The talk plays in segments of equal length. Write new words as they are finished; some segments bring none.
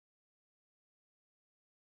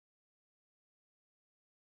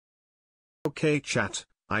Okay chat,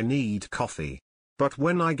 I need coffee. But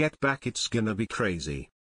when I get back it's gonna be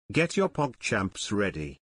crazy. Get your PogChamps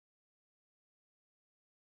ready.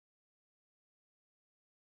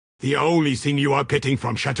 The only thing you are getting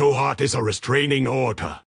from Chateau Hart is a restraining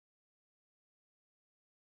order.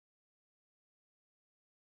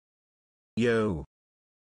 Yo.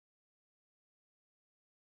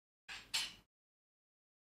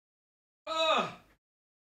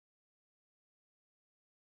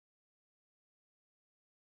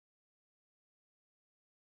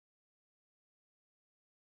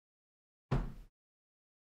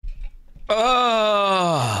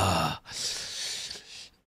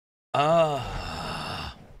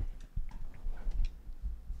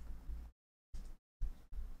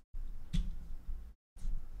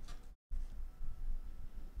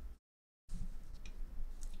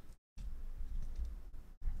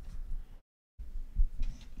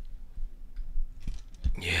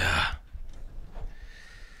 Yeah.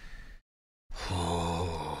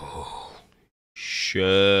 Oh.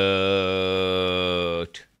 Shit.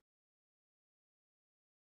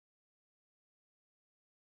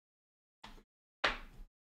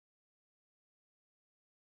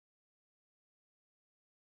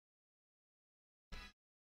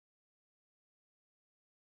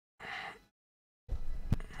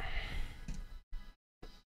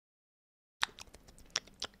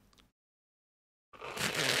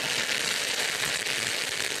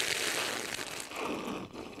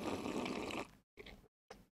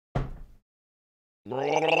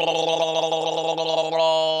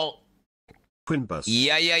 Quin bus.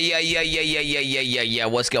 Yeah.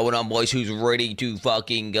 What's going on, boys? Who's ready to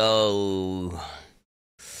fucking go?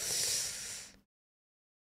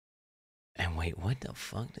 And wait, what the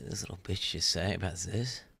fuck did this little bitch just say about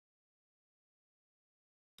this?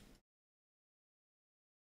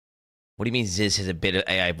 What do you mean Ziz has a bit of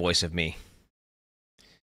AI voice of me? What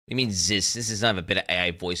do you mean Ziz? This is not a bit of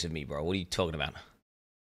AI voice of me, bro. What are you talking about?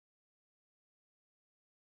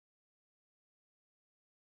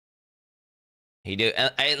 He do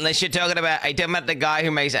unless you're talking about. I talking about the guy who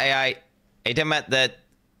makes AI. I talking about the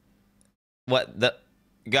what the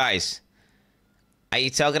guys? Are you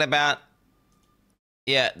talking about?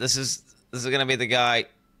 Yeah, this is gonna be the guy.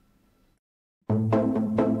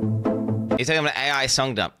 He's talking about AI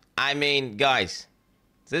song dump. I mean, guys,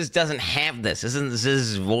 this doesn't have this. This isn't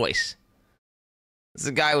Ziz's voice. This is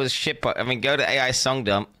a guy with shit. I mean, go to AI song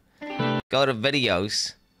dump. Go to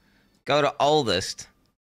videos. Go to oldest.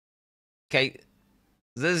 Okay.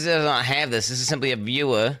 This does not have this. This is simply a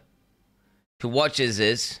viewer who watches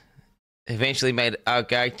this. Eventually made,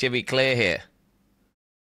 okay, to be clear here.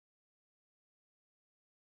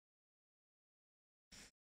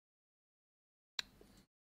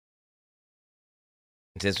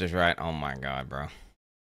 This was right. Oh my god, bro.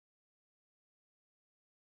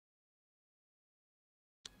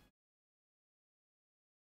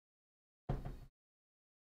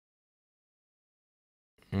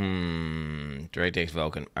 Drake takes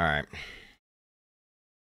Vulcan. All right.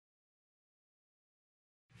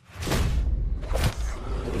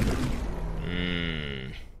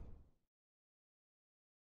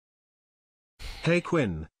 Hey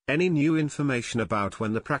Quin, any new information about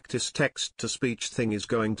when the practice text-to-speech thing is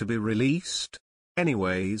going to be released?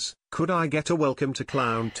 Anyways, could I get a welcome to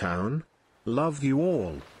Clown Town? Love you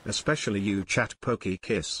all, especially you chat pokey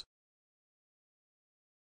kiss.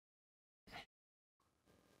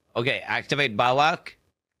 Okay, activate Balak.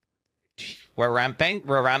 We're ramping.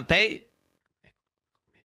 We're ramping.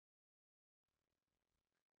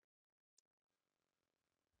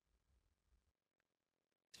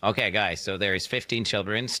 Okay, guys, so there's 15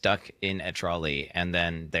 children stuck in a trolley, and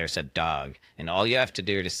then there's a dog. And all you have to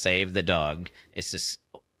do to save the dog is to...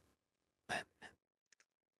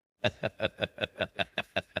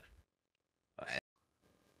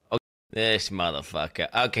 Okay, this motherfucker.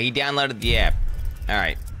 Okay, he downloaded the app.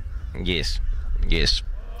 Alright. Yes.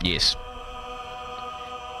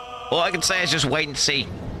 All I can say is just wait and see.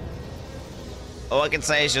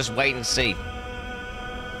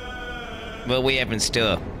 What we have in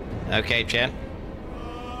store. Okay, chat?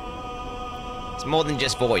 It's more than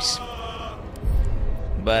just voice.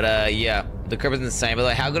 But, yeah. The crib is insane. But,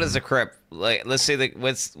 like, how good is the crib? Like, let's see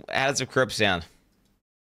how does the crib sound?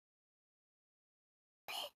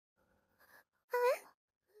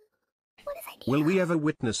 Will we ever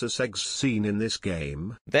witness a sex scene in this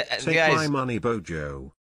game? Take guys, my money,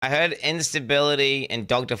 Bojo. I heard Instability and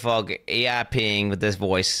Dr. Fog ERPing with this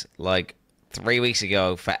voice, like, 3 weeks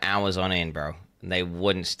ago for hours on end, bro. And they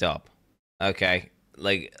wouldn't stop. Okay?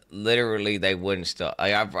 Like, literally, they wouldn't stop.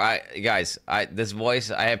 Like, guys, this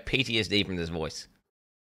voice, I have PTSD from this voice.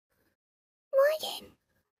 again.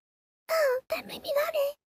 Oh, that might be better.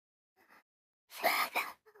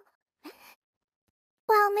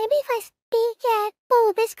 Well, maybe if I speak at...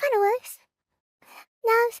 Oh, this kind of works.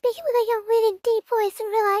 Now I'm speaking with like a really deep voice in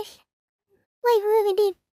real life. Like, really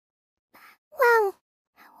deep. Wow.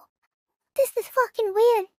 This is fucking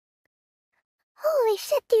weird. Holy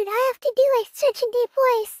shit, dude, I have to do like such a deep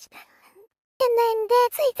voice. And then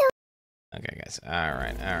that's like the... Okay, guys.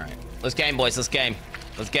 Alright, alright. Let's game, boys. Let's game.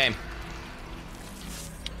 Let's game.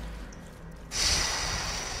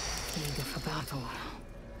 Eager for battle.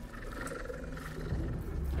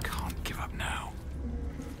 Can't give up now.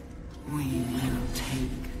 We will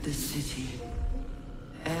take the city.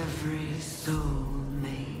 Every soul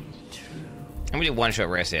made true. I'm gonna do one short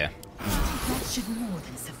rest here. That should more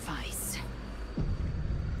than suffice.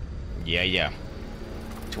 Yeah, yeah.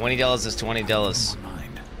 $20 is $20.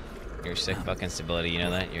 Mind. You're a sick fucking stability, you know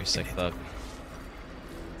that? You're a sick fuck.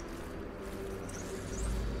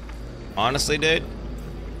 Honestly, dude,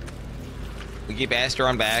 we keep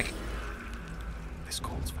Astron back. This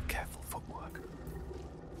calls for careful footwork.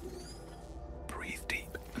 Breathe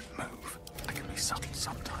deep and move. I can be subtle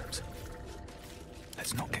sometimes.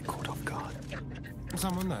 Let's not get caught off guard.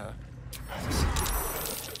 Someone there?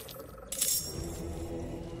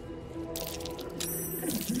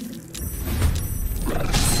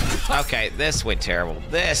 Okay, this went terrible.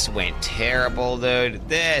 This went terrible, dude.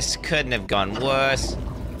 This couldn't have gone worse.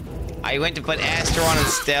 I went to put Astron in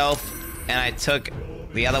stealth, and I took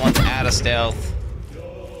the other ones out of stealth.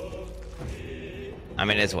 I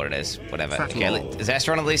mean, it is what it is. Whatever. Okay, is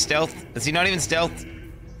Astron at least stealth? Is he not even stealth?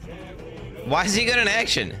 Why is he good in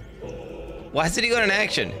action? Why isn't he good in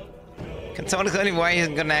action? Can someone tell me why he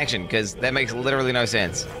isn't good in action? Because that makes literally no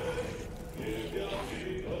sense.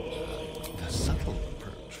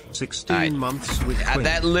 16 months with Quin.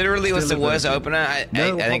 That literally was the Still a worst virgin. opener I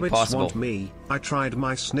No think hobbits possible. Want me. I tried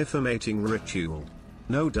my sniffer mating ritual.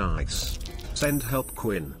 No dice. Send help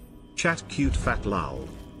Quin. Chat cute fat lol.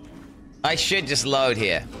 I should just load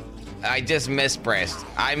here. I just mispressed.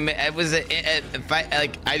 I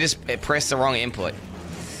just pressed the wrong input.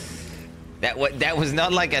 That was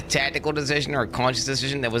not like a tactical decision or a conscious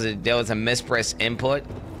decision. There was a mispressed input.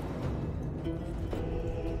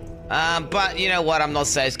 But you know what? I'm not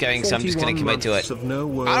safe going, so I'm just gonna commit to it.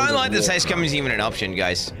 No I don't like the safe coming is even an option,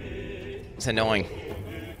 guys. It's annoying.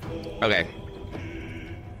 Okay.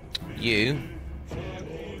 You.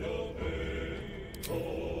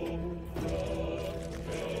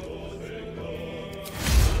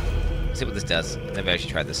 See what this does. Maybe I should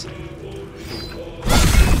try this.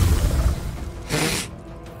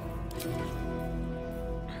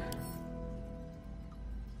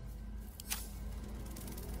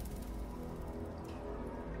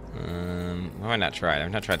 Why not try it?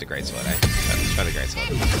 I've not tried the Great Sword, eh? Let's try the Great Sword.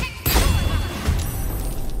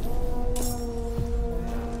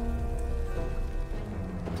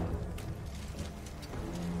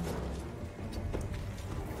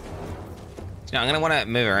 You know, I'm gonna want to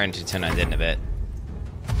move around to turn I did in a bit.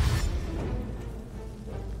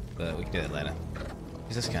 But we can do that later.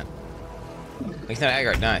 Who's this cunt? He's not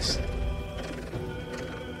aggro, nice.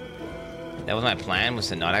 That was my plan, was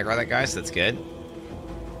to not aggro that guy, so that's good.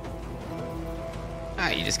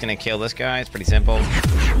 Alright, you're just gonna kill this guy, it's pretty simple.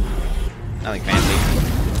 Nothing fancy.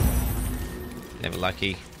 Never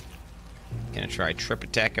lucky. Gonna try trip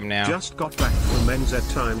attack him now. Just got back from men's at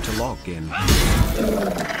time to log in.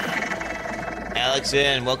 Alex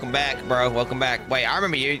in, welcome back, bro. Welcome back. Wait, I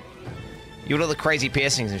remember you. You had all the crazy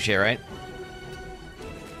piercings and shit, right?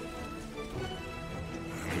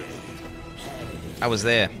 I was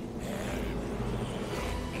there.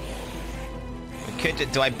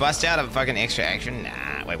 Do I bust out a fucking extra action?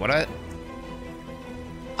 Nah, wait, what? Oh,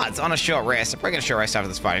 it's on a short rest. I'm probably gonna short rest after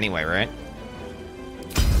this fight anyway, right?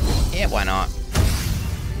 Yeah, why not?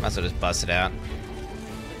 Might as well just bust it out.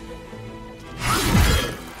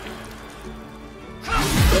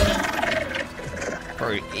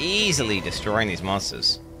 Bro, easily destroying these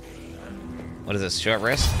monsters. What is this? Short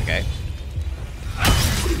rest? Okay.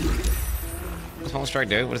 What's Small Strike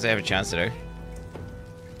do? What does it have a chance to do?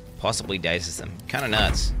 Possibly dazes them. Kind of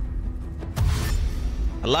nuts.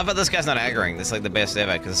 I love how this guy's not aggroing. This is like the best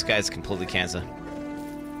ever, because this guy's completely cancer.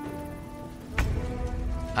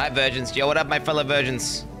 Hi, virgins. Yo, what up, my fellow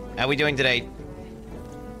virgins? How are we doing today?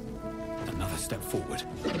 Another step forward.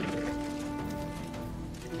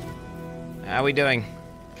 How are we doing?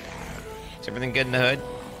 Is everything good in the hood?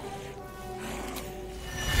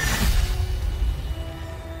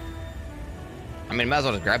 I mean, might as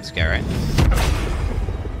well just grab this guy, right?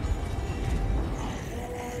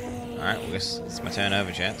 Alright, well, I guess it's my turn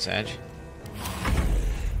over, chat, Sag.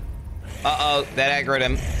 Uh-oh, that aggroed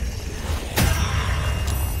him.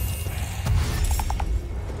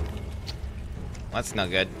 That's not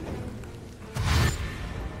good.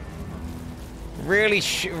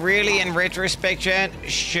 Really, in retrospect, chat,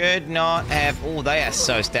 should not have... Oh, they are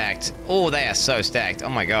so stacked. Oh, they are so stacked. Oh,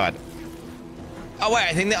 my God. Oh, wait,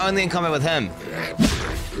 I think they're only in combat with him.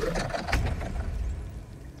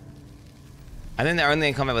 I think they're only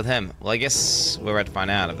in combat with him. Well, I guess we're about to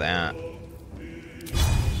find out if they are.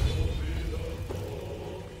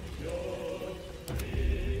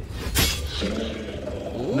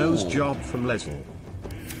 Nose job from Leslie.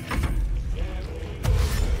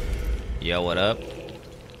 Yo, what up?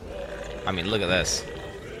 I mean, look at this.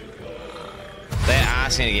 They're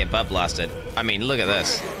asking to get butt blasted. I mean, look at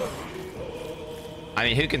this. I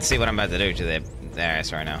mean, who can see what I'm about to do to their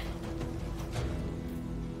ass right now?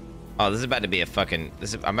 Oh, this is about to be a fucking...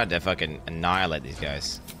 I'm about to fucking annihilate these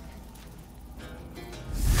guys.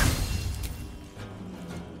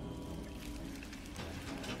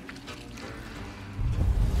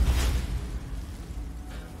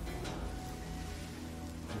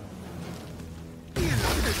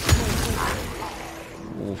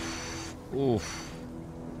 Oof. Oof.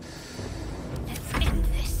 Let's end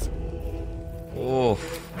this. Oof.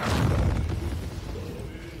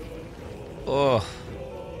 Oh.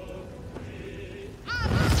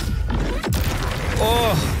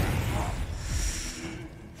 Oh.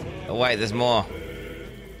 Oh wait, there's more.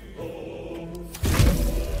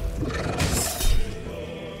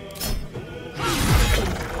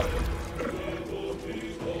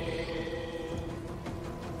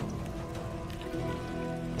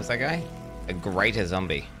 What's that guy? A greater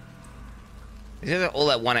zombie. These are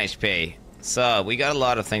all at 1 HP. So, we got a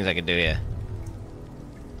lot of things I could do here.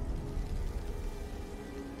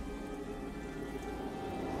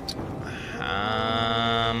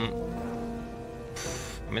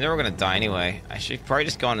 I mean, they're all gonna die anyway. I should probably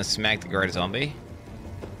just go on and smack the greater zombie.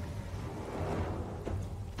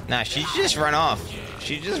 Nah, she should just run off.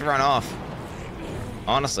 She should just run off.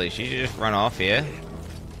 Honestly, she should just run off here.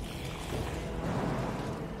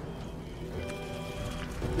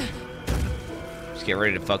 Just get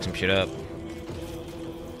ready to fuck some shit up.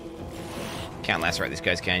 Can't lacerate these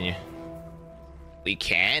guys, can you? We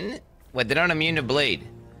can? Wait, they're not immune to bleed.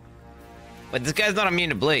 Wait, this guy's not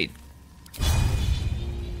immune to bleed.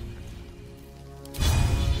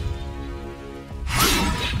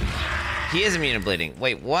 He is immune to bleeding.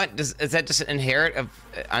 Wait, what? Is that just an inherit of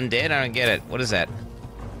undead? I don't get it. What is that?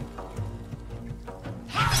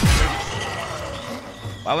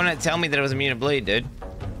 Why wouldn't it tell me that it was immune to bleed, dude?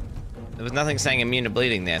 There was nothing saying immune to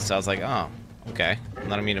bleeding there, so I was like, oh, okay. I'm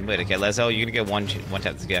not immune to bleed. Okay, Leslie, you're gonna get one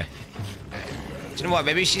tap this guy. Do you know what?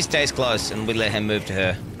 Maybe she stays close and we let him move to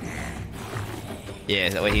her. Yeah,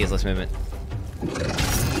 that way he has less movement.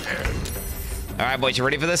 Alright, boys, you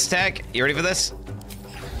ready for this attack? You ready for this?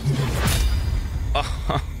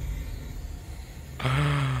 Oh.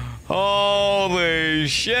 Holy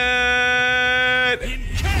shit!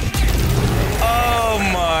 Oh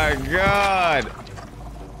my god!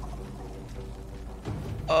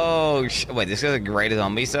 Oh wait, this guy's a greater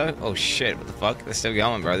zombie, so? Oh shit, what the fuck? They're still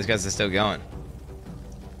going, bro. These guys are still going.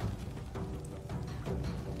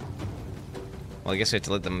 Well, I guess we have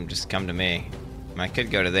to let them just come to me. I mean, I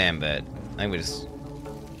could go to them, but I think we just...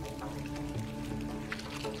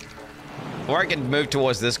 Or I could move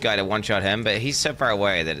towards this guy to one-shot him, but he's so far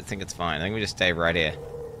away that I think it's fine. I think we just stay right here.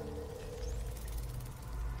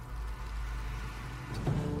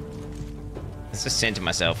 Let's just center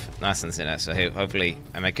myself. Nice and center, so hopefully...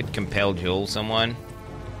 I mean, I could compel duel someone.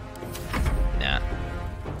 Nah.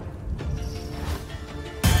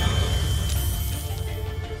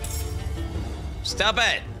 Stop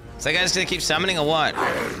it! Is that guy just gonna keep summoning or what?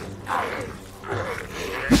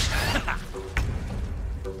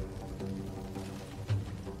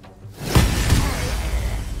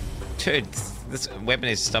 Dude, this weapon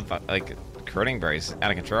is stuff like corroding, bro. It's out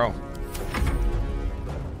of control.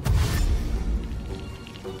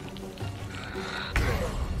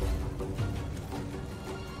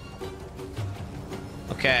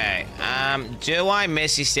 Okay. Do I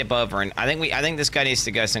messy step over? And I think this guy needs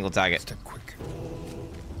to go single target. Step quick.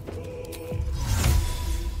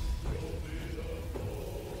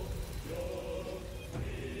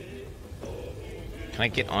 Can I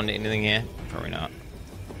get onto anything here? Probably not.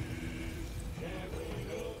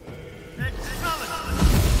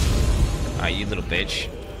 Ah, you little bitch.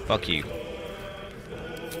 Fuck you.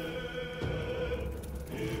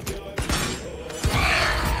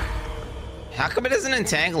 How come it doesn't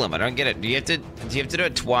entangle him? I don't get it. Do you have to do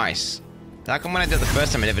it twice? How come when I do it the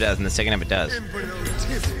first time it never does and the second time it does?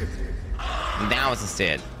 Now it's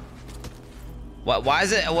instead. Why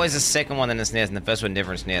is it always the second one that is snares and the first one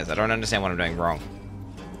different snares? I don't understand what I'm doing wrong.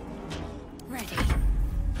 Ready.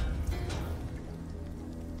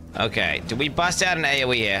 Okay, do we bust out an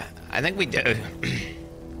AoE here? I think we do. I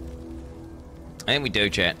think we do,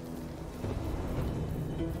 chat.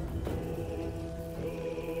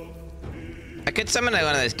 I could summon one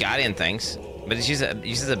of those guardian things, but it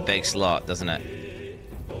uses a big slot, doesn't it?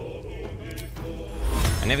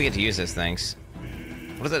 I never get to use those things.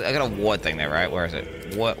 What is it? I got a ward thing there, right? Where is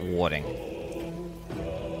it? Warding.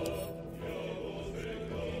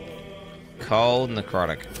 Cold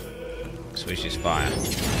necrotic. Switch is fire.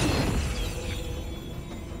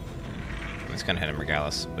 I'm just gonna hit him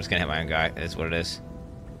regardless. I'm just gonna hit my own guy. That's what it is.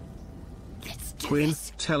 Quin,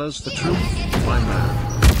 tell us the truth, my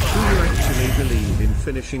man. Do you actually believe in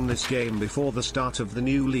finishing this game before the start of the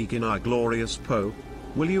new league in our glorious Po?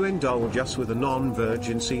 Will you indulge us with a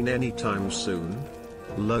non-virgin scene anytime soon?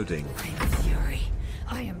 Loading. I'm fury.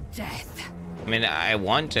 I am death. I mean, I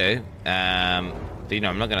want to, but you know,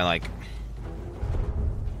 I'm not gonna like.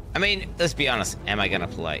 I mean, let's be honest. Am I gonna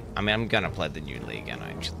play? I mean, I'm gonna play the new league, and I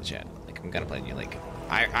actually chat. Like, I'm gonna play the new league.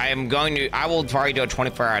 I am going to. I will probably do a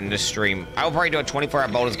 24-hour in this stream. I will probably do a 24-hour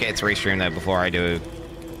Baldur's Gate 3 stream though before I do.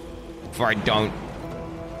 Before I don't.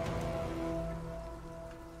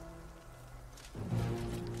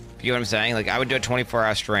 You know what I'm saying? Like, I would do a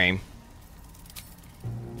 24-hour stream.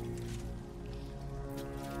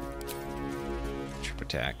 Trip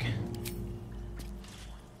attack.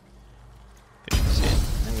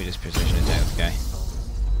 50%. Then we just position attack this guy.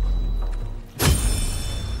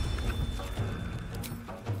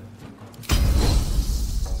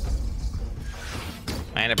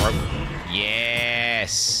 And it broke.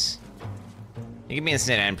 Yes! You can be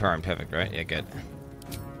ensnared and prone. Perfect, right? Yeah, good.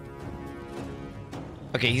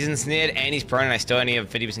 Okay, he's ensnared and he's prone and I still only have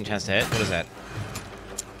 50% chance to hit. What is that?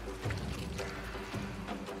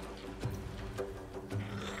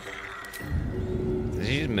 Does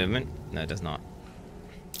he use movement? No, it does not.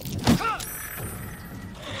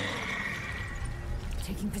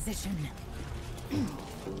 Taking position.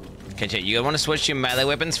 Okay, chat, you want to switch your melee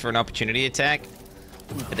weapons for an opportunity attack?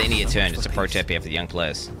 At the end of your turn, just a pro tip here for the young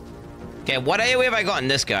players. Okay, what AoE have I got in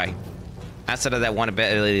this guy? Outside of that one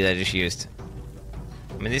ability that I just used.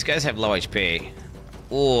 I mean, these guys have low HP.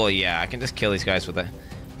 Oh, yeah, I can just kill these guys with a...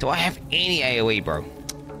 Do I have any AoE, bro?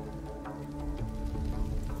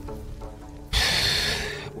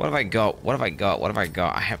 What have I got? What have I got? What have I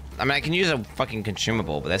got? I mean, I can use a fucking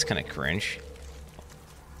consumable, but that's kind of cringe.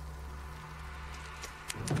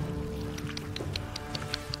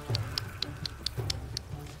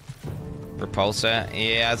 Repulsor?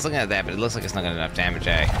 Yeah, I was looking at that, but it looks like it's not got enough damage,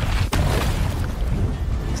 eh?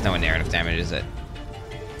 It's nowhere near enough damage, is it?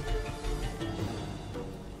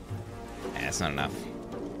 Yeah, it's not enough.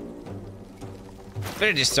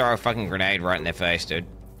 Better just throw a fucking grenade right in their face, dude.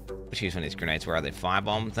 Let's use one of these grenades. Where are they?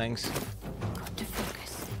 Firebomb things? Got to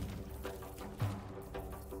focus.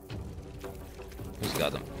 Who's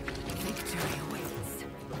got them? Victory awaits.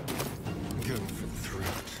 Go for the throat.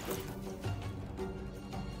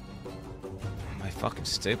 Am I fucking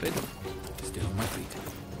stupid? Still on my feet.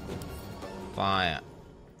 Fire.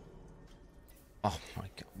 Oh my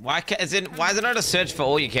god. Why is it not a search for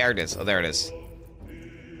all your characters? Oh, there it is.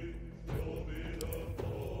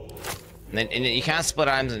 And then you can't split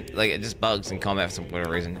items, and, like, it just bugs in combat for some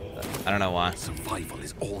whatever reason. I don't know why. Survival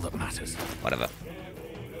is all that matters. Whatever.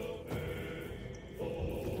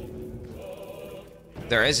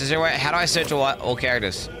 There is there a way? How do I search all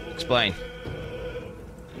characters? Explain.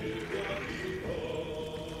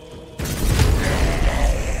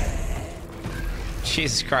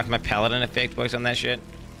 Jesus Christ, my paladin effect works on that shit.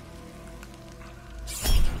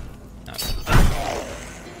 No.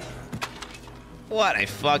 What a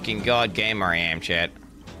fucking god gamer I am, chat.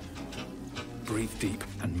 Breathe deep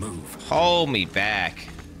and move. Hold me back.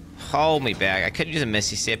 Hold me back. I could use a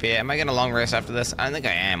Misty Step here. Am I getting a long rest after this? I don't think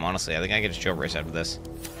I am, honestly. I think I get a short rest after this.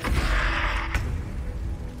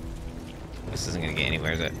 This isn't gonna get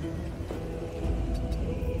anywhere, is it?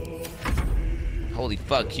 Holy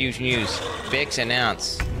fuck, huge news. Bix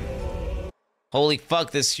announce. Holy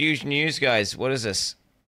fuck, this huge news, guys. What is this?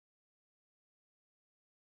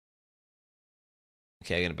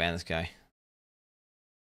 Okay, I'm gonna ban this guy.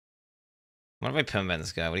 What if I permaban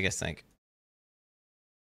this guy? What do you guys think?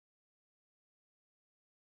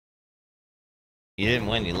 You didn't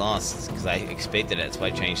win, you lost. Because I expected it, that's why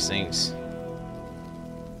I changed things.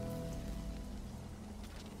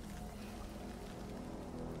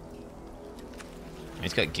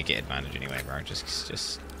 He's got kick advantage anyway, bro.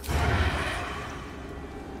 Just.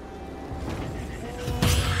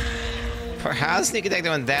 Bro, how's sneak attack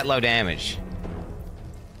doing that low damage?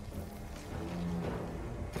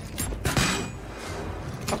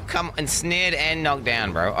 come ensnared and knocked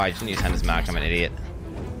down, bro. Oh, I didn't use Hunter's Mark. I'm an idiot.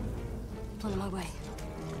 On my way.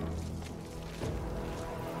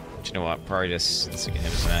 Do you know what? Probably just stick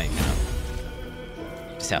him for now, you know.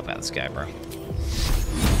 Just help out this guy, bro.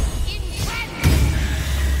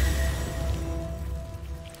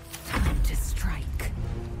 Time to strike.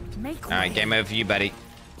 Make way. Alright, game over for you, buddy.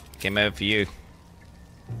 Game over for you.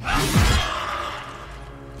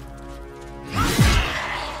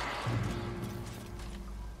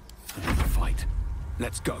 Another fight.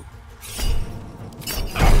 Let's go.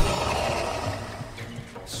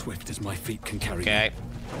 Swift as my feet can carry me. Okay.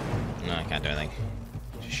 No, I can't do anything.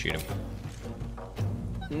 Just shoot him.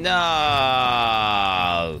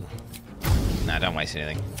 No! No, don't waste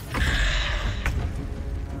anything.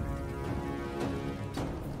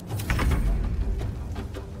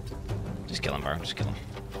 Just kill him, bro. Just kill him.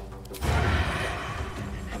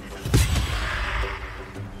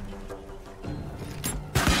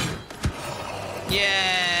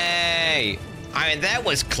 Yay! I mean, that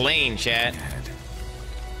was clean, chat.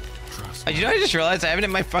 You know, I just realized I haven't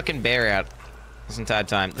had my fucking bear out this entire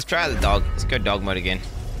time. Let's try the dog. Let's go dog mode again.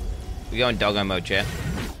 We go in doggo mode, chat.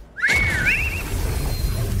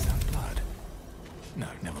 Is that blood? No,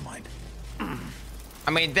 never mind. I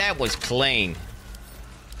mean, that was clean.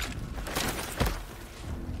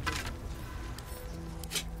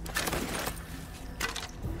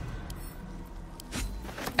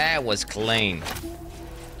 That was clean.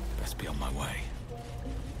 Best be on my way.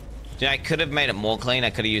 Yeah, I could have made it more clean. I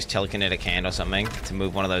could have used telekinetic hand or something to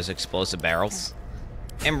move one of those explosive barrels.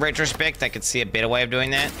 In retrospect, I could see a better way of doing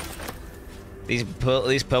that. These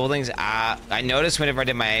purple things are... I noticed whenever I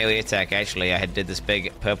did my AoE attack, actually, I did this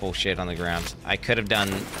big purple shit on the ground. I could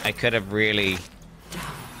have really...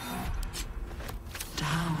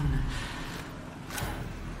 Down.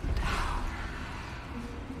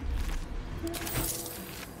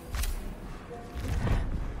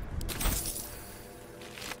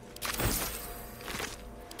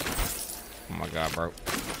 Oh my god, bro.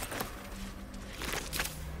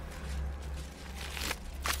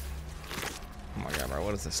 Oh my god, bro.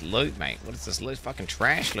 What is this loot, mate? What is this loot? Fucking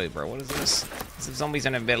trash loot, bro. What is this? These zombies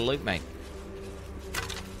don't have better loot, mate.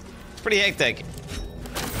 It's pretty hectic.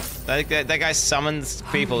 That guy summons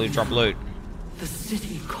people who drop loot. The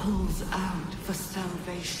city calls out for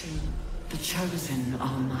salvation. The chosen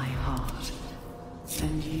are my heart,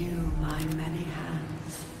 and you my many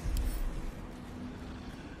hands.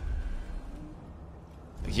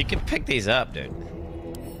 You can pick these up, dude.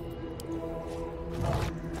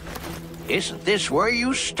 Isn't this where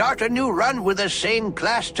you start a new run with the same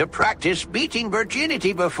class to practice beating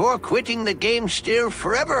virginity before quitting the game still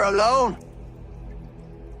forever alone?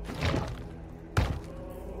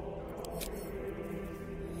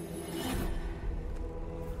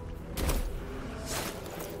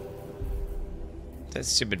 That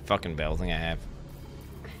stupid fucking bell thing I have.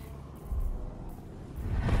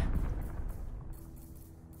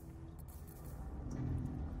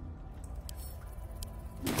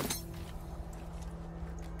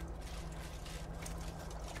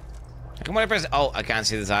 Come on, I press. Oh, I can't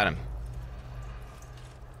see this item.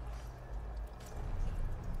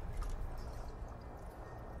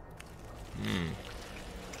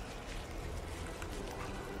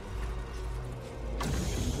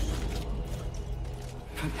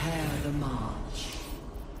 Prepare the march.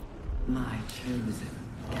 My chosen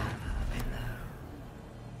gather below.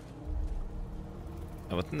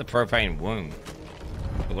 Oh, within the propane womb.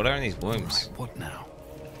 What are in these wombs? Right, what now?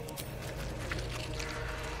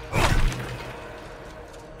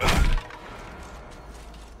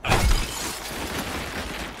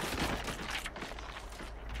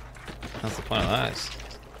 What's the point of those?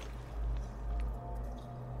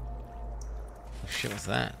 Oh shit, what's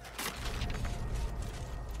that?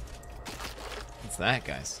 What's that,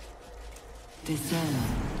 guys? Discern,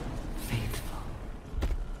 faithful.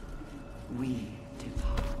 We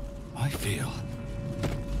depart. I feel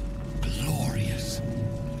glorious.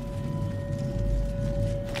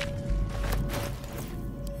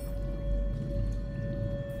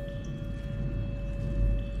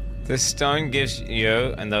 This stone gives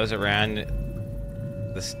you and those around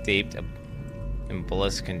the steeped in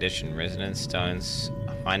bliss condition. Resonant stones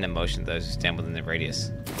find emotion those who stand within the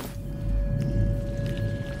radius.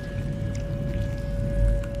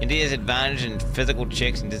 India's advantage in physical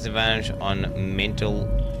checks and disadvantage on mental.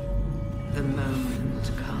 The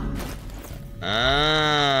moment comes.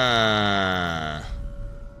 Ah.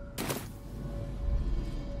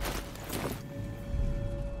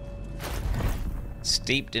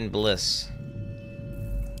 Steeped in bliss.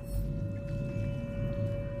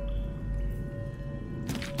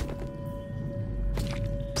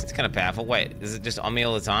 It's kind of powerful. Wait, is it just on me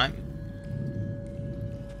all the time?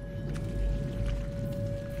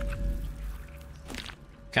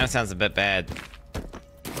 Kind of sounds a bit bad.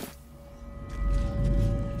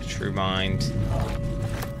 A true mind.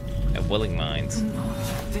 A willing mind. Not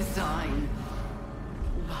design,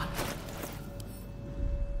 but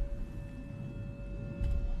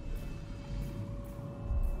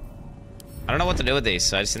I don't know what to do with these,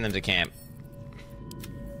 so I just send them to camp.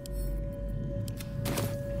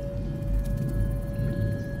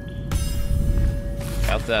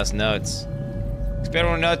 Balthur's notes.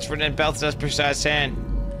 Experimental notes written in Balthur's precise hand.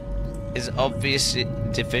 His obvious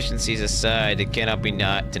deficiencies aside, it cannot be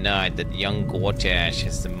denied that young Gortash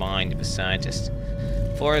has the mind of a scientist.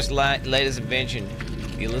 For his latest invention,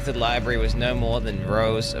 the illithid library was no more than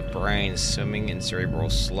rows of brains swimming in cerebral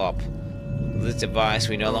slop. With this device,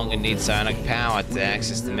 we no longer need psionic power to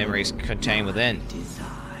access the memories contained within.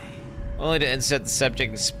 Only to insert the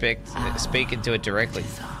subject and speak into it directly.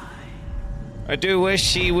 I do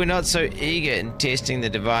wish he were not so eager in testing the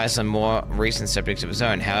device on more recent subjects of his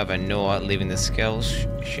own, however, nor leaving the skull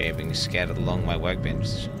shavings scattered along my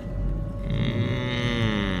workbench.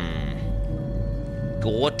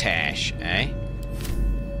 Gortash, eh?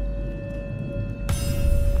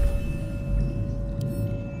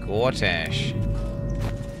 Gortash.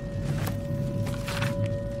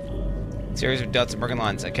 Series of dots and broken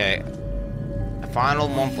lines, okay. A final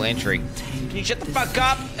mournful entry. Can you shut the fuck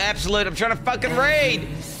up? Absolute, I'm trying to fucking read!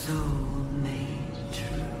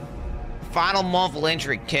 Final mournful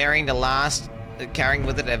entry, carrying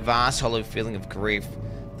with it a vast hollow feeling of grief.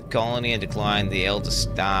 The colony in decline, the elders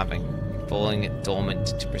starving, falling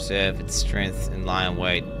dormant to preserve its strength and lie in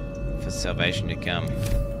wait for salvation to come.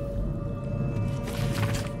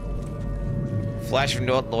 Flash from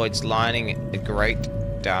Northloids lining a great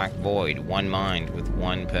dark void, one mind with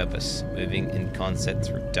one purpose, moving in concert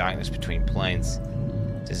through darkness between planes.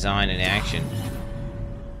 Design and action.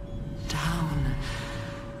 down.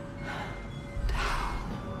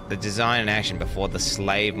 The design and action before the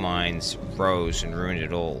slave mines rose and ruined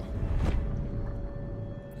it all.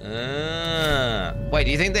 Wait,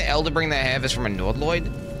 do you think the Elderbring they have is from a Nordloid?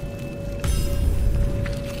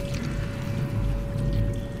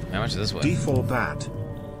 How much is this worth? D4 bat.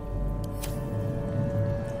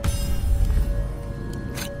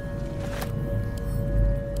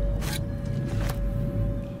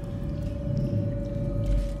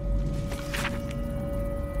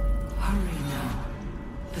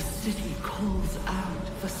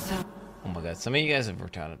 Oh my god, some of you guys have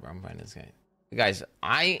retarded, bro. I'm finding this guy. Guys,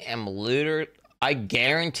 I am literally... I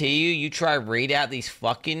guarantee you try to read out these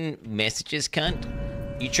fucking messages,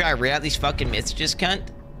 cunt. You try to read out these fucking messages, cunt.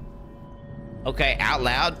 Okay, out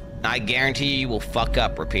loud, I guarantee you will fuck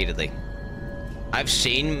up repeatedly. I've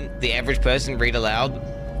seen the average person read aloud,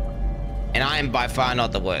 and I am by far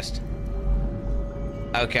not the worst.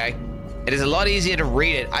 Okay? It is a lot easier to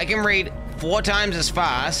read it. I can read 4 times as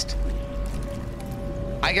fast.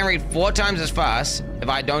 I can read 4 times as fast if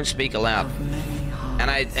I don't speak aloud.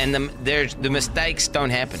 And the mistakes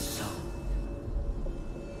don't happen.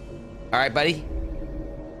 Alright, buddy?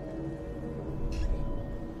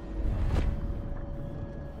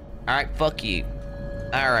 Alright, fuck you.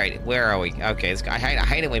 Alright, where are we? Okay, this guy, I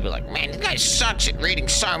hate it when people are like, man, this guy sucks at reading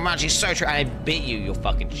so much, he's so true. I bet you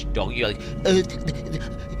fucking dog. You're like,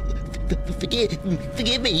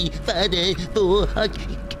 forgive me, Father, for I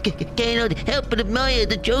cannot help but admire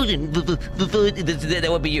the chosen. That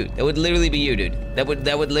would be you. That would literally be you, dude. That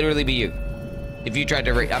would literally be you. If you tried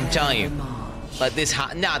to read, I'm telling you. Like this, nah,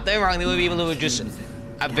 don't get me wrong, there would be people who are just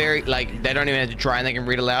a very, like, they don't even have to try and they can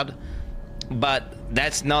read aloud. But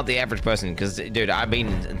that's not the average person, because, dude, I've been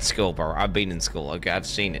in school, bro. I've been in school, okay? I've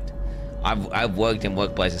seen it. I've worked in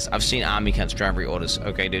workplaces. I've seen army cunts try and read orders.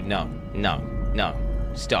 Okay, dude, no.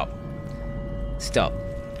 Stop.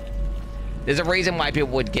 There's a reason why people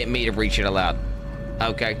would get me to read shit aloud.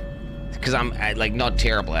 Okay? Because I'm, like, not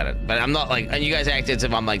terrible at it. But I'm not, like, and you guys act as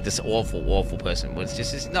if I'm, like, this awful person. Well,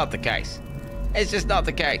 it's not the case. It's just not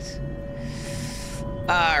the case.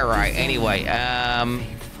 Alright, anyway,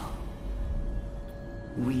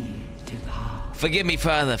 We depart. forgive me,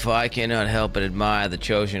 Father, for I cannot help but admire the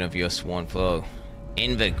chosen of your sworn foe.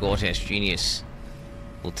 Enver Gortash Genius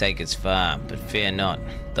will take us far, but fear not.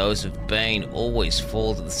 Those of Bane always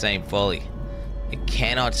fall to the same folly. They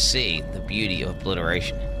cannot see the beauty of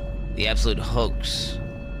obliteration. The absolute hoax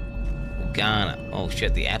will garner... Oh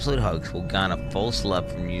shit, the absolute hoax will garner false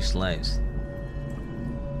love from you slaves.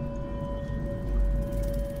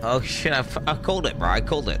 Oh shit, I called it, bro. I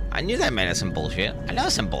called it. I knew that made us some bullshit. I know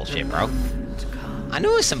some bullshit, bro. I knew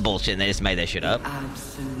it was some bullshit and they just made that shit up.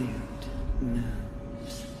 Absolute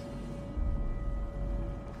moves.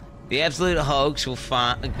 The absolute hoax will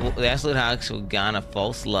garner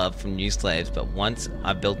false love from new slaves, but once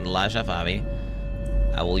I've built a large enough army,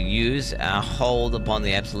 I will use our hold upon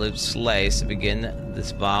the absolute slaves to begin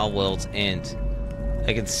this vile world's end.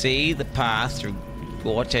 I can see the path through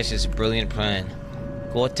Gortash's brilliant plan.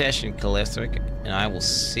 Gortash and Kalethric and I will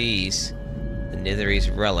seize the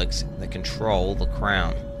Netherese relics that control the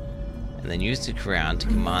crown, and then use the crown to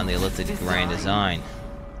command the elliptic grand design.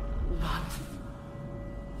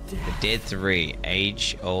 The dead three,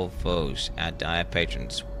 age-old foes, our dire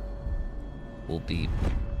patrons, will be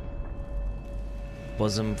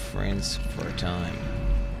bosom friends for a time.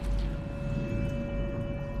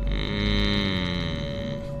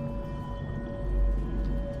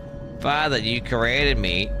 Father, you created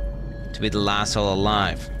me to be the last soul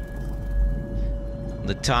alive. When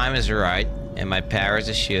the time is right, and my power is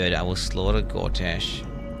assured, I will slaughter Gortash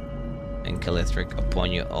and Kalethric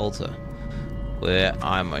upon your altar, where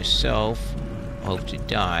I myself hope to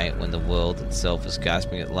die when the world itself is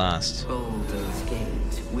gasping at last. Baldur's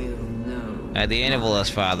Gate will know. At the end of all this,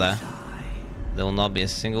 Father, there will not be a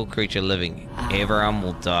single creature living. Everyone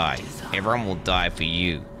will die. Everyone will die for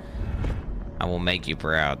you. I will make you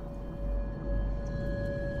proud.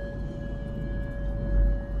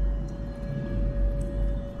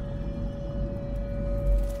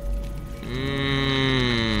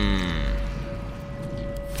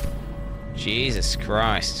 Jesus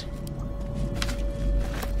Christ.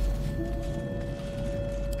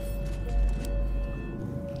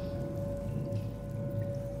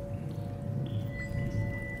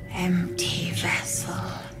 Empty vessel,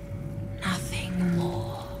 nothing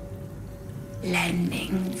more.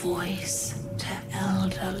 Lending voice to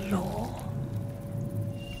elder law.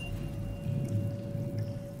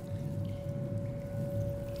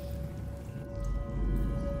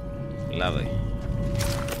 Lovely.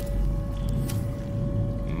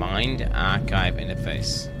 Mind archive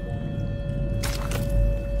interface.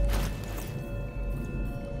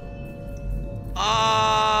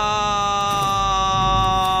 Oh,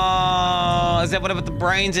 is that what I put the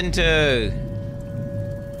brains into?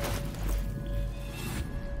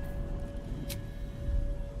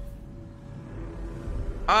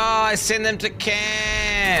 Oh, I send them to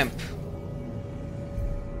camp.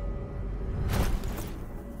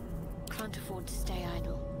 Can't afford to stay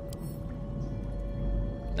idle.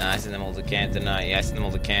 No, I sent them all to camp tonight. Yeah, I sent them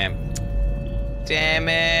all to camp. Damn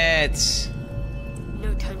it!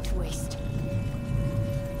 No time to waste.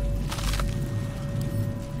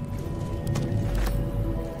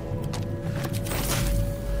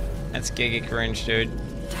 That's giga cringe, dude.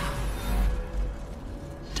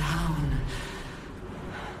 Down.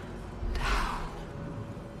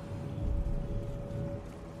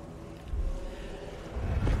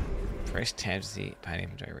 Press tab to see party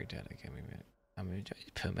inventory redone. Okay, wait a minute. I'm gonna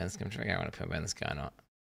put Ben this guy. I want to put Ben this guy or not.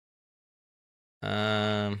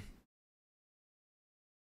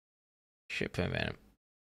 Shit, put Ben.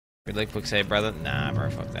 Would like quick save, brother? Nah, bro,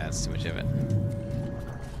 fuck that. That's too much of it.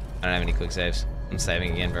 I don't have any quick saves. I'm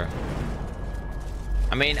saving again, bro.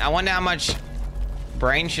 I mean, I wonder how much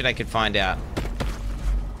brain shit I could find out.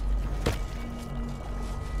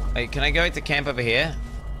 Wait, can I go to camp over here?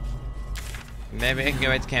 Maybe I can go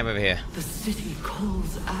back to camp over here. The city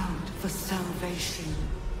calls out for salvation.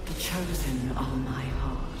 The chosen are my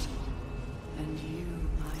heart, and you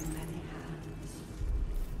my many hands.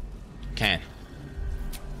 Can.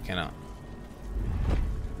 Cannot.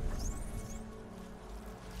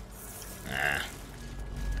 Ah.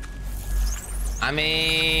 I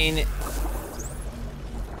mean...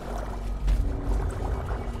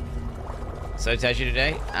 So touchy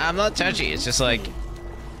today? I'm not touchy, it's just like...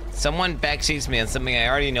 Someone backseats me on something I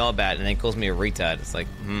already know about and then calls me a retard. It's like,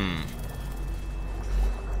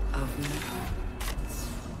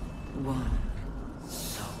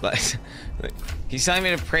 Like, he's telling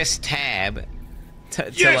me to press tab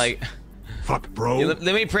to like... Fuck, bro. Yeah,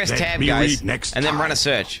 let me press tab, me guys, next and then time. run a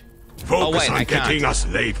search. Focus oh, wait, on I getting can't. us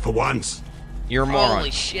laid for once. You're a moron.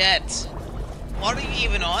 Holy shit. What are you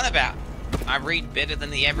even on about? I read better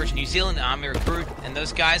than the average New Zealand army recruit, and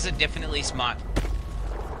those guys are definitely smart.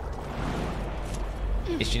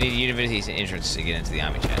 Yes, you need university's entrance to get into the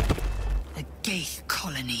army, chat. A Gaith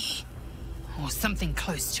colony, or something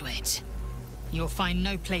close to it. You'll find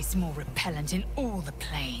no place more repellent in all the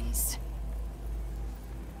plains.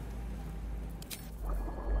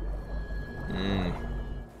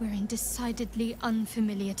 We're in decidedly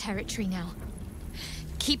unfamiliar territory now.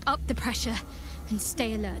 Keep up the pressure and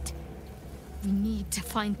stay alert. We need to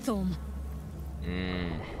find Thorm.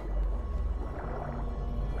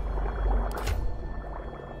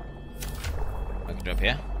 I can drop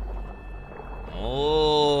here.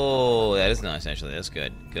 Oh, that is nice, actually. That's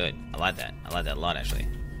good. Good. I like that. I like that a lot, actually.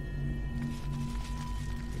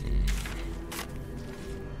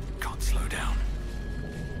 Can't slow down.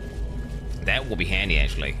 That will be handy,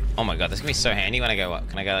 actually. Oh my god, that's gonna be so handy when I go up.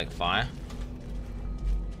 Can I go, like, fire?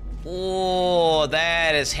 Oh,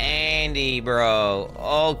 that is handy, bro.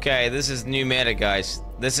 Okay, this is new meta, guys.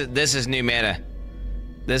 This is new meta.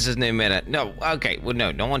 This is new meta. No, okay. Well,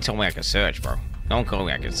 no. Don't want to tell me I can search, bro. Don't call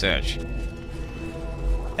me I can search.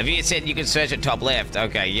 Have you said you can search at top left?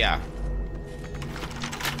 Okay, yeah.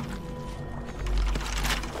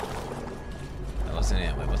 That wasn't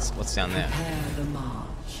it. Wait, what's down there? Prepare the march.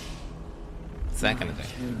 What's that gonna do?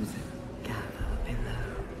 Gather below.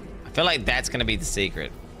 I feel like that's gonna be the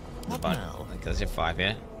secret. What now? Because you're 5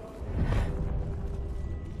 here.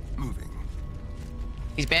 Moving.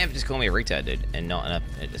 He's banned for just calling me a retard, dude, and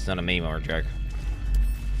it's not a meme or a joke.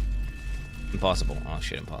 Impossible. Oh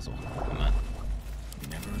shit, impossible. Come on.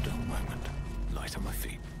 Never a dull moment. Light on my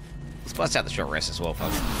feet. Let's bust out the short rest as well,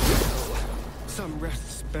 folks. Some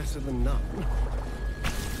rest's better than none.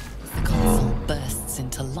 The console bursts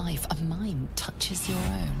into life. A mind touches your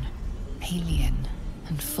own. Alien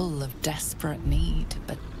and full of desperate need,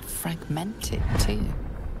 but fragmented too.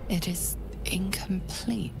 It is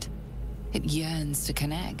incomplete. It yearns to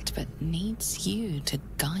connect, but needs you to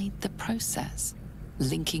guide the process,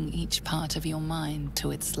 linking each part of your mind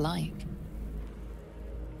to its like.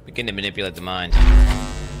 Begin to manipulate the mind.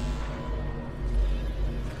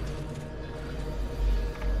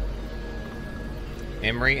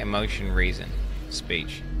 Memory, emotion, reason,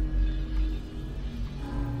 speech.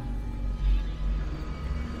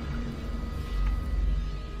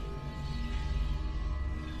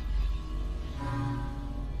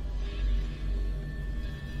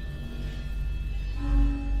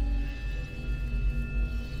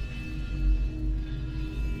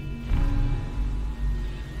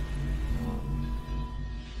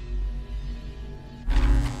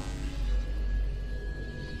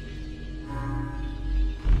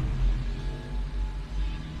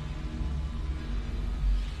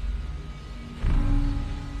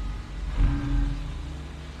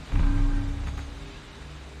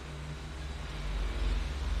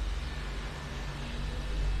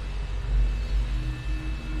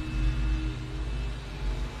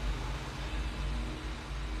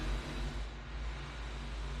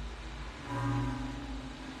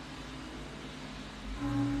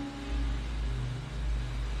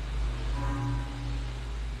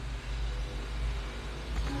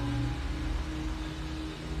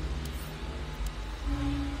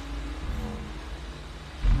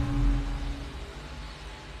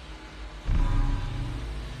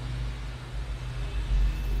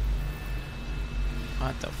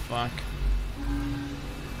 What the fuck?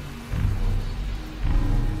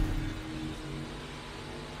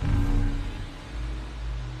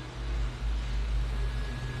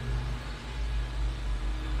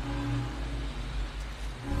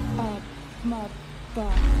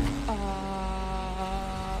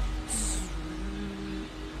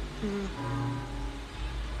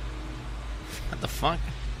 What the fuck?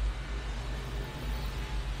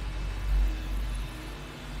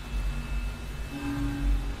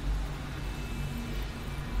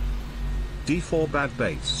 D4 bad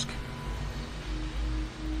basic.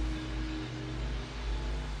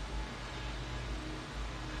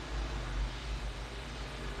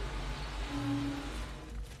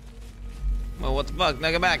 Well, what the fuck?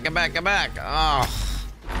 No, go back, go back, go back. Oh.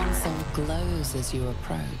 Console glows as you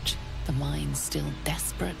approach, the mind still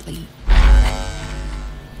desperately.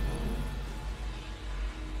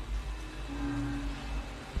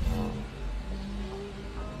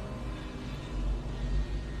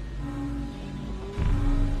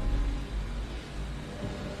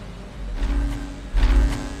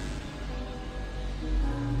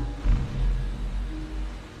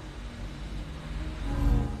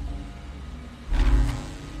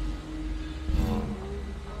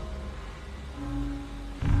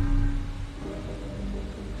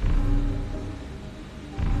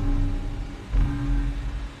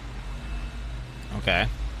 Okay.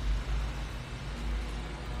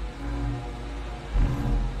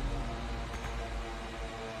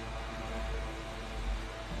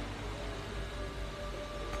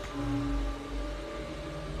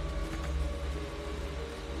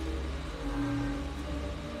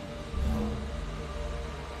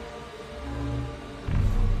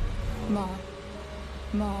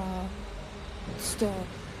 Master,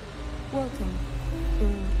 welcome.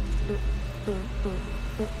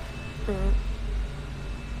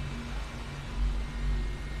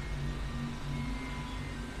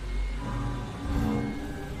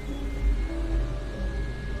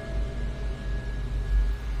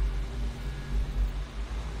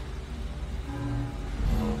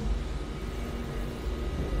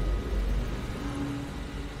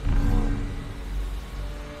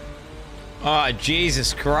 Oh,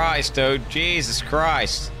 Jesus Christ, dude. Jesus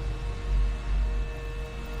Christ.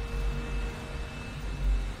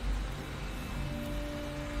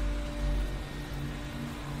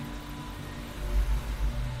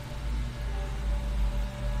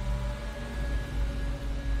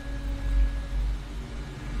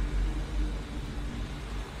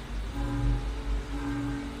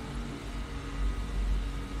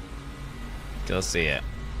 You'll see it.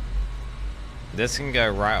 This can go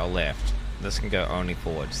right or left. This can go only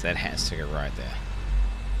forwards. That has to go right there.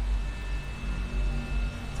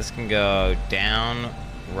 This can go down,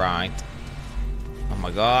 right. Oh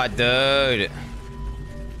my god, dude.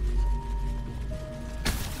 The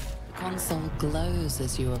console glows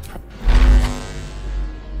as you approach.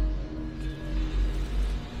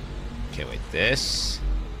 Okay, wait, this.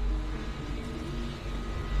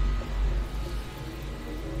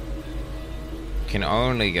 Can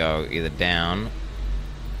only go either down,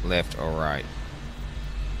 left, or right.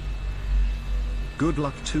 Good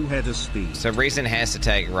luck, two-header speed. So reason has to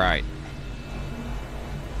take right.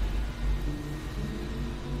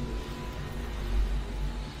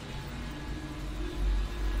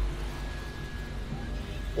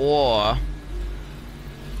 Or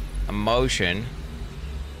a motion.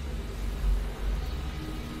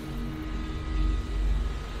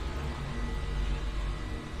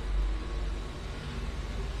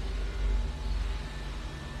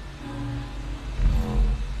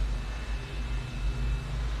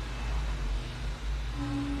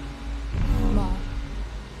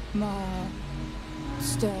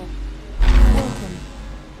 Master. Welcome.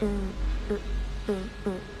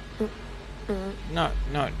 No,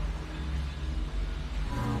 no.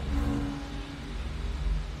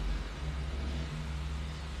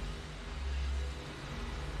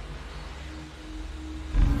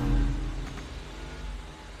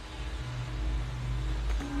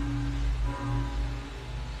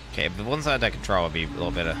 Okay, if the one side I control would be a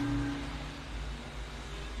little better.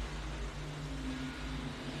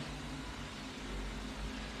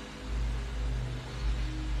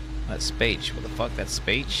 That's speech. What the fuck? That's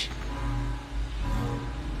speech?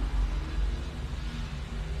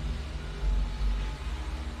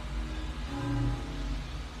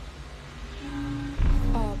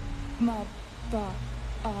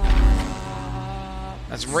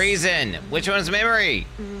 That's reason. Which one's memory?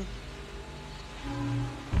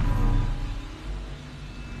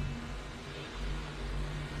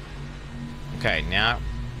 Okay, now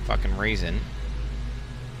fucking reason.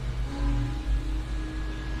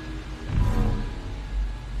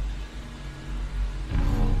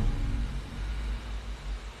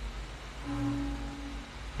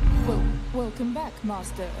 Welcome back,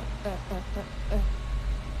 Master.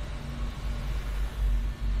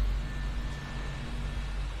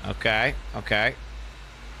 Okay, okay.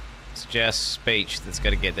 It's just speech that's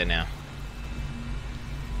got to get there now.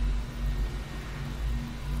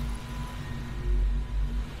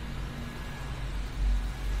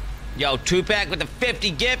 Yo, 2-pack with the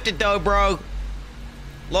 50 gifted though, bro.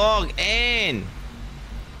 Log in.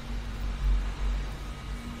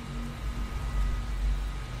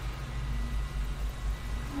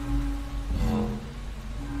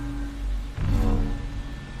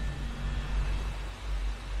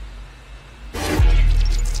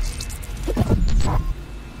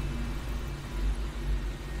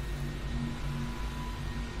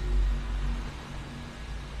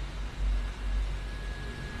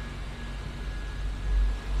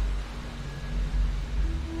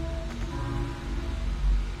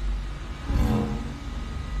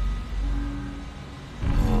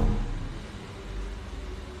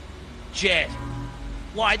 Jet,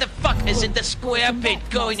 why the fuck isn't the square bit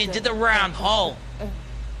going into the round hole?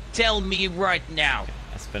 Tell me right now. Okay,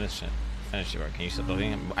 let's finish it. Finish it, bro. Can you stop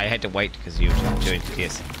looking? I had to wait because you were doing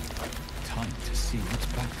TS. Time to see what's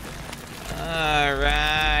back there.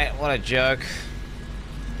 Alright, what a joke.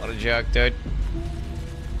 What a joke, dude.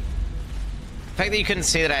 The fact that you couldn't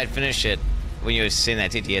see that I had finished it when you were seeing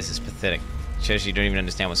that TTS is pathetic. It shows you don't even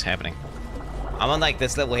understand what's happening. I'm on like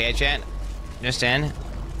this level here, chat. Understand?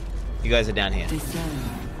 You guys are down here. Discern,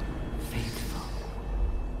 faithful.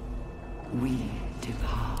 We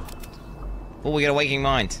depart. Oh, we got a waking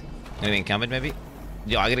mind. Anything encumbered, maybe?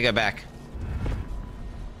 Yo, I gotta go back.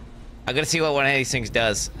 I gotta see what one of these things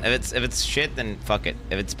does. If it's shit, then fuck it.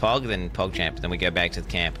 If it's Pog, then PogChamp. Then we go back to the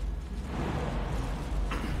camp.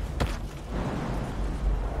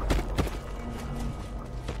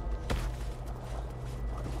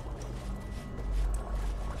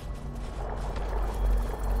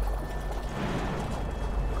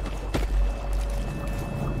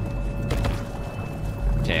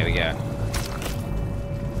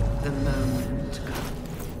 The moment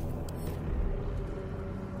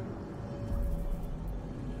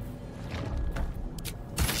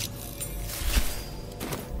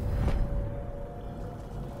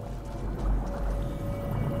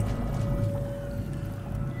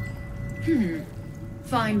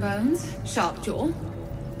Fine bones, sharp jaw.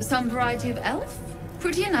 Some variety of elf.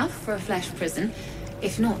 Pretty enough for a flesh prison,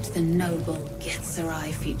 if not the noble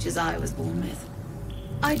Githzerai features I was born with.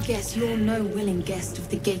 I'd guess you're no willing guest of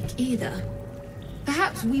the gate either.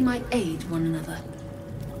 Perhaps we might aid one another.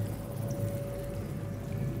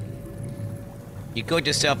 You called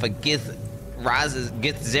yourself a Githzerai.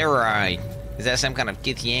 Is that some kind of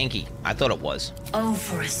Gith Yankee? I thought it was. Oh,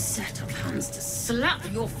 for a set of hands to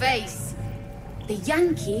slap your face! The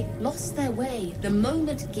Yankee lost their way the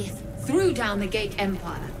moment Gith threw down the Gate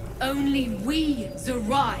Empire. Only we,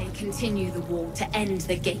 Zerai, continue the war to end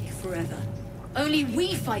the Gate forever. Only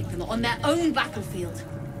we fight them on their own battlefield.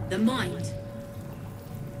 The mind.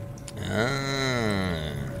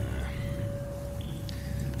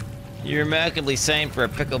 You're remarkably sane for a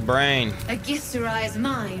pickled brain. A Githzerai's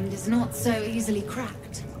mind is not so easily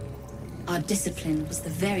cracked. Our discipline was the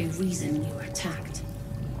very reason you were attacked.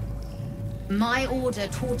 My order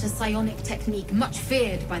taught a psionic technique much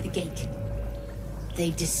feared by the Gate. They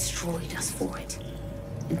destroyed us for it,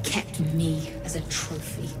 and kept me as a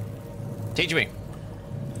trophy. Teach me.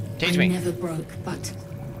 Teach me. I never broke, but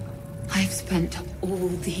I've spent all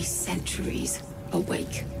these centuries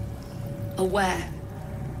awake, aware.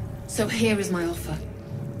 So here is my offer.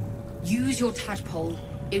 Use your tadpole,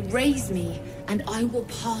 erase me, and I will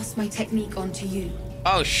pass my technique on to you.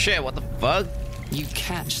 Oh shit, what the fuck? You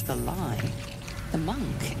catch the lie. The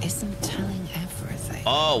monk isn't telling everything.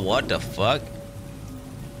 Oh, what the fuck?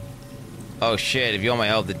 Oh shit, if you want my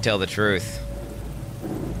help, then tell the truth.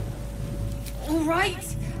 All right,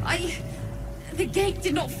 the Gate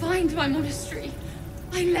did not find my monastery.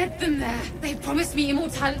 I led them there. They promised me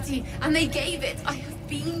immortality, and they gave it. I have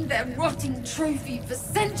been their rotting trophy for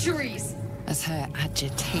centuries. As her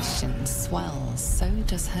agitation swells, so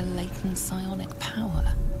does her latent psionic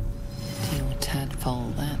power. To your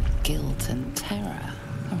tadpole, that guilt and terror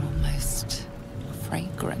are almost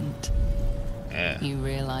fragrant. Yeah. You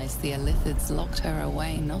realize the Illithids locked her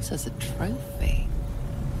away not as a trophy,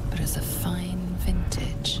 but as a fine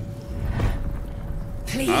vintage.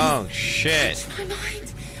 Please. Oh shit. Touch my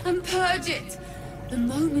mind and purge it. The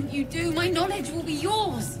moment you do, my knowledge will be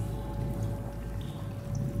yours.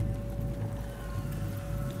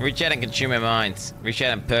 Reach out and consume our minds. Reach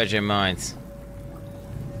out and purge our minds.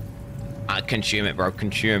 Consume it, bro.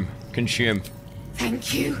 Consume. Consume.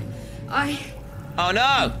 Thank you. Oh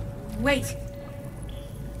no! Wait.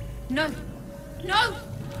 No. No!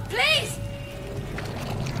 Please!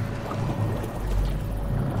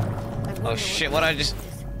 Oh shit, what have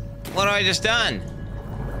I just done?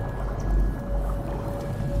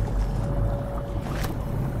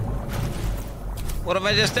 What have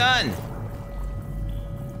I just done?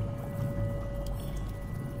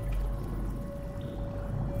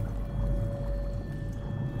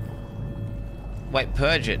 Wait,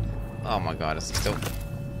 purge it. Oh my god, it's still...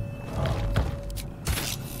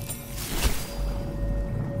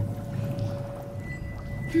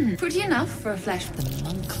 Pretty enough for a flesh. The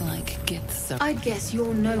monk-like gifts are... I'd guess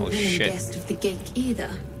you're no willing shit. guest of the Gate either.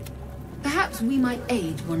 Perhaps we might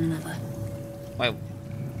aid one another. Wait.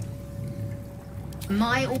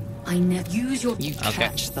 I never use your... You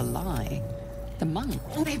catch the lie. The monk.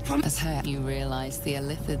 They promised As her, you realize the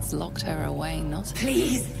Illithids locked her away not...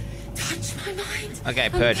 Please, touch my mind. Okay,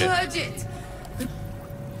 purge it. Purge it.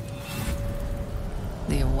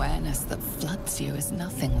 The awareness that floods you is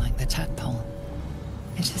nothing like the tadpole.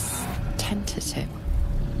 It is tentative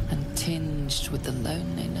and tinged with the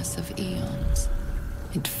loneliness of eons.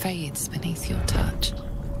 It fades beneath your touch,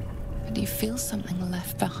 but you feel something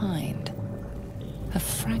left behind. A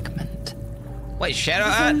fragment. Wait, shut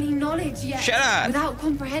It's up! only knowledge yet, Shut up! without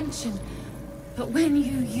comprehension. But when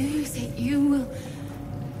you use it, you will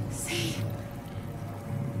see.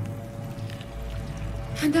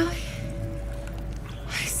 And I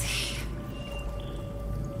see.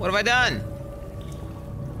 What have I done?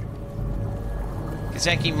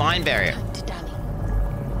 Kazaki mind barrier.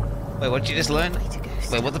 Wait, what did you just learn?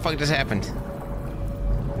 Wait, what the fuck just happened?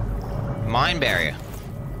 Mind barrier.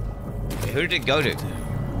 Wait, who did it go to?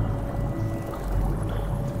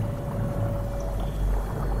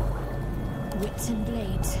 Wits and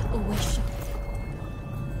blades always sharp.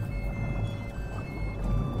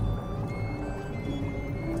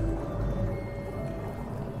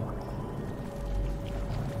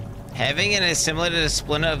 Having an assimilated a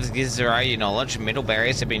splinter of Githzerai knowledge, middle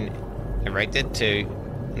barriers have been erected to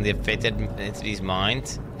the affected entity's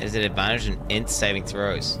mind as an advantage in int saving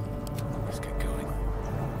throws. Let's get going.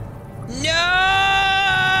 No!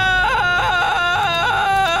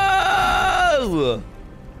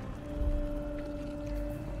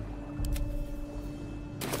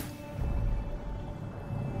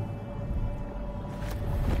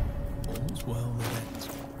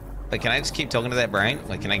 Like, can I just keep talking to that brain?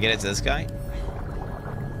 Like, can I get it to this guy?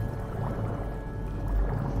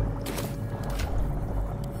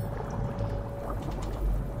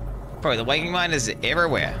 Bro, the waking mind is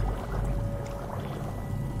everywhere.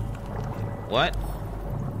 What?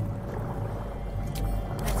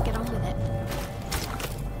 Let's get on with it.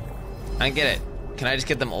 I don't get it. Can I just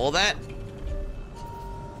get them all that?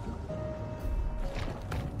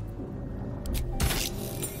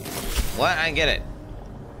 What? I don't get it.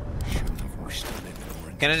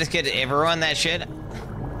 Can I just get everyone that shit?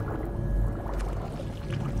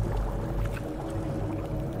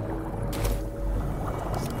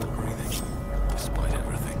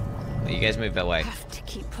 You guys move that way. Have to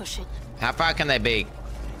keep pushing. How far can they be?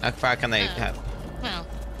 How far can they? Well,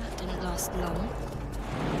 that didn't last long.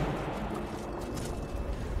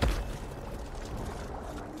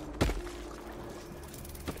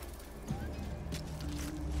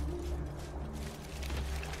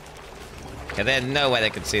 Okay, there's no way they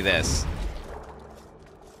could see this.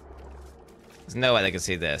 There's no way they could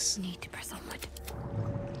see this. Need to press onward.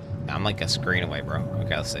 I'm like a screen away, bro.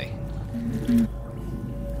 Okay, let's see.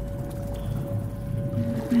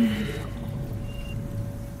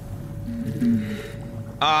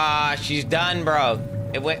 Ah, she's done, bro.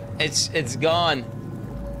 It's gone.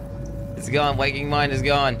 It's gone. Waking mind is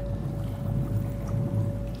gone.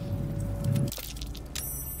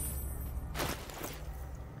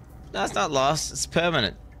 No, it's not lost. It's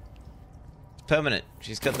permanent. It's permanent.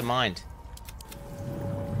 She's got the mind.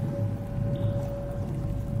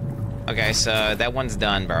 Okay, so that one's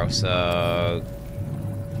done, bro. So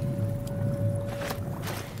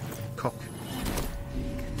Cock.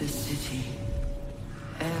 The city,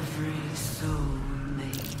 every soul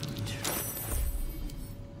made.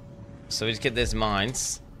 So we just get this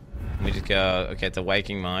minds. We just go, okay, it's a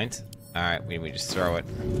waking mind. Alright, we just throw it.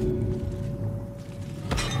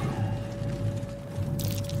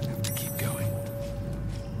 Have to keep going.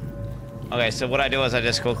 Okay, so what I do is I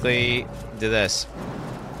just quickly do this.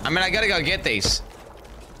 I mean, I gotta go get these.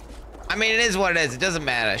 I mean, it is what it is. It doesn't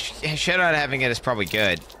matter. Shadow not having it is probably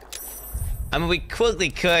good. I mean, we quickly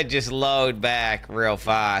could just load back real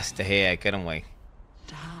fast to here, couldn't we?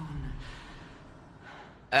 Down.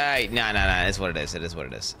 Alright, no. It's what it is. It is what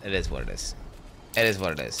it is. It is what it is. It is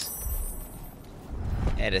what it is.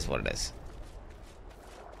 It is what it is.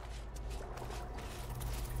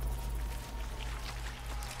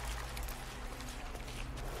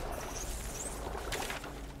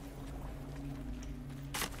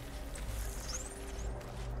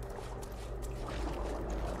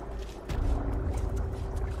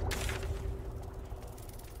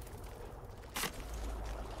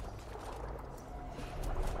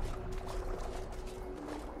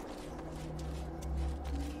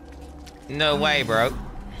 No way, bro.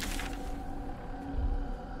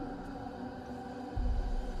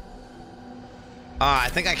 Oh, I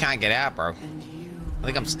think I can't get out, bro. I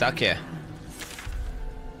think I'm stuck here.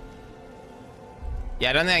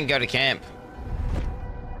 Yeah, I don't think I can go to camp.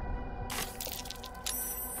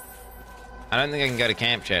 I don't think I can go to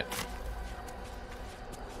camp yet.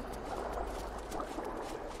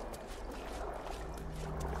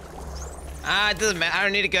 It doesn't matter. I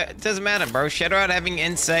don't need to go. It doesn't matter, bro. Shadowheart having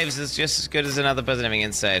end saves is just as good as another person having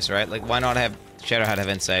end saves, right? Like, why not have Shadowheart have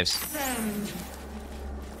end saves?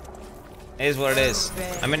 It is what it is.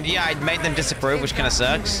 I mean, yeah, I made them disapprove, which kind of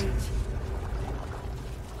sucks.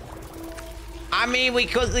 I mean, we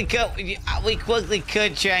quickly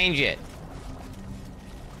could change it.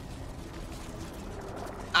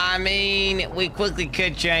 I mean, we quickly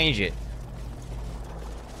could change it.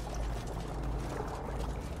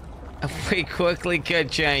 We quickly could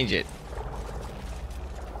change it.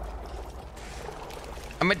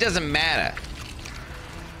 I mean, it doesn't matter.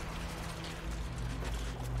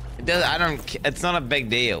 It does. I don't. It's not a big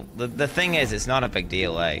deal. The thing is, it's not a big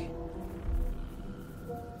deal, eh?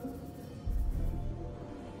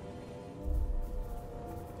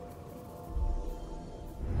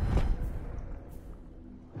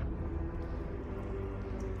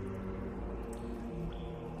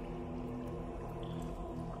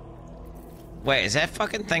 Wait, is that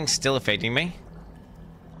fucking thing still affecting me?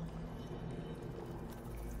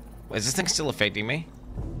 Wait, is this thing still affecting me?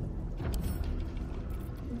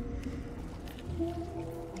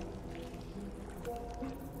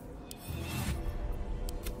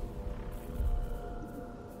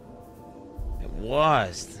 It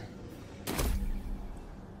was.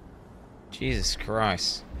 Jesus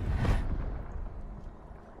Christ.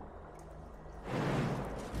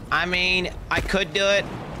 I mean, I could do it.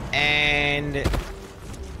 And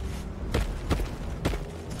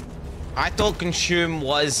I thought consume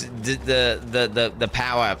was the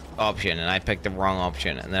power option, and I picked the wrong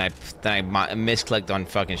option, and then I misclicked on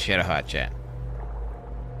fucking Shadowheart, chat.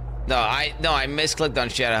 No, I misclicked on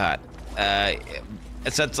Shadowheart.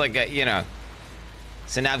 So it's like a, you know.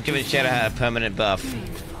 So now I've given Shadowheart a permanent buff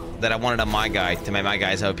that I wanted on my guy to make my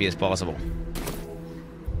guy as OP as possible.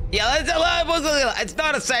 Yeah, it's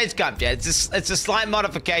not a sage comp, chat. It's a slight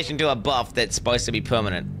modification to a buff that's supposed to be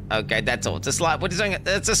permanent. Okay, that's all. It's a slight. We're just doing it.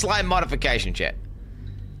 It's a slight modification, chat.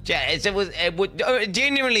 Chat. It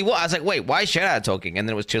genuinely was. I was like, wait, why is Shadowheart talking? And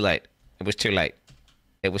then it was too late. It was too late.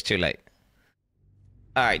 It was too late.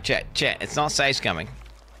 All right, chat. It's not sage coming.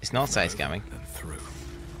 It's not sage coming. And through.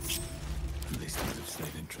 At least things have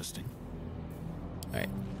stayed interesting. All right.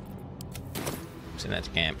 Send that to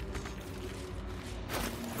camp.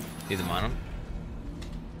 Do the mine on.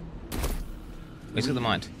 Where's the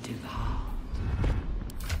mine?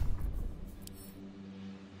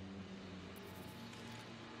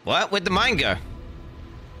 What? Where'd the mine go?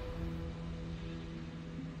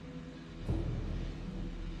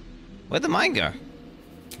 Where'd the mine go?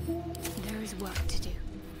 There is work to do.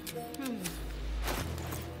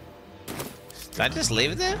 Did I just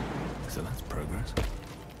leave it there? So that's progress.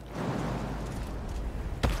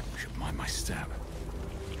 Should mind my step.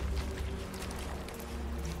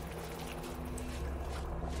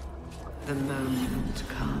 The moment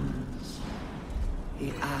comes.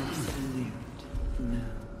 The absolute moves.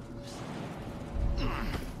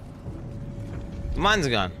 Mine's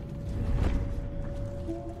gone.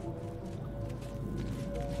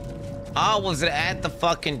 Oh, was it at the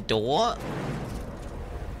fucking door?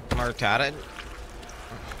 Am I retarded?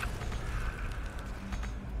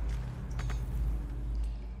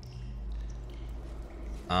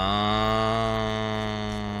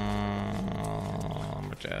 I'm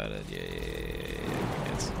retarded, yeah.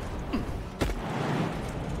 Yes.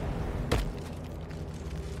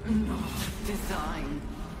 Not design.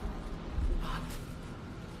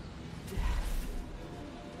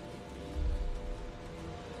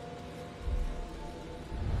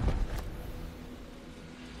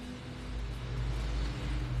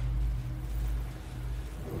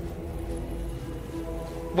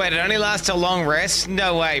 Wait, it only lasts a long rest?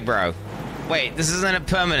 No way, bro. Wait, this isn't a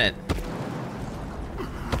permanent.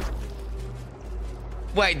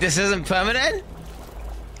 Wait, this isn't permanent?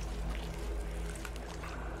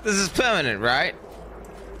 This is permanent, right?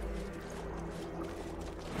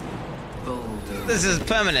 Baldur. This is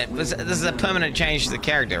permanent. This is a permanent change to the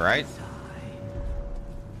character, right?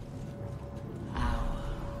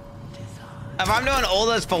 If I'm doing all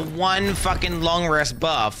this for one fucking long rest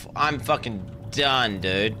buff, I'm fucking done,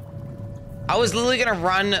 dude. I was literally gonna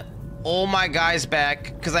run all my guys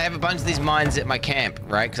back because I have a bunch of these mines at my camp,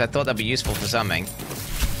 right? Because I thought that'd be useful for something.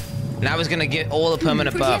 And I was gonna get all the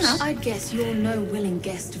permanent buffs. I'd guess you're no willing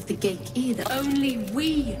guest of the gate either. Only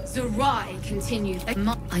we, Zerai, continue.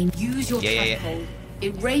 I use your tadpole.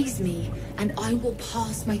 It raised me, and I will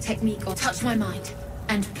pass my technique or touch my mind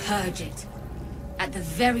and purge it. At the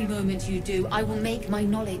very moment you do, I will make my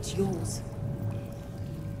knowledge yours.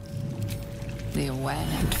 The aware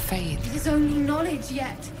and faith. It is only knowledge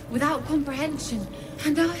yet, without comprehension,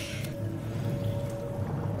 and I...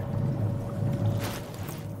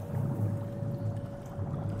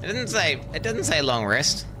 It didn't say long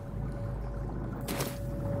rest.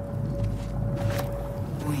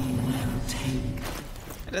 We will take.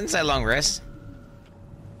 It didn't say long rest.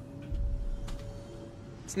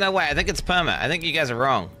 There's no way. I think it's perma. I think you guys are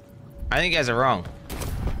wrong. I think you guys are wrong.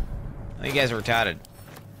 I think you guys are retarded.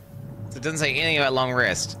 It doesn't say anything about long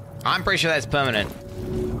rest. I'm pretty sure that's permanent.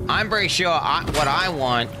 I'm pretty sure what I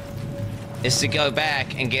want is to go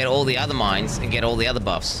back and get all the other mines and get all the other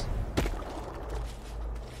buffs.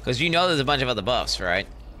 Because you know there's a bunch of other buffs, right?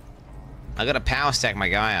 I gotta power stack my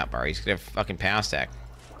guy up, bro. He's gonna fucking power stack.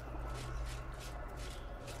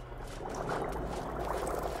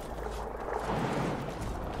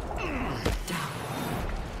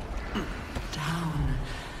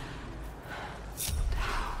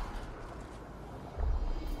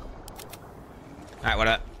 Alright, what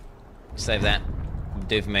up? Save that.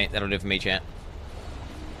 Do for me. That'll do for me, chat.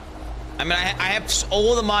 I mean, I have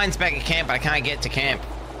all the mines back at camp, but I can't get to camp.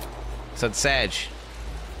 So it's Sag.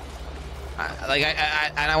 And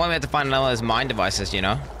I won't have to find another of those mine devices, you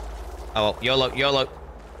know? Oh, well, YOLO.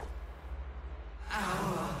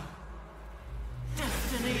 Our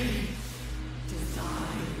destiny,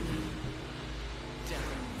 design,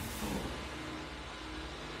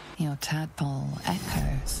 Your tadpole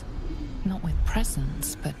echoes, not with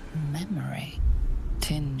presence, but memory,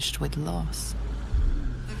 tinged with loss.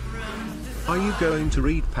 Are you going to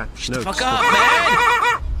read patch notes? Fuck up,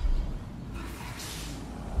 man!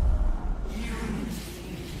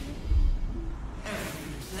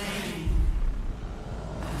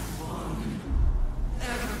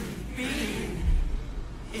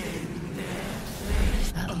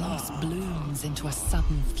 into a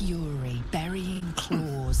sudden fury, burying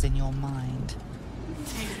claws in your mind.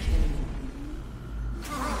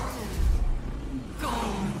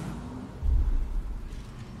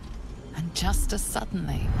 And just as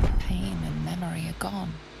suddenly, pain and memory are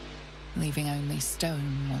gone, leaving only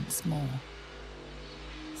stone once more.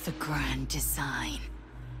 The grand design.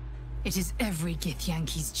 It is every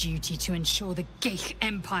Githyanki's duty to ensure the Geich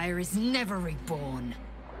Empire is never reborn.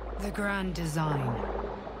 The grand design.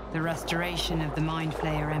 The restoration of the Mind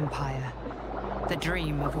Flayer Empire. The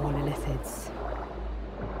dream of all Illithids.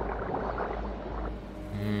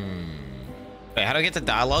 Wait, how do I get to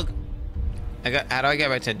dialogue? How do I get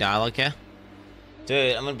back to dialogue here?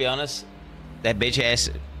 Dude, I'm gonna be honest. That bitch ass.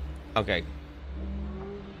 Okay.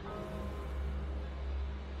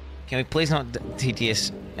 Can we please not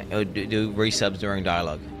TTS or do resubs during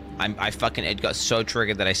dialogue? It got so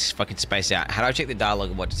triggered that I fucking spaced out. How do I check the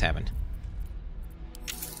dialogue of what just happened?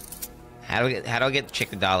 How do I get to check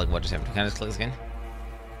the dialogue of what just happened? Can I just click this again?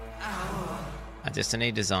 A Destiny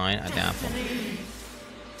design, a downfall.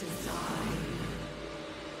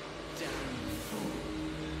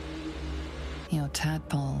 Your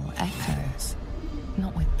tadpole echoes,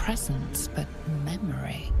 not with presence, but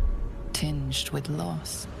memory, tinged with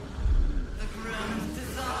loss. The grand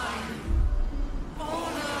design.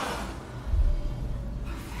 Order.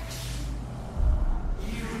 Perfection.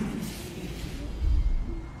 Unity.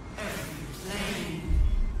 Every plane.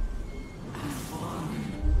 As one.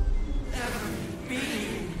 Every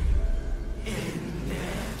being. In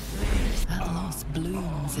their place. That loss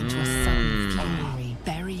blooms into a sudden fury,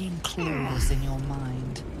 burying claws in your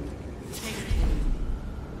mind.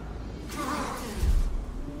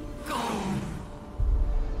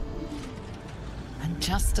 And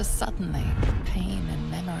just as suddenly, pain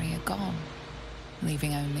and memory are gone,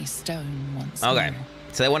 leaving only stone once more. Okay,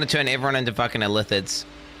 so they want to turn everyone into fucking Illithids,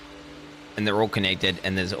 and they're all connected,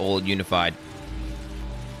 and there's all unified,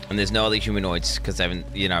 and there's no other humanoids because they haven't,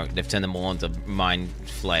 you know, they've turned them all into mind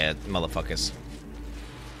flayer motherfuckers.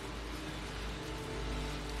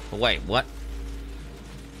 Wait, what?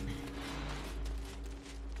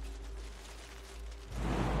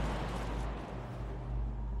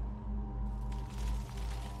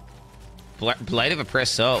 Blade of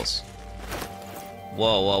Oppressed Souls.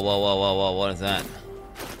 Whoa, whoa, whoa, whoa, whoa, whoa, what is that?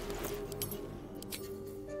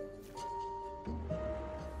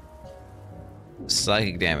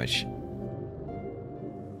 Psychic damage.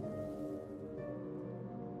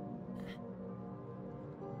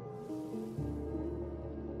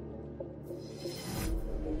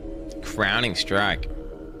 Crowning Strike.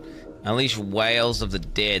 Unleash wails of the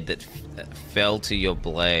dead that fell to your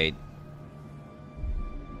blade.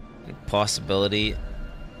 Possibly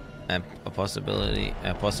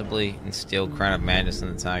instill Crown of Madness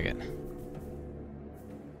in the target.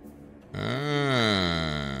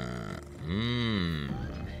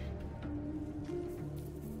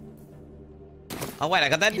 Oh wait, I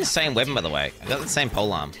got that in the same weapon, by the way. I got the same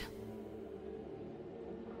polearm.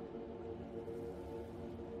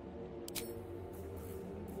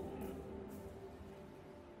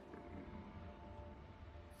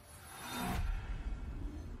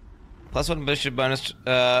 +1 initiative bonus,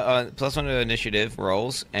 +1 to initiative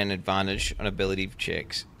rolls and advantage on ability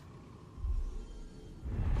checks.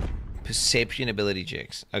 Perception ability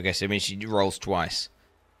checks. Okay, so it means she rolls twice.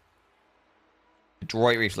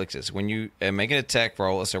 Adroit reflexes. When you make an attack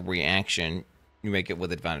roll as a reaction, you make it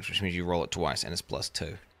with advantage, which means you roll it twice and it's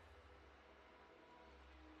 +2.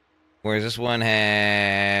 Whereas this one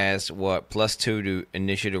has, what, +2 to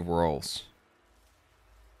initiative rolls.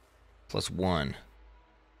 +1.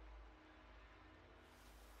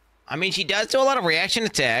 I mean, she does do a lot of reaction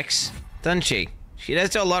attacks, doesn't she? She does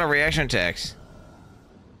do a lot of reaction attacks.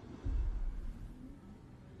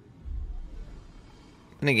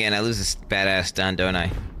 And again, I lose this badass stun, don't I?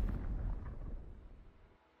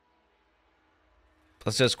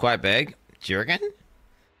 +2 is quite big. Do you reckon?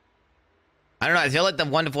 I don't know, I feel like the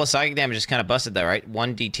 1 to 4 psychic damage is kind of busted though, right?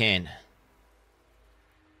 1d10.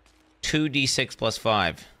 2d6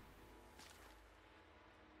 +5.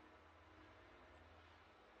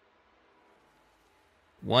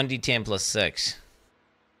 1d10 +6.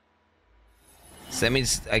 So that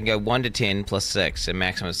means I can go 1 to 10 +6, so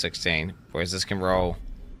maximum is 16. Whereas this can roll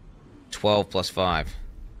 12 +5.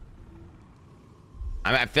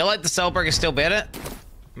 I mean, I feel like the Soulbreaker is still better.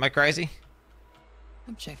 Am I crazy?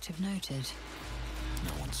 Objective noted.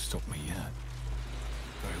 No one's stopped me yet.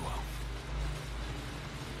 Very well.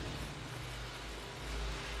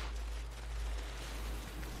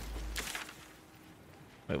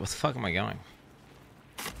 Wait, what the fuck am I going?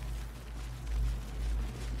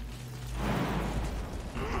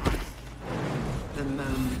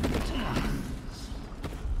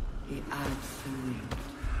 The absolute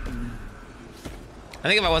no. I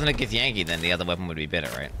think if I wasn't a Githyanki, then the other weapon would be better,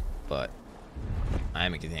 right? But I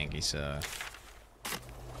am a Githyanki, so...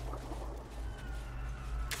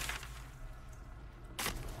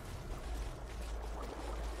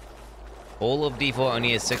 All of D4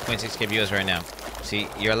 only has 6.6k viewers right now. See,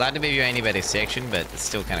 you're allowed to be your anybody's section, but it's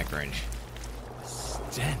still kind of cringe.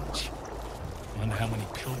 Stench. Wonder how many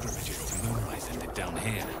pilgrimages to Moonrise ended down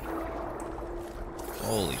here.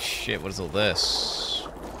 Holy shit, what is all this?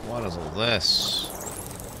 What is all this?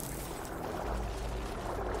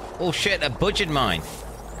 Oh shit, a butchered mine.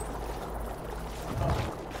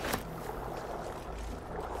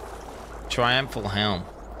 Triumphal helm.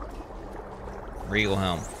 Regal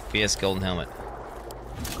helm. Fierce golden helmet.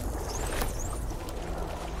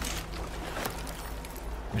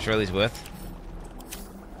 How much are these worth?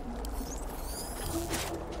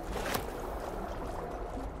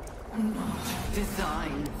 Not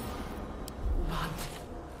design, but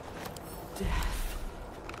death.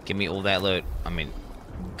 Give me all that loot. I mean,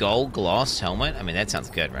 gold gloss helmet? I mean, that sounds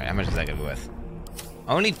good, right? How much is that gonna be worth?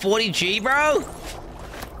 Only 40G, bro?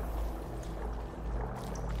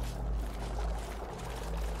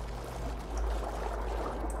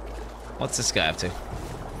 What's this guy up to?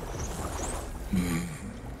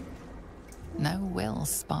 No will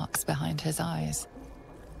sparks behind his eyes.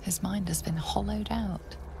 His mind has been hollowed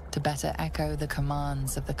out to better echo the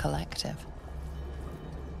commands of the collective.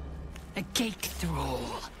 A gate thrall.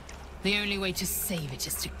 The only way to save it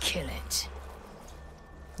is to kill it.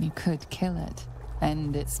 You could kill it,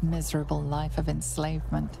 end its miserable life of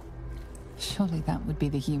enslavement. Surely that would be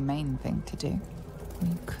the humane thing to do.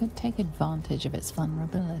 You could take advantage of its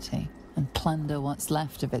vulnerability and plunder what's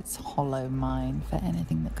left of its hollow mind for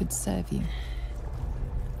anything that could serve you.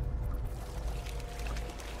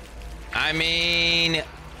 I mean...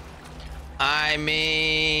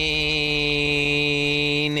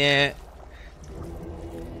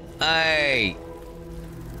 Hey!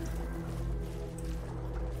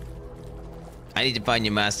 I need to find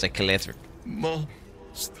your master, Calethra.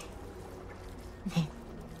 Master. No.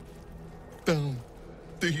 Down.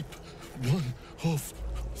 Deep. 1 of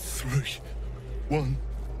 3. 1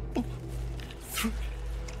 of 3.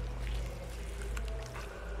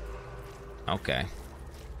 Okay.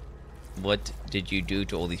 What did you do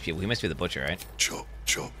to all these people? He must be the butcher, right? Chop,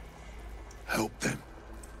 chop. Help them.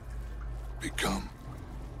 Become.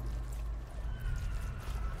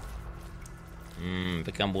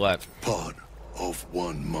 Become what? Part of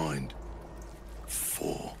one mind.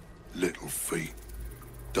 4 little feet.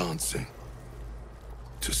 Dancing.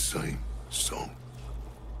 To same song.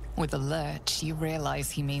 With a lurch, you realize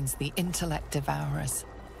he means the intellect devourers.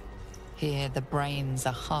 Here, the brains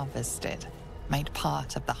are harvested, made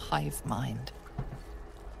part of the hive mind.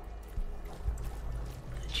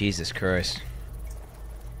 Jesus Christ.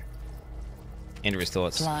 Into his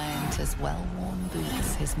thoughts. Blind as well-worn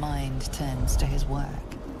boots, his mind turns to his work.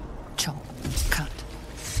 Chop, cut,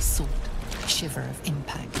 sort, shiver of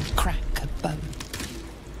impact, crack of bone.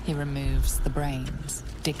 He removes the brains,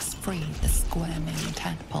 digs free the squirming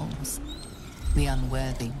tadpoles, the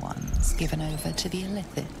unworthy ones given over to the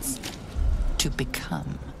illithids, to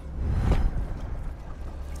become.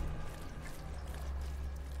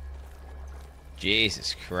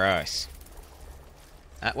 Jesus Christ.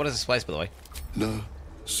 What is this place, by the way?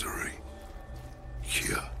 Nursery.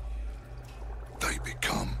 Here. They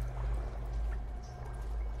become.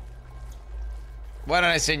 Why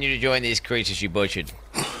don't I send you to join these creatures you butchered?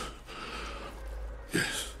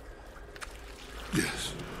 Yes.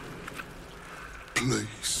 Yes.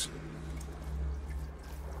 Please.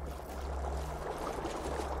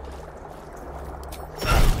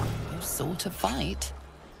 You sought to fight,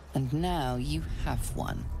 and now you have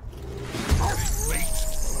one. Wait.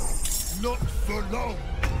 Not for long.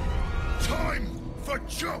 Time for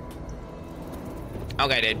chop.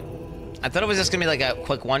 Okay, dude. I thought it was just gonna be like a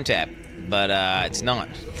quick one tap, but it's not.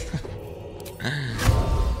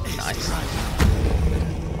 Nice.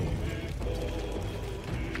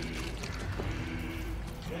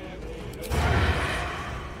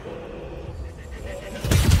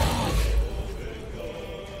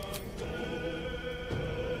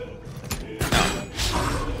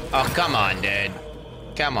 Oh, come on, dude.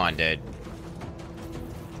 Come on, dude.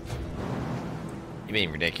 You're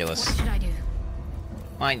being ridiculous. What should I do?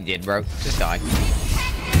 Mine you did, bro. Just die.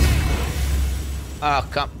 Oh,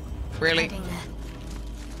 come. Really?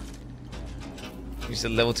 Use the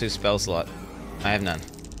level 2 spell slot. I have none.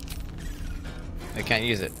 I can't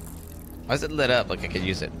use it. Why is it lit up like I could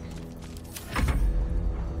use it?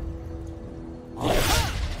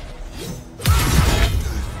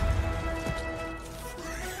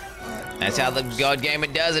 That's how the God Gamer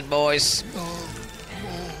does it, boys.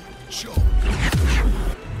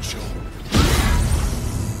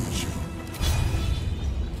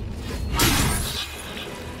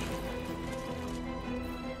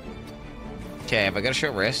 Okay, have I got a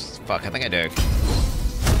short rest? Fuck, I think I do.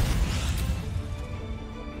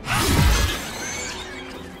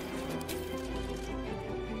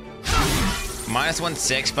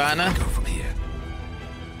 -1/6, partner. Go from here.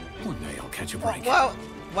 One day I'll catch a break. Well,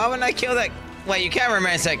 why wouldn't I kill that? Wait, you can't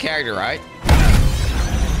romance that character, right?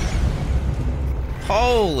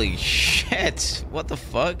 Holy shit! What the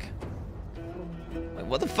fuck? Wait,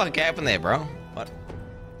 what the fuck happened there, bro? What?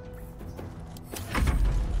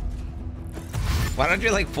 Why did I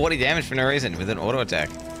do like 40 damage for no reason with an auto attack?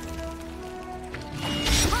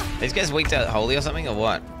 These guys weak to holy or something, or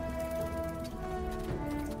what?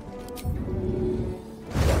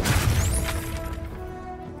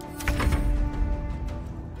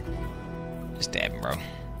 Just stab him, bro.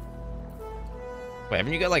 Wait,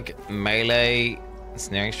 haven't you got like melee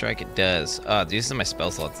snaring strike? It does. Oh, these are my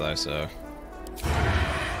spell slots though, so.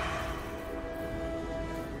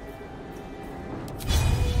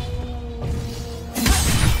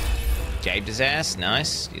 Japed his ass,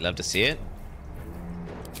 nice. You love to see it.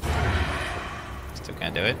 Still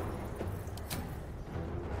can't do it.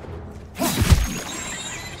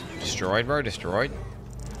 Destroyed, bro, destroyed.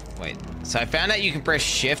 Wait, so I found out you can press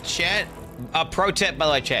shift, chat. Pro tip, by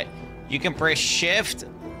the way, chat. You can press shift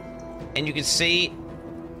and you can see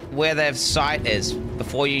where their sight is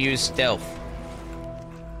before you use stealth.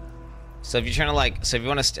 So if you're trying to like, so if you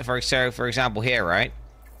want to, for example here, right?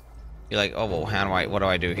 You're like, oh, well, what do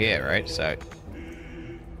I do here, right? So,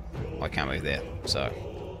 I can't move there, so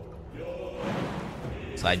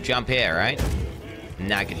I jump here, right?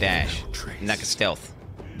 Now I can dash. Now I can stealth.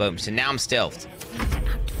 Boom, so now I'm stealthed.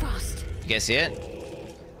 You guys see it?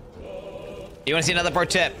 You want to see another pro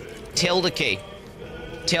tip? Tilde key.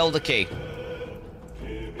 Tilde key.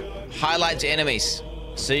 Highlights enemies,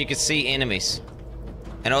 so you can see enemies.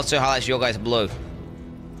 And also highlights your guys blue.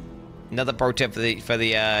 Another pro tip for the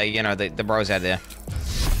you know, the bros out there.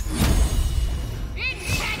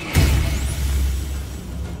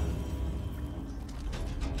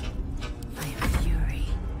 I am fury.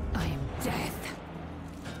 I am death.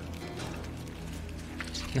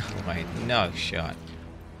 No way, no shot.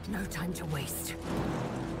 No time to waste.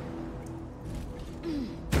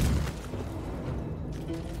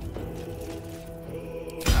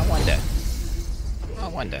 I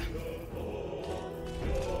wonder.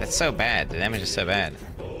 That's so bad. The damage is so bad.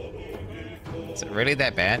 Is it really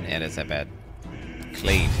that bad? Yeah, it is that bad.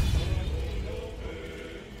 Cleave.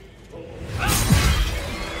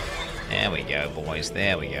 There we go, boys.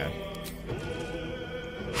 There we go.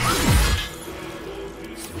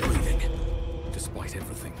 Still breathing, despite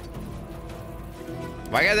everything.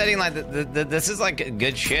 Why are you guys adding like this is like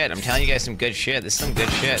good shit? I'm telling you guys some good shit. This is some good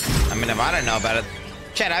shit. I mean, if I don't know about it,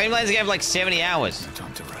 chat. I've been playing this game for like 70 hours. No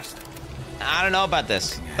time to rest. I don't know about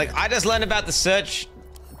this. Like, I just learned about the search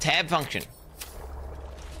tab function.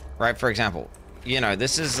 Right, for example. You know,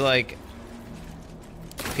 this is like...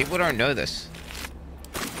 People don't know this.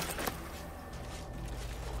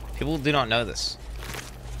 People do not know this.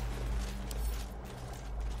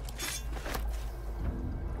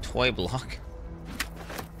 Toy block.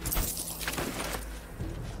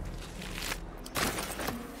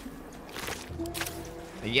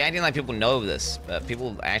 Yeah, I didn't like people know this, but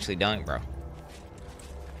people actually don't, bro.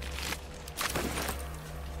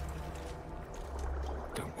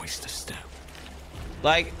 Don't waste a step.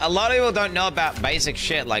 Like, a lot of people don't know about basic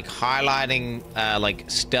shit, like highlighting, like,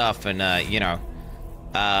 stuff and, you know,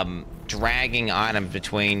 dragging items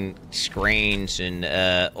between screens and,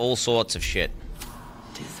 all sorts of shit.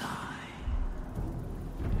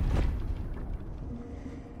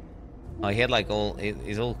 Oh, he had, like,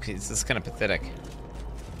 he's just kind of pathetic.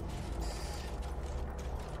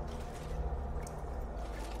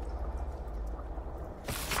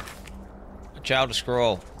 Child to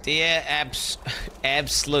scroll. Dear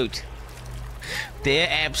absolute. Dear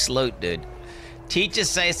absolute, dude. Teacher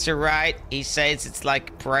says to write. He says it's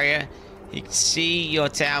like a prayer. You can see your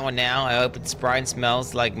tower now. I hope it's bright and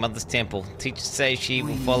smells like Mother's Temple. Teacher says she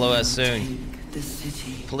will follow us soon.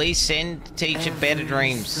 Please send teacher better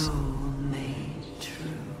dreams.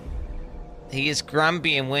 He is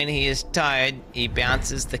grumpy, and when he is tired, he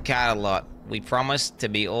bounces the cart a lot. We promise to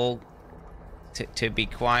be to be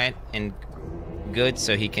quiet and good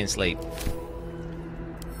so he can sleep.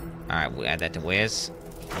 Alright, we'll add that to Wes.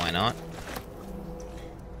 Why not?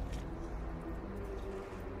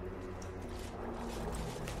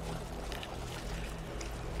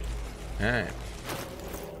 Alright.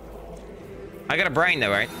 I got a brain though,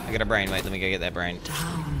 right? I got a brain. Wait, let me go get that brain.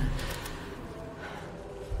 Down.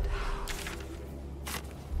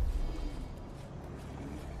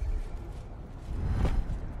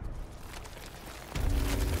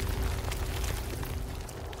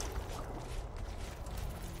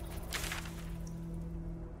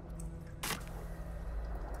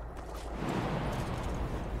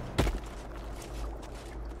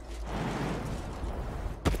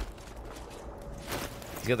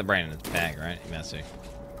 He's got the brain in his bag, right? He must be.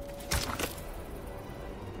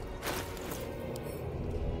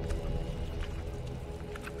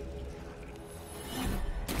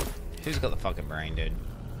 Who's got the fucking brain, dude?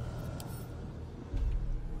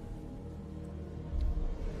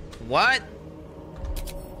 What?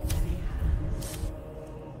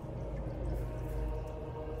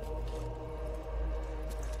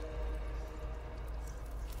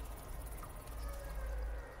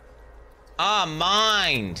 Ah,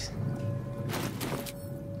 mind.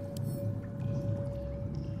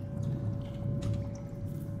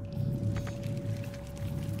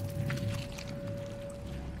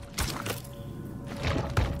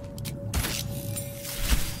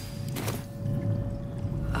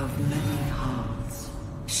 Of many hearts.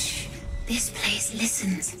 Shh. This place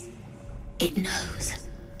listens. It knows.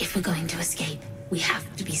 If we're going to escape, we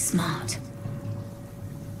have to be smart.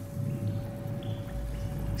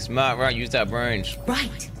 Smart, right? Use that brains.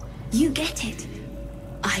 Right. You get it.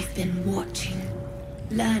 I've been watching,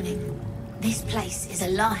 learning. This place is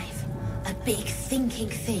alive. A big thinking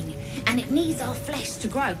thing. And it needs our flesh to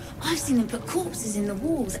grow. I've seen them put corpses in the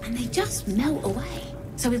walls and they just melt away.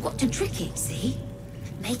 So we've got to trick it, see?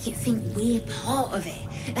 Make it think we're part of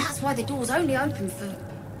it. That's why the door's only open for...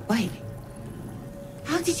 Wait.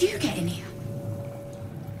 How did you get in here?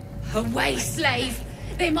 Away, slave!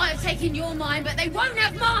 They might have taken your mind, but they won't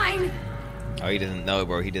have mine! Oh, he doesn't know,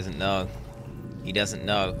 bro. He doesn't know. He doesn't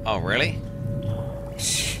know. Oh, really?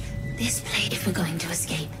 Shh. This place, if we're going to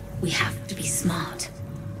escape, we have to be smart.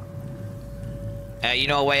 You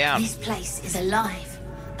know a way out. This place is alive.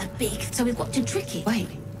 A big... So we've got to trick it. Wait.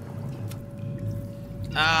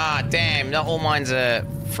 Ah, damn. Not all mines are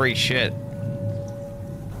free shit.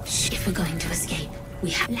 Shh. If we're going to escape,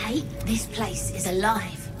 we have... Late. This place is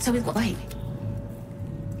alive. So we've got... Wait.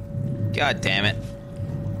 God damn it.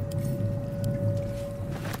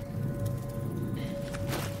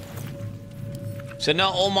 So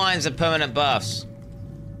not all mines are permanent buffs.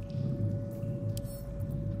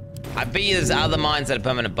 I bet you there's other mines that are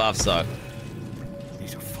permanent buffs though. Need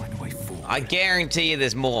to find a way forward. I guarantee you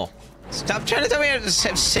there's more. Stop trying to tell me how to just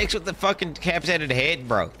have sex with the fucking decapitated head,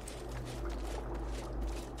 bro.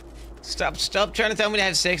 Stop trying to tell me to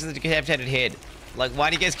have sex with the decapitated head. Like, why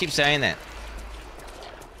do you guys keep saying that?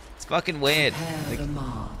 It's fucking weird. Prepare the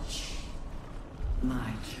march.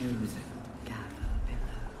 My chosen gather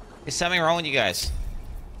below. There's something wrong with you guys.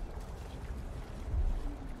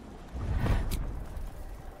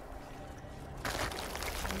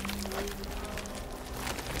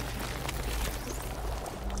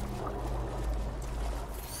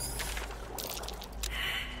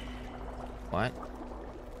 What?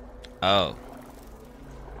 Oh.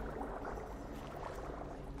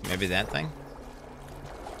 Maybe that thing?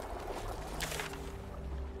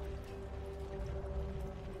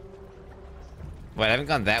 Wait, I haven't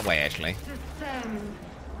gone that way, actually.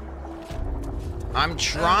 I'm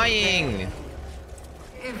trying!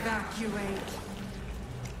 Evacuate.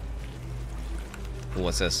 Ooh,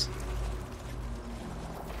 what's this?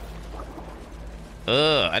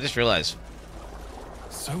 Ugh, I just realized.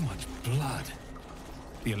 So much blood.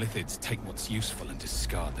 The Illithids take what's useful and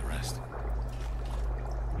discard the rest.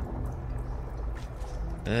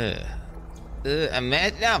 Ugh.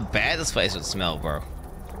 Imagine how bad this place would smell, bro.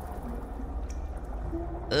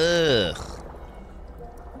 Ugh.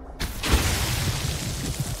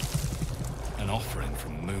 An offering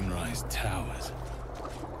from Moonrise Towers.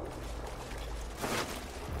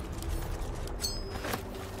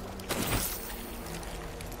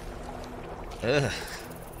 Ugh.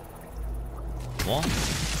 What?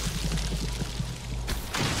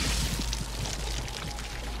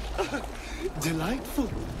 Delightful.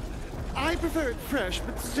 I prefer it fresh,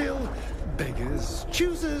 but still, beggars,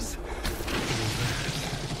 choosers.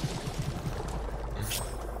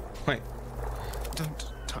 Wait.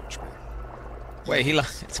 Don't touch me. Wait,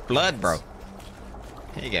 it's blood, bro.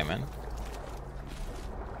 Here you go, man.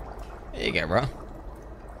 Here you go, bro.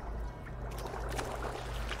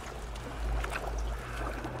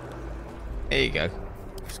 There you go.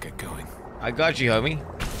 Let's get going. I got you, homie.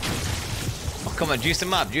 Oh, come on, juice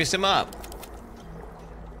him up, juice him up.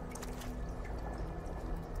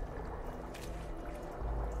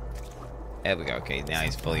 There we go. Okay, now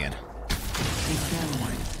he's fully in.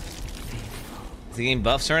 Is he getting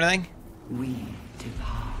buffs or anything? We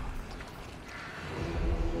depart.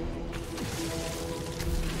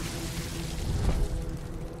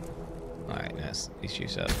 Alright, nice. These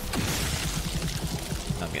shoots up.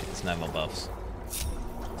 Okay, it's no more buffs.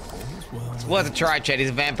 It's worth a try, Chet. He's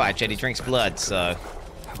a vampire, Chet. He drinks blood, so.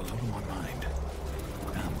 Have a lot on my mind.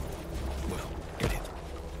 Well, get it.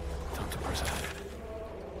 Time to press ahead.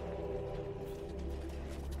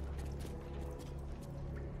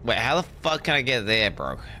 Wait, how the fuck can I get there,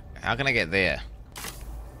 bro? How can I get there?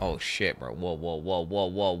 Oh shit, bro. Whoa, whoa, whoa, whoa,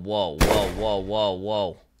 whoa, whoa, whoa, whoa, whoa,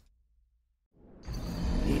 whoa.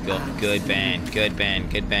 Good band, good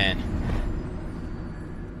band, good band.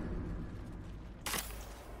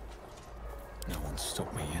 No one's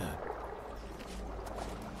stopped me yet.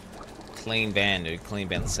 Clean band, dude. Clean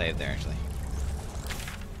band save there, actually.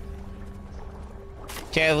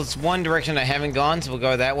 Okay, it's one direction I haven't gone, so we'll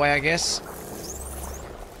go that way, I guess.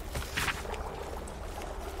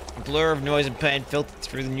 A blur of noise and pain filtered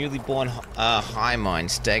through the newly born high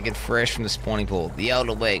mind, staggered fresh from the spawning pool. The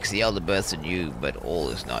elder wakes, the elder births anew, but all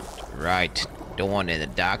is not right. Dawn in the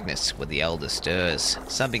darkness where the elder stirs.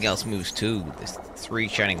 Something else moves too. The three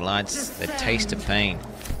shining lights that taste of pain.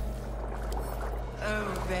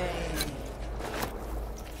 Obey.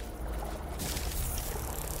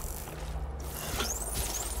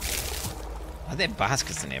 Are there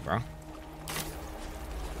baskets in there, bro?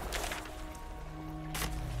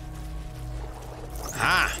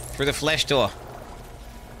 Aha! Through the flesh door.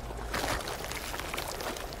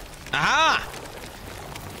 Aha!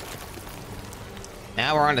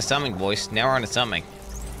 Now we're on to something, boys. Now we're on to something.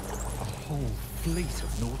 A whole fleet of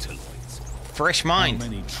nautiloids. Fresh mind. How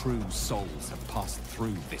many true souls have passed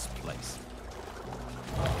through this place?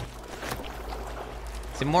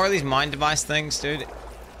 Is there more of these mind device things, dude?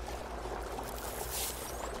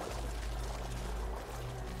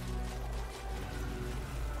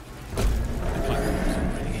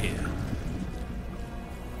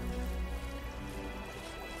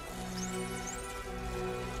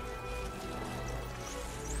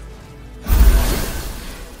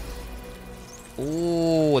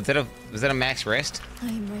 Ooh, was that a max rest? I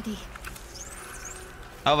am ready.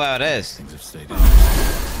 Oh, wow, it is. Things have stayed in.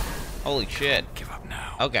 Holy shit. Give up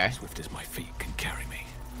now. Okay. Swift as my feet can carry me.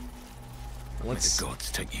 Let's... May the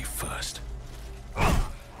gods take you first.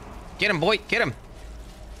 Get him, boy. Get him.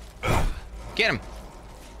 Get him.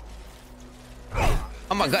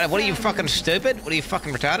 Oh my god, what are you, fucking stupid? What are you,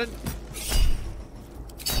 fucking retarded?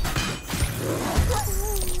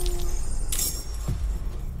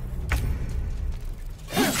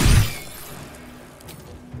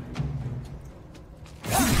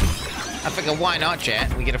 I figure, why not,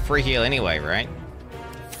 chat? We get a free heal anyway, right?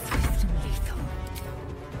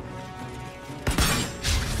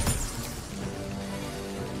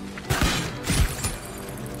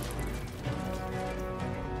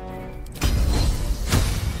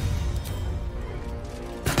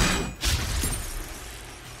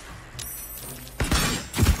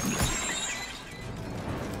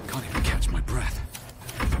 Can't even catch my breath.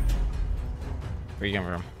 Where you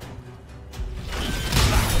coming from?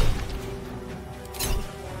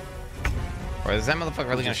 Or is that motherfucker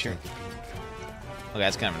really gonna shoot? Okay,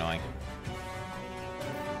 that's kind of annoying.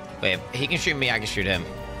 Wait, if he can shoot me, I can shoot him.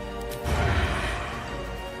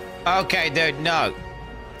 Okay, dude, no.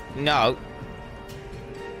 No.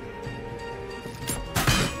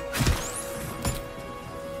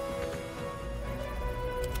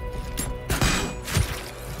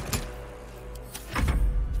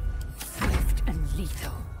 Swift and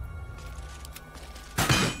lethal.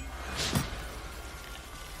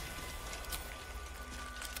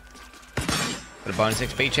 Bit of bonus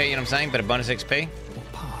XP, chat, you know what I'm saying? Bit of bonus XP.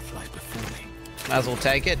 What path lies before me? Might as well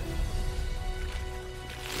take it.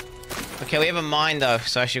 Okay, we have a mine though,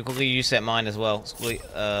 so I should quickly use that mine as well. Quickly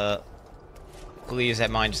use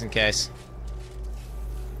that mine just in case.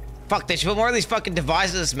 Fuck, they should put more of these fucking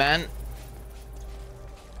devices, man.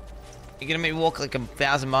 You're gonna make me walk like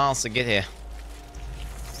 1,000 miles to get here.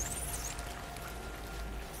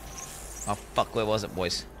 Oh fuck, where was it,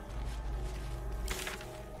 boys?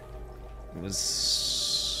 It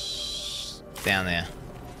was down there.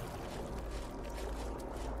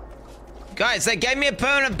 Guys, they gave me a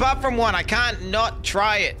permanent buff from one. I can't not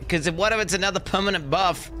try it, because what if it's another permanent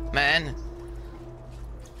buff, man?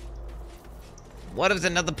 What if it's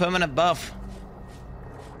another permanent buff?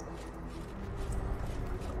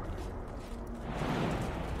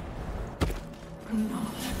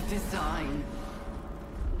 Not design,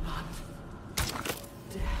 but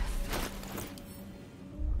death.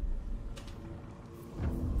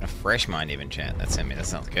 A fresh mind even, chat. That's I mean, that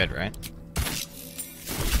sounds good, right?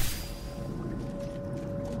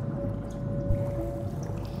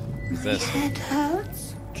 What's this? My head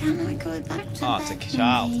hurts. Can I go back to Oh, bed? it's a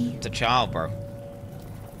child. Mummy? It's a child, bro.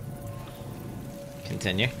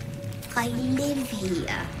 Continue. I live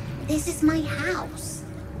here. This is my house.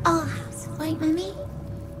 Our house, right, Mummy?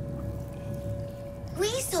 We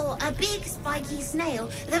saw a big spiky snail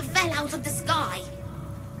that fell out of the sky.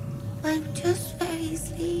 I'm just very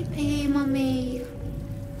sleepy, Mummy.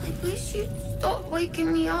 I wish you'd stop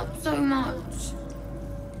waking me up so much.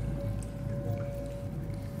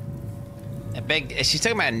 A big. She's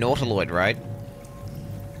talking about a nautiloid, right?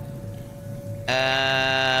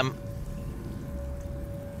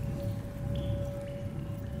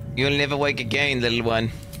 You'll never wake again, little one.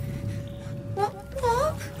 What?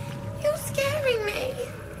 You're scaring me.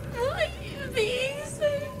 Why are you being so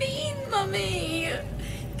mean, Mummy?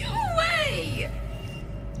 Go away.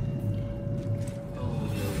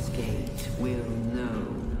 Baldur's Gate will know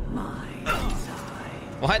my design.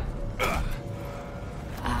 What?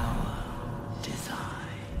 Our design.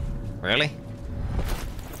 Really?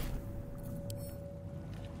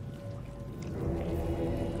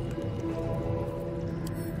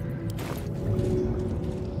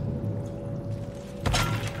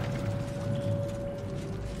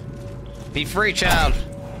 Be free, child.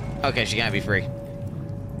 Okay, she can't be free.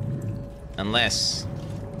 Unless...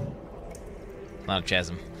 Not a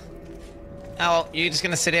chasm. Oh, well, you're just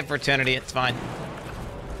gonna sit here for eternity. It's fine.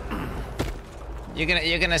 You're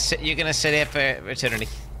gonna sit here for eternity.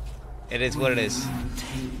 It is what it is.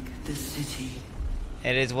 Take the city.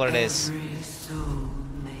 It is what it is. Every soul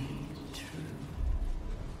made true.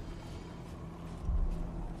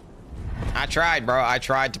 I tried, bro. I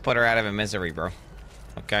tried to put her out of her misery, bro.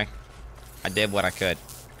 Okay? I did what I could.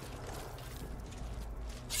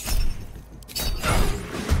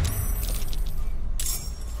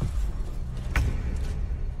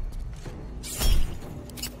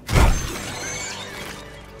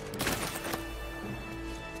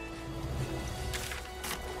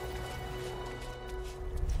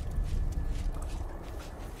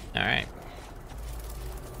 Alright.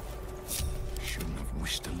 Shouldn't have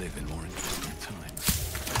wished to live in more interesting times.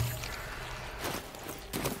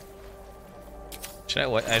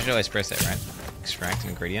 I should always press it, right? Extract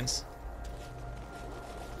ingredients.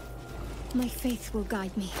 My faith will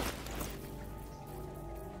guide me.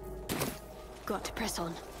 Got to press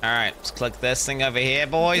on. Alright, let's click this thing over here,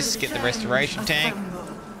 boys. Get the restoration tank.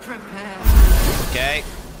 Okay.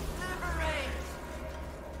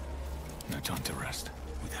 No time to rest.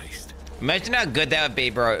 With haste. Imagine how good that would be,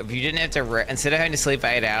 bro. If you didn't have to instead of having to sleep for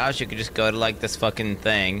 8 hours, you could just go to like this fucking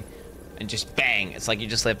thing and just bang. It's like you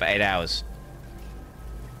just slept for 8 hours.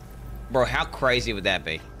 Bro, how crazy would that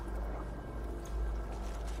be?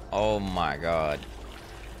 Oh my god.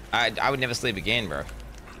 I would never sleep again, bro.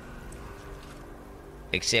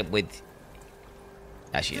 Except with...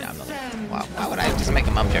 Actually, no, I'm not gonna... Why would I just make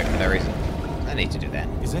a mum joke for no reason? I need to do that.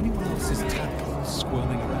 Is anyone else's tadpole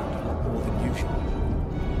squirming around a lot more than usual?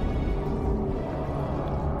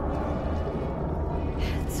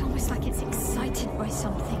 It's almost like it's excited by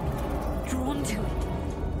something. Drawn to it.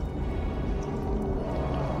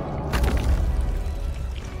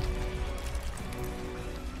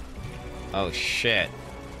 Oh shit.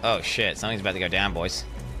 Oh shit. Something's about to go down, boys.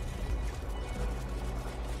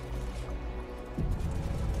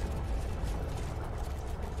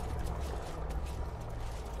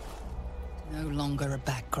 No longer a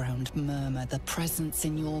background murmur. The presence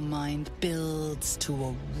in your mind builds to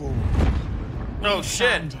a roar. Oh shit.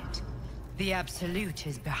 Found it. The Absolute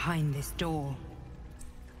is behind this door.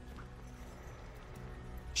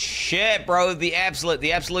 Shit, bro. The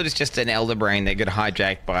Absolute is just an Elder Brain that got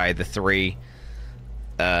hijacked by the three,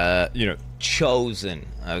 chosen,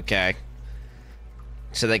 okay?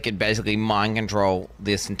 So they could basically mind control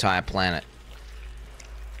this entire planet.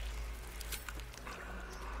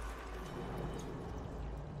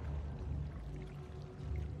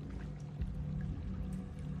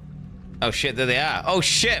 Oh shit, there they are. Oh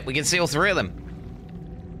shit, we can see all three of them.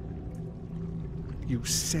 You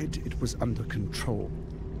said it was under control.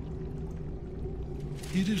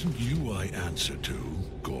 It isn't you I answer to,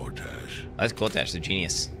 Gortash. That's Gortash, the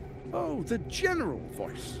genius. Oh, the general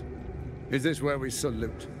voice. Is this where we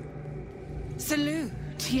salute? Salute,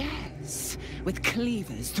 yes, with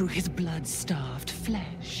cleavers through his blood-starved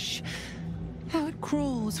flesh. How it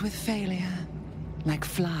crawls with failure, like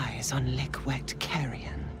flies on lick-wet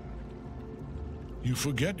carrion. You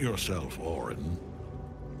forget yourself, Orin.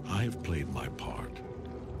 I've played my part.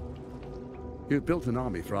 You've built an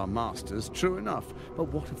army for our masters, true enough. But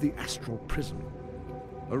what of the astral prison?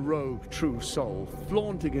 A rogue true soul,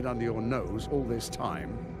 flaunting it under your nose all this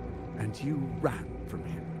time, and you ran from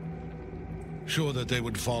him. Sure that they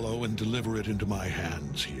would follow and deliver it into my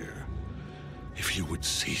hands here. If you would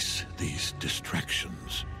cease these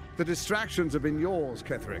distractions. The distractions have been yours,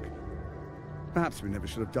 Ketherick. Perhaps we never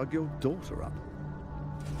should have dug your daughter up.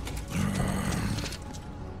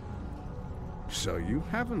 So you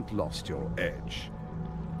haven't lost your edge,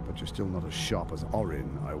 but you're still not as sharp as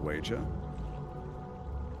Orin, I wager.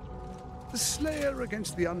 The Slayer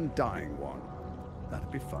against the Undying One. That'd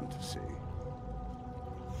be fun to see.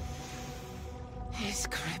 His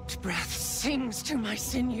crypt breath sings to my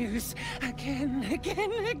sinews again,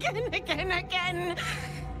 again, again, again, again.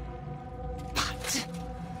 But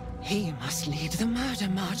he must lead the murder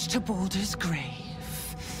march to Baldur's grave.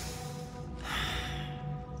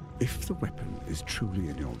 If the weapon is truly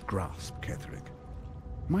in your grasp, Ketherick,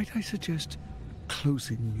 might I suggest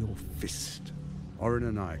closing your fist? Orin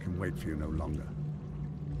and I can wait for you no longer.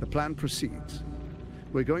 The plan proceeds.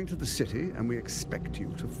 We're going to the city, and we expect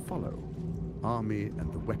you to follow. Army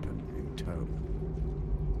and the weapon in tow.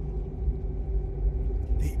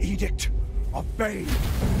 The Edict of Bane.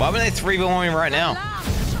 Why would they 3v1 me right now?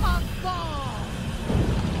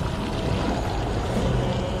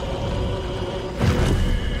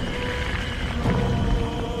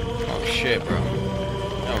 Oh shit, bro.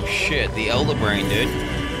 Oh shit, the Elder Brain, dude.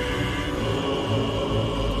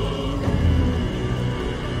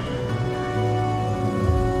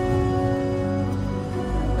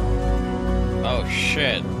 Oh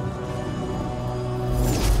shit.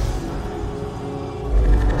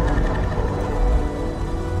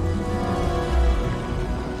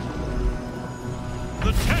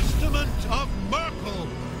 The Testament of Merkel.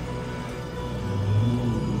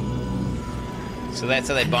 So that's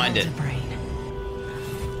how they bind it.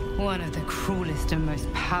 One of the cruelest and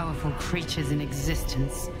most powerful creatures in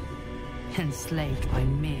existence, enslaved by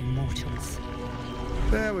mere mortals.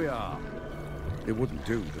 There we are. It wouldn't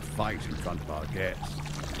do to fight in front of our guests.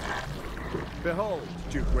 Behold,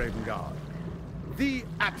 Duke Ravengard, the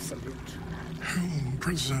Absolute.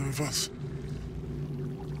 Preserve us.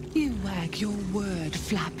 You wag your word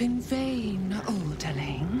flap in vain,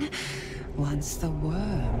 Alderling. Once the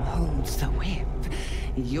worm holds the whip,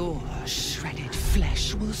 your shredded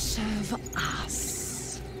flesh will serve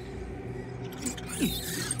us.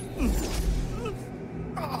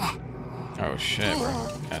 Oh shit, bro.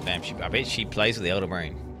 God damn, I bet she plays with the Elder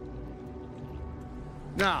Brain.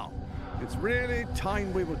 Now, it's really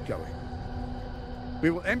time we were going. We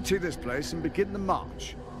will empty this place and begin the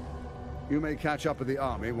march. You may catch up with the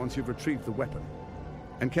army once you've retrieved the weapon.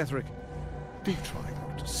 And Ketherick, do try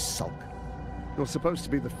not to sulk. You're supposed to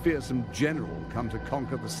be the fearsome general come to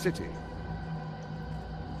conquer the city.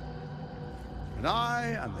 And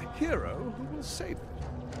I am the hero who will save it.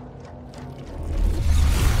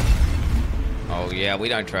 Oh yeah, we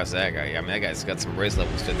don't trust that guy. I mean, that guy's got some res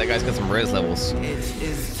levels. Dude. That guy's got some res levels. It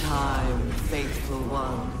is time, faithful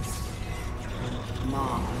ones.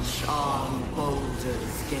 March on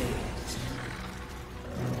Baldur's Gate.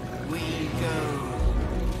 We go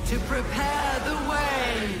to prepare the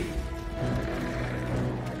way.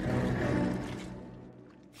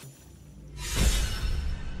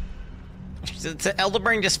 Did the Elder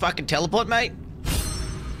Brain just fucking teleport, mate?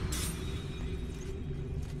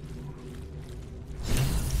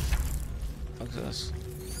 What's this?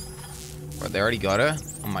 Bro, they already got her?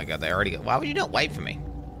 Oh my god, they already got. Why would you not wait for me?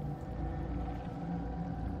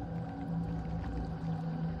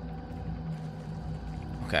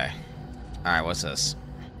 Okay. Alright, what's this?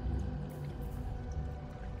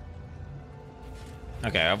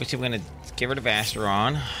 Okay, obviously we're gonna get rid of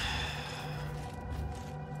Asteron.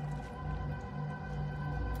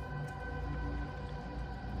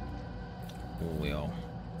 Will.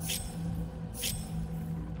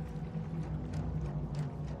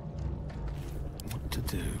 What to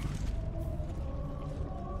do?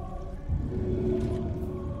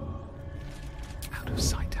 Out of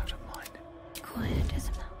sight, out of mind. Quiet as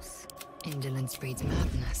a mouse. Indolence breeds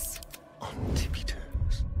madness. On tippy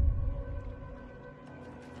toes.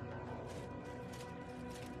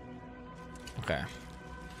 Okay.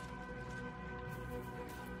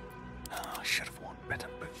 Oh, I should have worn better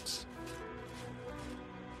boots.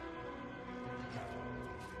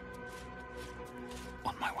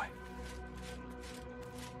 On my way.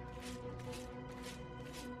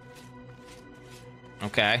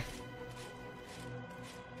 Okay.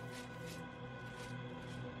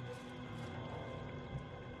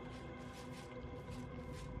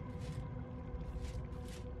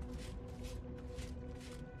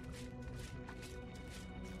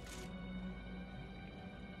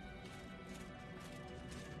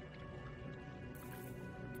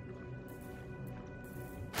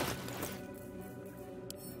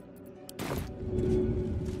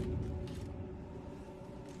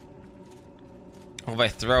 I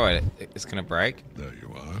throw it, it's gonna break? There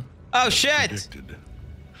you are. Oh, shit! Predicted.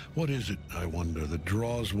 What is it, I wonder, that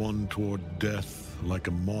draws one toward death like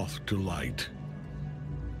a moth to light?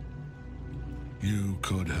 You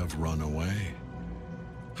could have run away,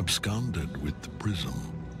 absconded with the prism.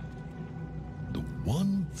 The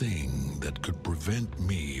one thing that could prevent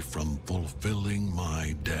me from fulfilling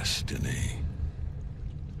my destiny.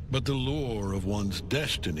 But the lure of one's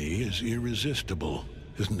destiny is irresistible,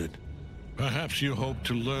 isn't it? Perhaps you hope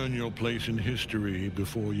to learn your place in history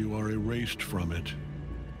before you are erased from it.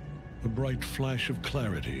 A bright flash of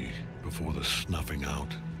clarity before the snuffing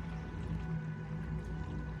out.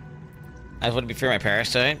 I just want to be fair, my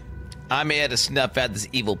parasite. I'm here to snuff out this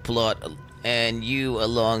evil plot, and you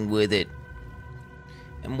along with it.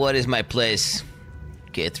 And what is my place,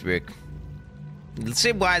 Kethrick? Let's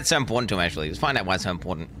see why it's so important to him, actually. Let's find out why it's so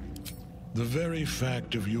important. The very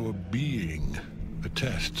fact of your being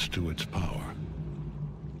attests to its power.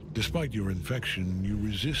 Despite your infection, you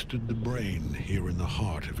resisted the brain here in the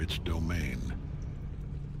heart of its domain.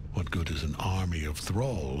 What good is an army of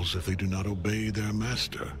thralls if they do not obey their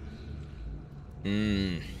master?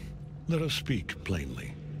 Let us speak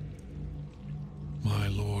plainly. My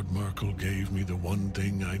Lord Merkel gave me the one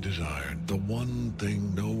thing I desired, the one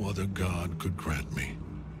thing no other god could grant me.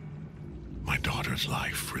 My daughter's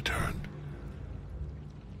life returned.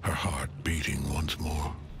 Her heart beating once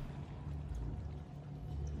more.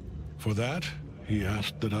 For that, he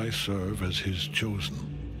asked that I serve as his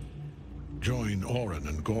chosen. Join Orin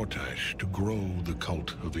and Gortash to grow the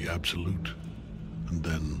cult of the Absolute, and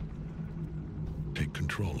then take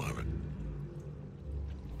control of it.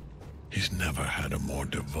 He's never had a more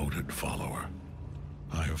devoted follower.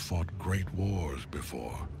 I have fought great wars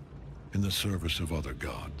before, in the service of other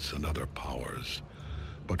gods and other powers.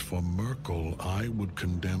 But for Merkel, I would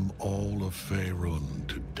condemn all of Faerun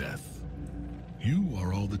to death. You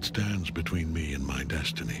are all that stands between me and my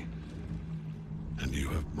destiny. And you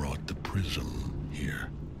have brought the prism here.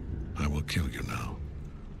 I will kill you now.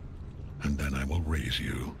 And then I will raise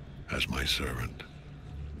you as my servant.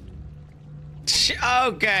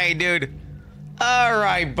 Okay, dude.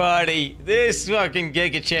 Alright, buddy. This fucking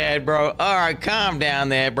Giga Chad, bro. Alright, calm down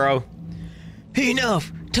there, bro.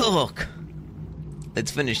 Enough talk. Let's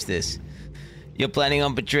finish this. You're planning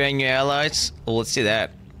on betraying your allies? Oh, let's see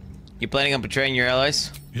that. You're planning on betraying your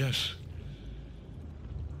allies? Yes.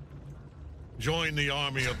 Join the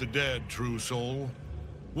army of the dead, true soul.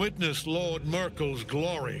 Witness Lord Merkel's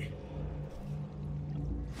glory.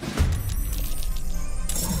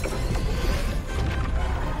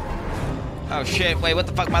 Oh shit, wait, what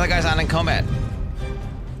the fuck? My other guys aren't in combat.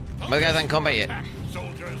 My other guys aren't in combat yet.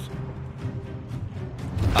 Soldiers.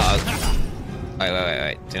 Uh-oh.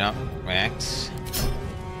 Wait. Do not react.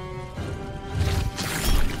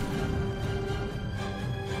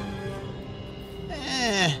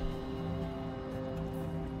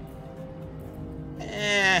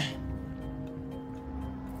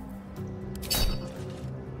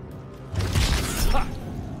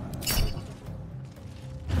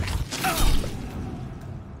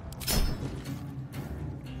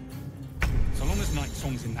 So long as Night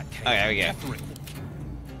Song's in that cave. Okay, here we go.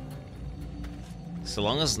 So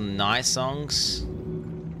long as night songs.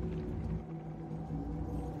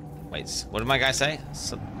 Wait, what did my guy say?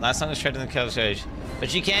 So, last song is straight in the cover stage.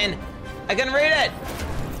 But you can. I can read it.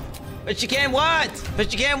 But you can what?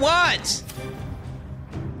 But you can what?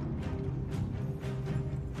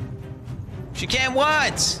 She can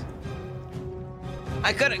what?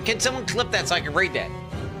 I couldn't. Can someone clip that so I can read that?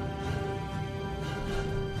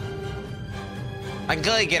 I can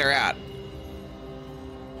clearly get her out.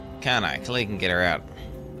 Can I? Clearly can get her out.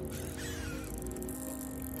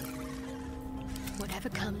 Whatever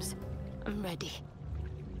comes, I'm ready.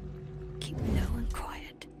 Keep no one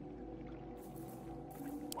quiet.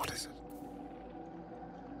 What is it?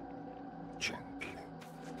 Gently.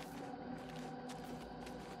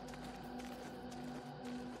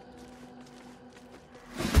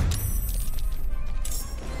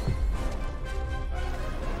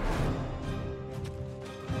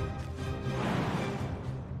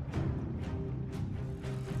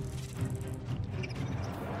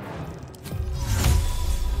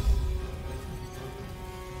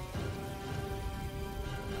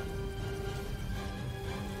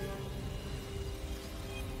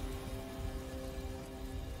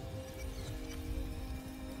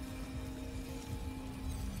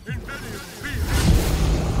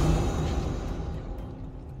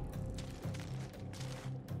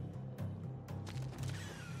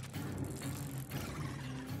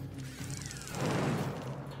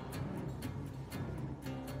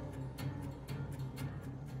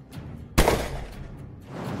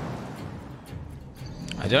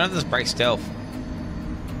 don't have this break stealth.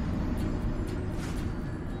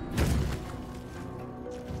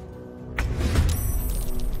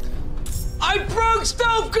 I broke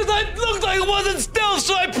stealth because I looked like it wasn't stealth,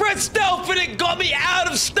 so I pressed stealth and it got me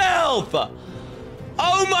out of stealth.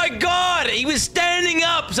 Oh my god, he was standing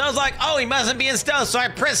up, so I was like, oh, he mustn't be in stealth, so I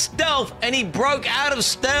pressed stealth and he broke out of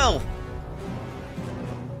stealth.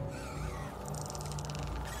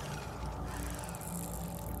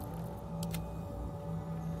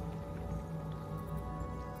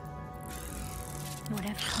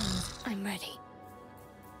 Whatever comes, I'm ready.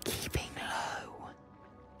 Keeping low.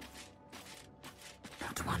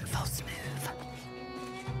 Not one false move.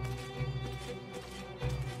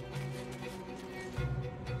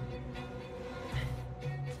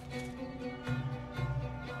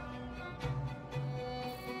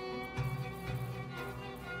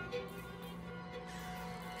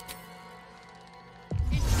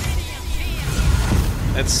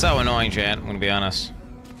 It's so annoying, chat, I'm gonna be honest.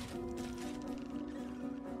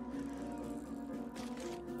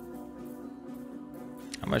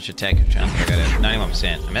 How much attack chance I got it?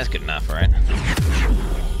 91%. I mean, that's good enough, right?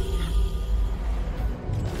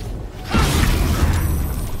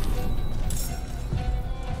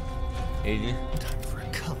 Time for a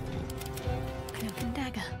couple. Cloak and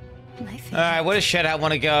dagger. My favorite. Alright, where does Shadow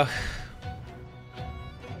want to go?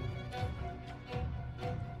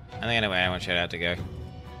 I think anyway, I want Shadow to go.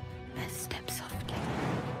 Let's step softly.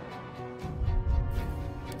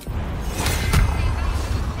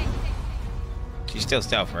 She's still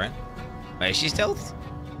stealth, right? Wait, is she stealth?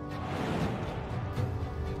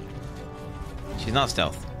 She's not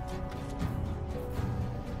stealth.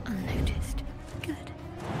 Unnoticed. Good.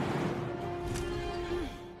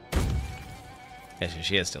 Yeah,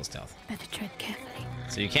 she is still stealth. Better tread carefully.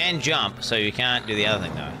 So you can jump, so you can't do the other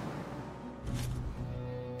thing, though.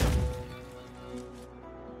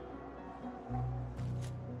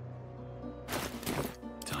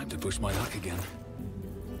 Time to push my luck again.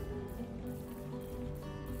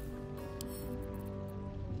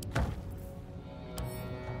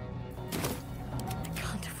 I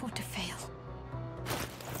can't afford to fail.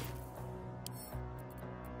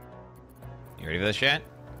 You ready for this shit?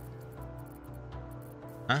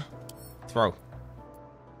 Huh? Throw.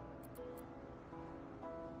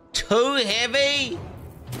 Too heavy?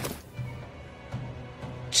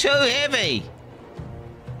 Too heavy!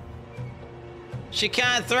 She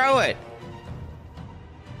can't throw it!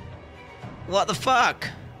 What the fuck?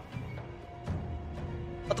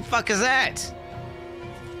 What the fuck is that?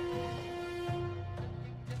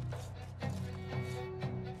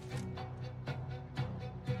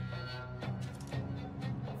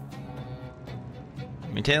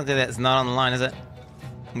 I mean, technically that's not on the line, is it?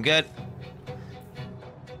 I'm good.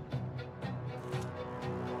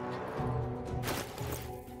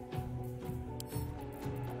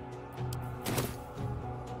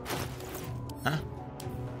 Huh?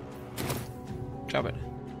 Drop it.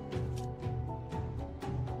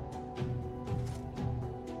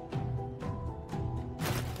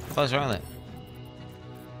 What's wrong with it?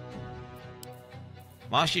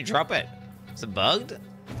 Why don't you drop it? Is it bugged?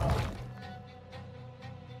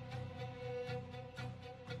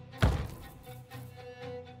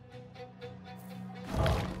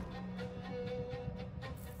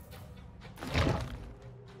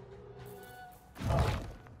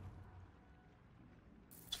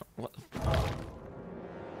 What?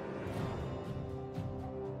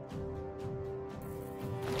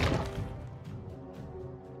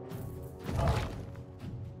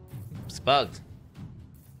 It's bugged.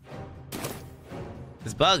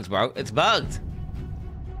 It's bugged, bro. It's bugged.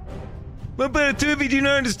 What about it, Tuvi? Do you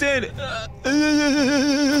not understand?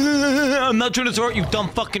 I'm not trying to throw it, you dumb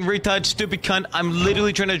fucking retard, stupid cunt. I'm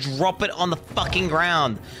literally trying to drop it on the fucking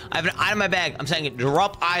ground. I have an item in my bag. I'm saying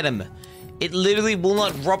drop item. It literally will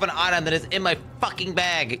not drop an item that is in my fucking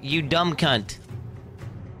bag, you dumb cunt.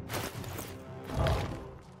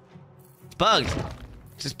 It's bugged.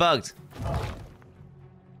 It's just bugged.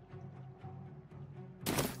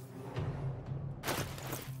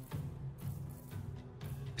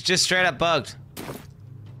 It's just straight up bugged.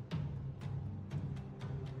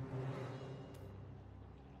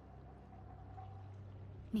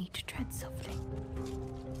 Need to tread softly.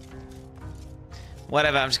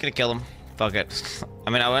 Whatever, I'm just gonna kill him. Fuck it. I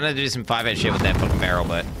mean, I want to do some 5-8 shit with that fucking barrel,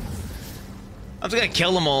 but I'm just gonna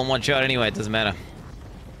kill them all in one shot anyway. It doesn't matter.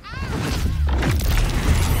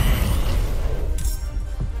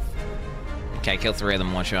 Okay, kill 3 of them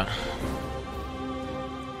in one shot.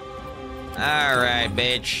 Alright,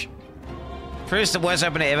 bitch. First, the worst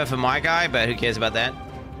opener ever for my guy, but who cares about that?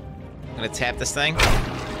 I'm gonna tap this thing.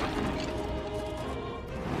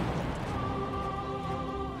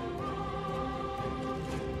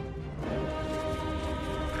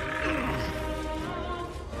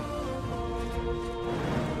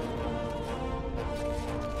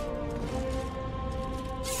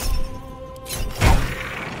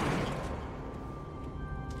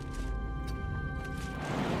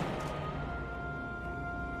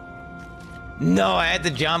 No, I had to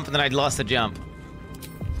jump and then I'd lost the jump.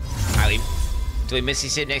 Do we Misty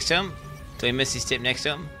Step next to him? Do we Misty Step next to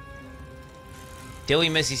him? Do we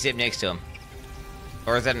Misty Step next to him?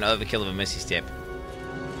 Or is that an overkill of a Misty Step?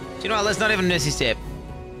 Do you know what? Let's not even Misty Step.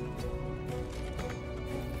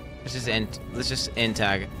 Let's just end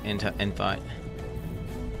tag, end fight.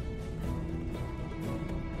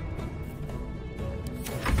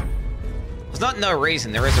 There's not no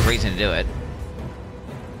reason. There is a reason to do it.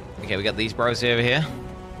 Okay, we got these bros over here.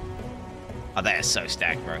 Oh, they are so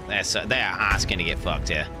stacked, bro. They are asking to get fucked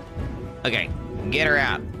here. Okay, get her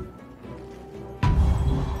out.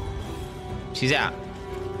 She's out.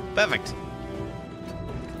 Perfect.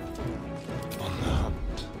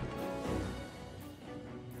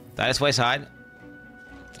 Did I just waste hide?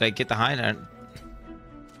 Did I get the hide? I don't...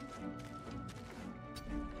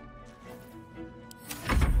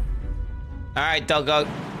 Alright, doggo.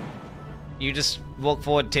 You just walk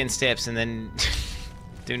forward 10 steps and then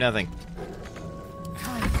do nothing.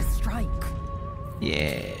 Time to strike.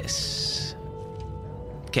 Yes.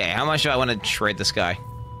 Okay, how much do I want to shred this guy?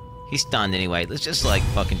 He's stunned anyway. Let's just like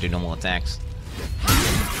fucking do normal attacks.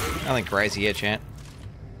 Nothing crazy here, chat.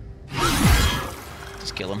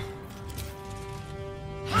 Just kill him.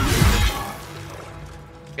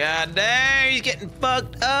 God damn, he's getting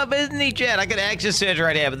fucked up, isn't he, chat? I could action surge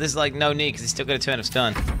right here, but this is like no need because he's still got a turn of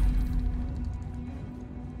stun.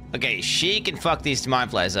 Okay, she can fuck these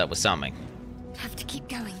mind flayers up with something. Have to keep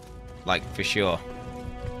going. Like, for sure.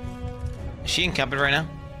 Is she encumbered right now?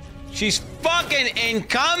 She's fucking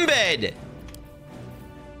encumbered!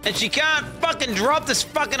 And she can't fucking drop this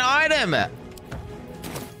fucking item!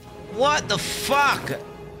 What the fuck?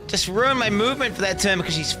 Just ruined my movement for that turn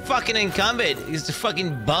because she's fucking encumbered. It's a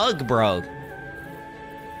fucking bug, bro.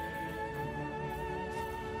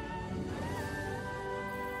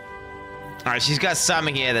 Alright, she's got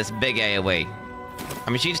something here that's big AoE. I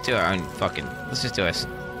mean, she just do her own fucking... Let's just do it.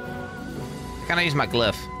 Can I use my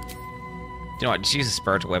glyph? Do you know what? Just use a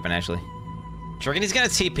spiritual weapon, actually. Do you reckon he's gonna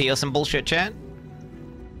TP or some bullshit, chat?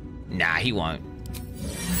 Nah, he won't.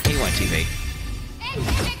 He won't TP.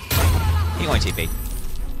 He won't TP.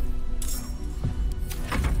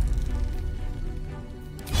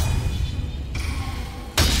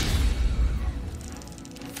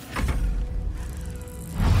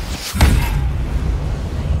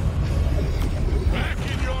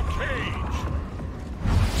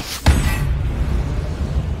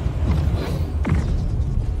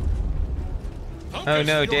 Oh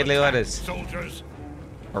no, deadly orders. Soldiers.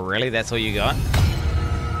 Oh really? That's all you got?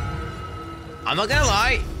 I'm not gonna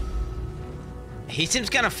lie. He seems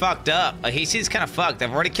kind of fucked up. He seems kind of fucked.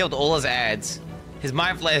 I've already killed all his ads. His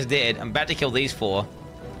mind flayer's dead. I'm about to kill these 4.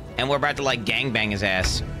 And we're about to like gangbang his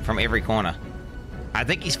ass from every corner. I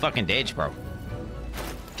think he's fucking dead, bro.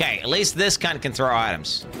 Okay, at least this cunt can throw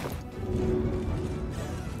items.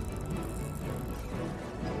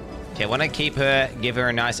 Okay, I want to keep her, give her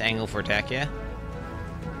a nice angle for attack here.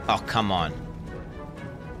 Oh, come on.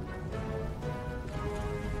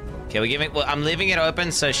 Okay, we're giving. Well, I'm leaving it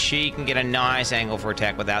open so she can get a nice angle for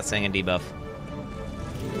attack without seeing a debuff.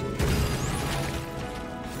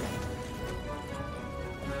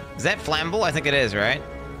 Is that flammable? I think it is, right?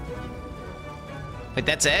 Wait,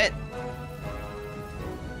 that's it?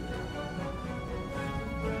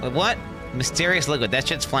 Wait, what? Mysterious liquid. That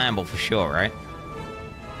shit's flammable for sure, right?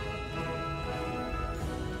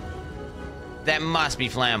 That must be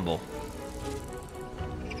flammable.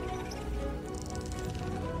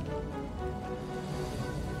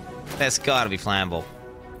 That's gotta be flammable.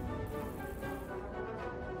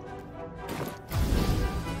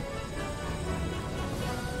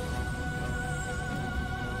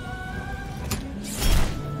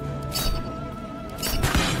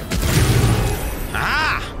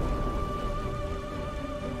 Ah!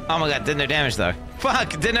 Oh my god, did no damage though.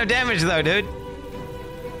 Fuck, did no damage though, dude.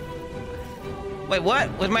 Wait, what?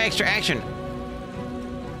 What's my extra action?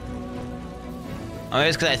 Oh, maybe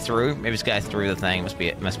it's because I threw. Maybe it's because I threw the thing. Must be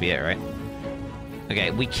it, right?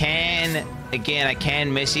 Okay, we can... Again, I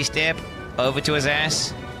can Misty Step over to his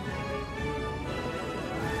ass.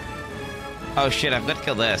 Oh shit, I've got to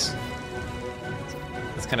kill this.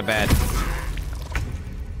 That's kind of bad.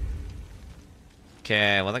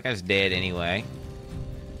 Okay, well that guy's dead anyway.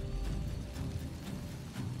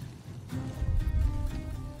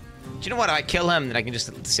 Do you know what? If I kill him, then I can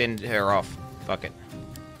just send her off. Fuck it.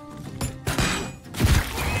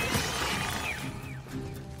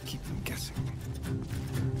 Keep them guessing.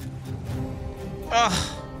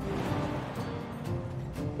 Ugh.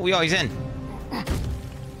 Oh, yeah, he's in.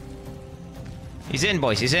 He's in,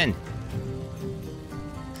 boys. He's in.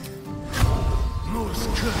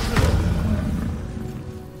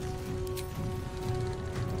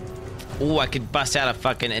 Oh, I could bust out a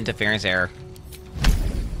fucking interference error.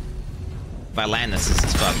 If I land this, this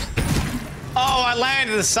is fucked. Oh, I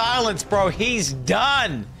landed the silence, bro. He's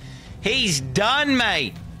done. He's done,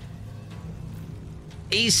 mate.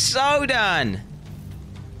 He's so done.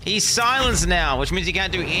 He's silenced now, which means he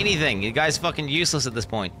can't do anything. The guy's fucking useless at this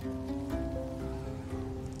point.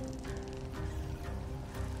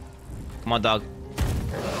 Come on, dog.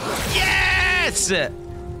 Yes!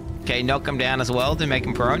 Okay, knock him down as well to make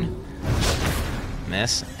him prone.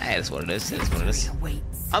 Miss. Hey, that's what it is. That's what it is.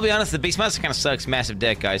 I'll be honest, the Beastmaster kind of sucks. Massive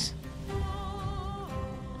deck, guys.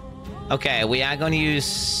 Okay, we are going to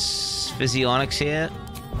use Physionics here.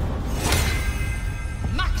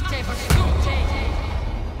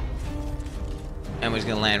 And we're just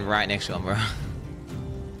going to land right next to him, bro.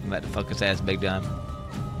 I'm about to fuck his ass big time.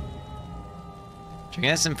 Should we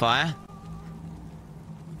get some fire?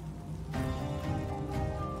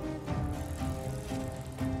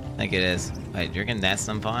 I think it is. Wait, drinking that's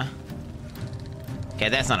on fire? Okay,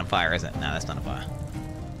 that's not a fire, is it? No, that's not a fire.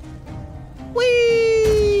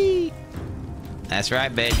 Whee! That's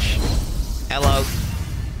right, bitch. Hello.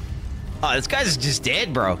 Oh, this guy's just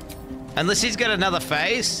dead, bro. Unless he's got another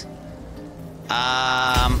phase.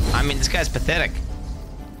 I mean, this guy's pathetic.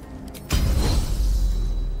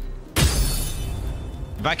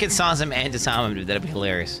 If I could silence him and disarm him, that'd be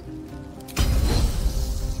hilarious.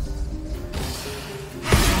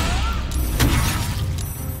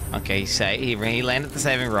 Okay, he landed the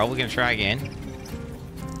saving roll. We're gonna try again.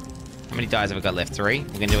 How many dies have we got left? 3.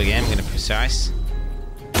 We're gonna do it again. We're gonna precise.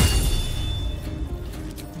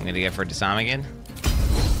 I'm gonna go for a disarm again.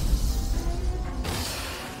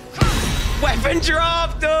 Weapon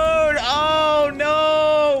drop, dude! Oh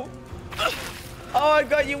no! Oh, I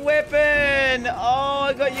got your weapon! Oh,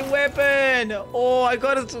 I got your weapon! Oh, I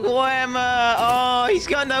got his hammer! Oh, he's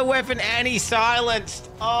got no weapon and he's silenced!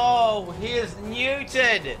 Oh, he is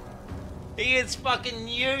neutered! He is fucking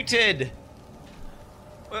neutered!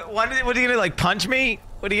 What are you gonna do, like punch me?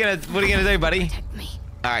 What are you gonna do, buddy?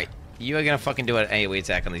 Alright, you are gonna fucking do an AoE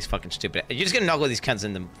attack on these fucking stupid... You're just gonna knock all these cunts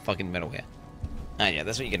in the fucking middle here. Oh yeah,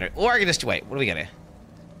 that's what you're gonna do. Or I can just wait. What do we got here?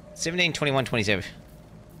 17, 21, 27.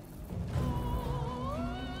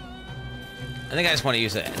 I think I just want to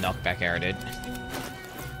use a knockback arrow, dude.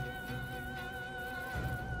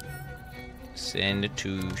 Send it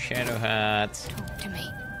to Shadowheart. Talk to me.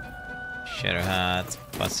 Shadowheart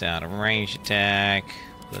busts out a ranged attack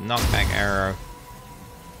with a knockback arrow.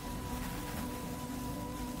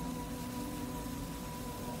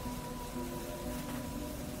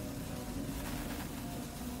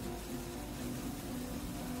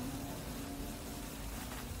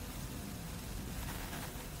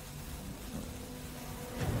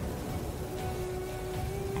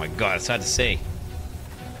 Oh my god, it's hard to see.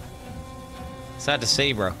 It's hard to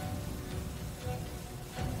see, bro. What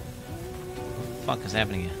the fuck is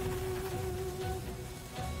happening here?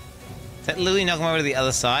 Does that literally knock him over to the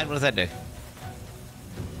other side? What does that do?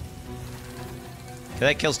 Okay,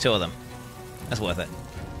 that kills 2 of them. That's worth it.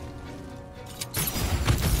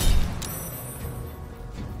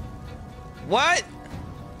 What?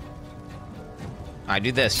 I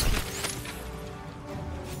do this.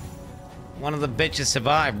 One of the bitches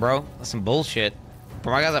survived, bro. That's some bullshit.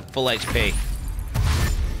 Bro, my guy's at full HP.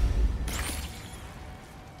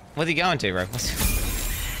 What's he going to, bro?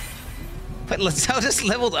 But Lizelle just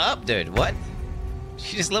leveled up, dude. What?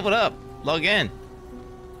 She just leveled up. Log in.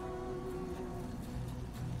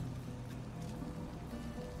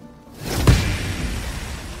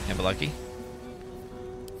 Never lucky.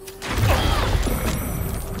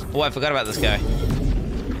 Oh, I forgot about this guy.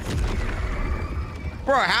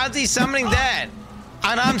 Bro, how's he summoning that?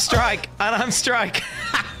 Unarmed strike. Unarmed strike.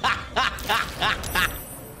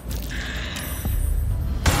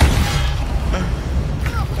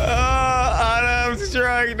 Unarmed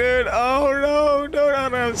strike, dude. Oh no, don't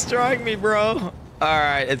unarmed strike me, bro.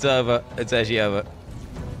 Alright, it's over. It's actually over.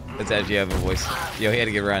 It's actually over, boys. Yo, he had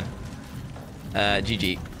a good run.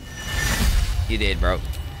 GG. You did, bro.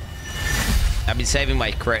 I've been saving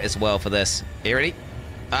my crit as well for this. You ready?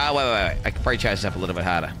 Wait. I could probably charge this up a little bit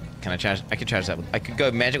harder. Can I charge? I could charge this up. I could go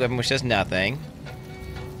magic weapon, which does nothing.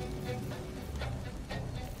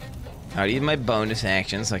 I already used my bonus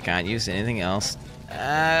action, so I can't use anything else.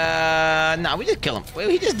 No, we just kill him.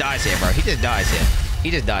 He just dies here, bro. He just dies here.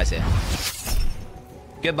 He just dies here.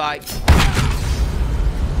 Goodbye.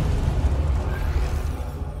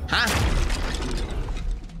 Huh?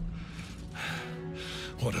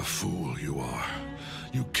 What a fool you are.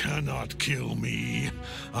 You cannot kill me.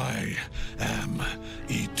 I am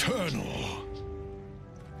eternal.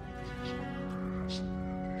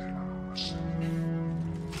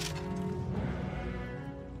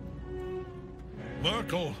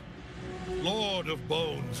 Oracle, Lord of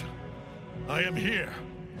Bones, I am here.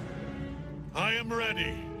 I am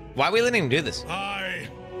ready. Why are we letting him do this? I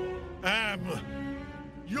am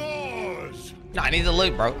yours. No, I need the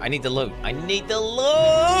loot, bro. I need the loot. I need the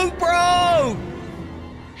loot, bro!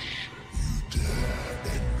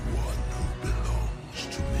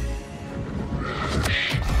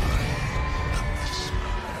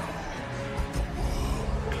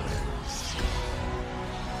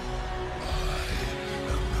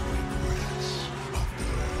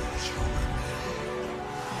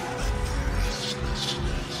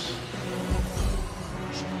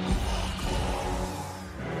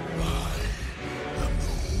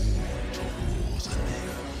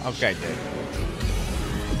 Okay, dude.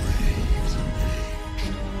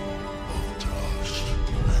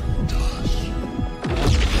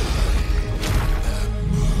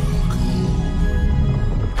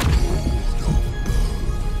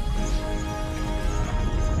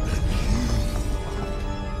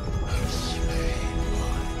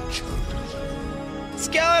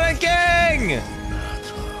 Skeleton King!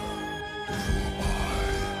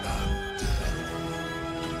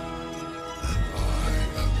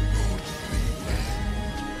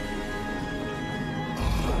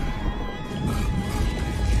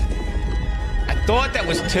 I thought that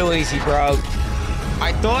was too easy, bro.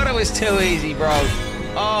 I thought it was too easy, bro.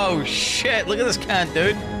 Oh, shit. Look at this cunt,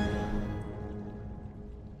 dude.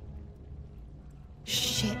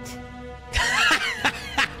 Shit.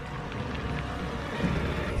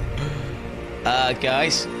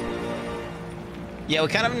 Guys. Yeah, we're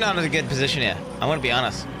kind of not in a good position here. I want to be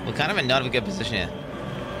honest. We're kind of in not a good position here.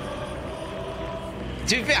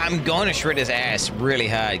 To be fair, I'm going to shred his ass really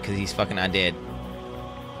hard because he's fucking undead.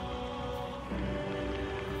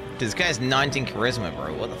 This guy's 19 charisma,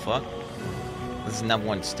 bro. What the fuck? This is number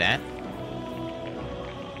 1 stat.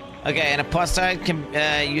 Okay, an apostate can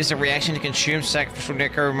use a reaction to consume sacrificial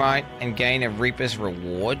necromite and gain a Reaper's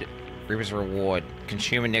reward. Reaper's reward.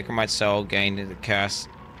 Consume a necromite soul, gain to cast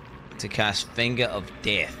Finger of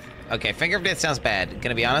Death. Okay, Finger of Death sounds bad.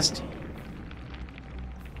 Gonna be honest.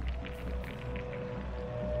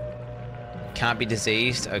 Can't be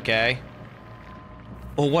diseased, okay.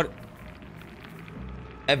 Or what?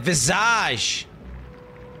 A visage.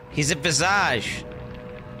 He's a visage.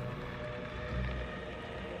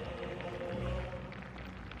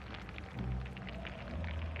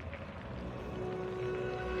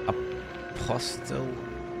 Apostle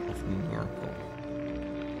of Miracle.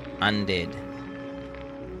 Undead.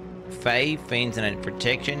 Fae, fiends, and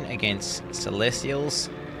protection against celestials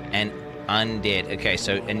and undead. Okay,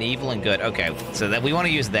 so an evil and good. Okay, so that we want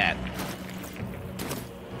to use that.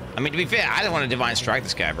 I mean, to be fair, I don't want to divine strike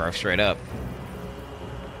this guy, bro. Straight up.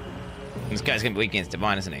 This guy's gonna be weak against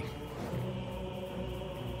divine, isn't he?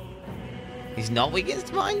 He's not weak against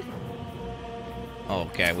divine? Oh,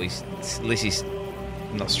 okay, at least he's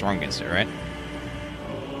not strong against it, right?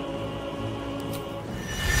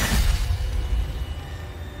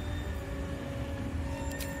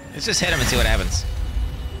 Let's just hit him and see what happens.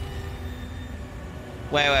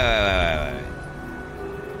 Wait.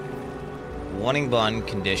 Warning bond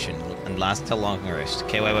condition and last till long rest.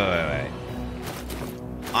 Okay, wait.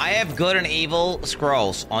 I have good and evil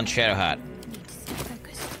scrolls on Shadowheart.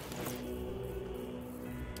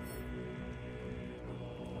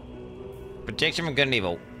 Protection from good and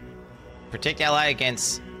evil. Protect ally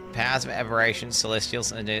against powers of aberration,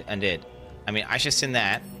 celestials, and undead. I mean, I should send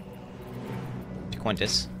that to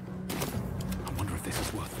Quintus. I wonder if this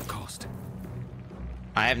is worth the cost.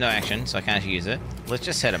 I have no action, so I can't use it. Let's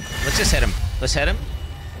just hit him. Let's hit him.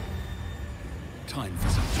 Time for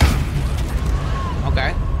some.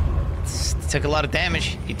 Okay. Took a lot of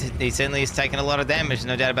damage. He certainly has taken a lot of damage,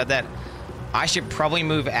 no doubt about that. I should probably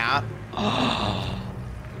move out.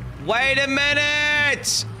 Wait a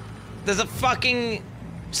minute! There's a fucking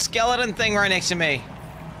skeleton thing right next to me.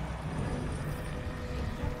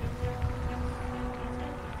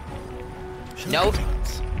 Nope.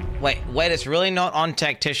 Wait, it's really not on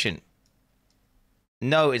Tactician.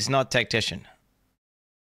 No, it's not Tactician.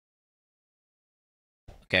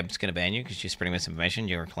 Okay, I'm just gonna ban you because you're spreading misinformation.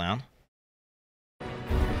 You're a clown.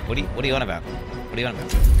 What are you on about? What are you on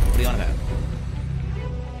about? What are you on about?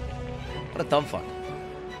 What a dumb fuck.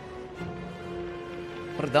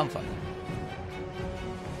 What a dumb fuck.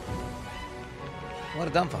 What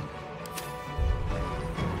a dumb fuck.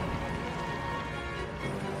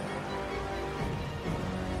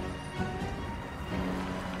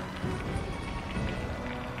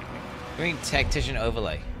 Doing Tactician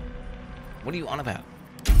overlay. What are you on about?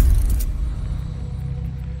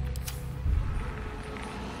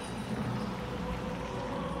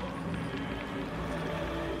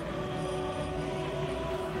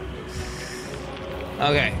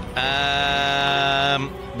 Okay.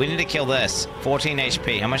 We need to kill this. 14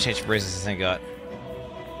 HP. How much HP has this thing got?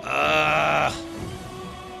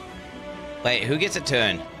 Wait, who gets a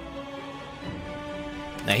turn?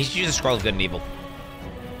 No, he should use the scroll of good and evil.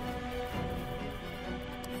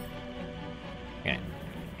 Okay.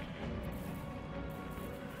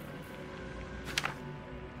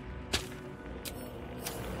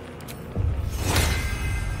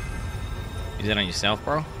 Use it on yourself,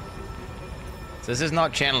 bro? So this is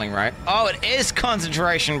not channeling, right? Oh, it is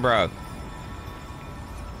concentration, bro.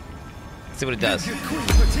 Let's see what it does.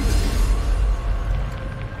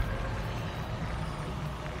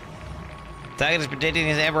 Target is predicting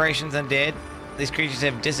his aberrations undead. These creatures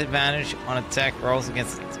have disadvantage on attack rolls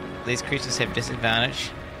against... These creatures have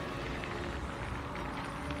disadvantage.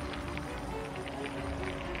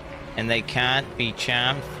 And they can't be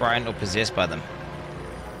charmed, frightened, or possessed by them.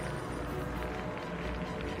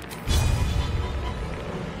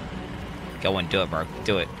 Go and do it, bro.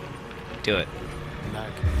 Do it. Do it.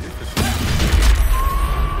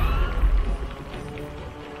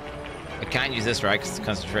 I can't use this, right? Because it's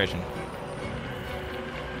concentration.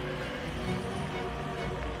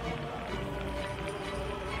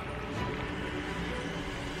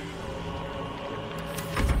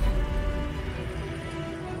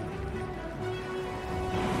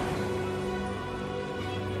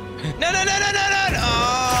 No, no, no, no, no, no!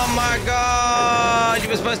 Oh my god! You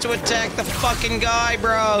were supposed to attack the fucking guy,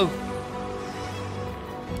 bro!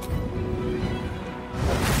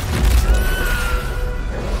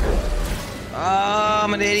 Oh,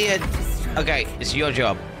 I'm an idiot. Okay, it's your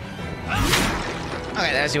job.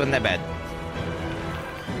 Okay, that actually wasn't that bad.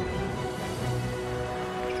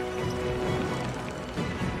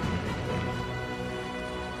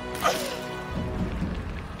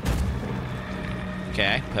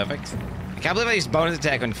 Okay, perfect. I can't believe I used bonus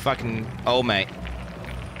attack on fucking old mate.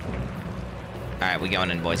 Alright, we're going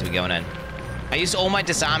in, boys. We're going in. I used all my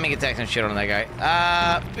disarming attacks and shit on that guy.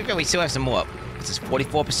 Okay, we still have some more. This is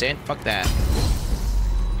 44%. Fuck that.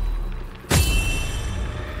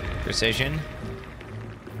 Precision.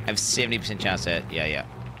 I have 70% chance to hit. Yeah, yeah.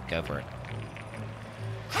 Go for it.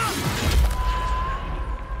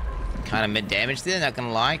 Kind of mid damage there, not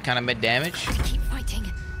gonna lie. Kind of mid damage. Keep fighting.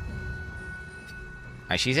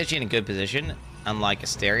 Alright, she's actually in a good position, unlike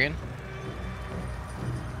Asterion.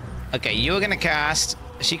 Okay, you are gonna cast.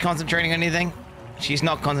 Is she concentrating on anything? She's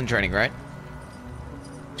not concentrating, right?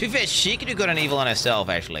 To be fair, she could do good and evil on herself,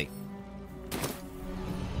 actually.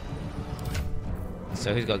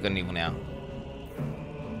 So who's got good and evil now?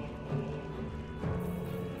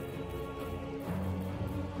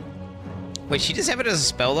 Wait, she just have it as a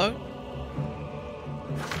spell, though?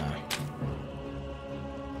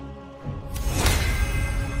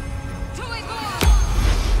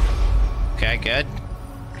 Okay, good.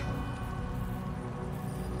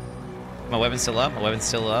 My weapon's still up. My weapon's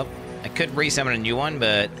still up. I could resummon a new one,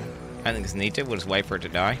 but I don't think it's need to. We'll just wait for it to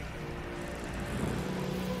die.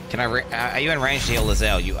 Can I? Are you in range to heal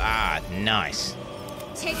Lizelle? You are. Nice.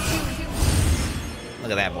 Take Look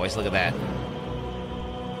at that, boys. Look at that.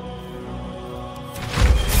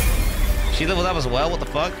 She leveled up as well. What the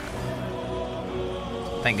fuck?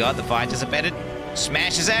 Thank God the fire dissipated.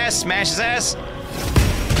 Smash his ass. Smash his ass.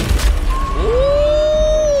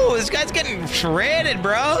 Ooh, this guy's getting shredded,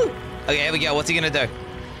 bro. Okay, here we go. What's he gonna do?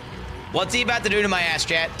 What's he about to do to my ass,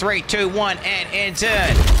 chat? 3, 2, 1, and in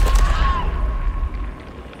turn.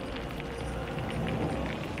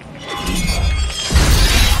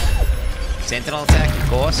 Sentinel attack, of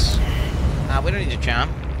course. We don't need to charm.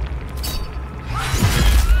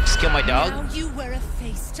 Just kill my dog. Now you wear a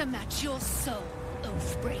face to match your soul,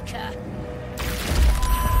 Oathbreaker.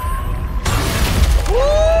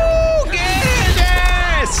 Woo! Get his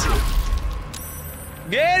ass!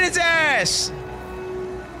 Get his ass!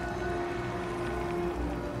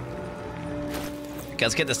 Okay,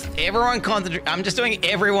 let's get this. Everyone concentrate. I'm just doing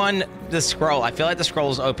everyone the scroll. I feel like the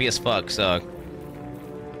scroll is OP as fuck, so.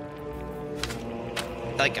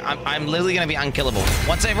 Like, I'm literally gonna be unkillable.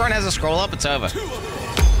 Once everyone has a scroll up, it's over.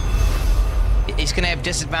 He's gonna have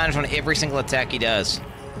disadvantage on every single attack he does.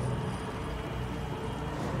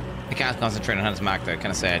 I can't concentrate on Hunter's Mark though,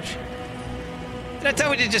 kinda sad. Did I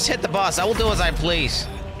tell you to just hit the boss? I will do as I please.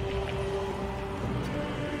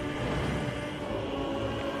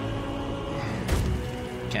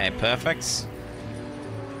 Okay, perfect.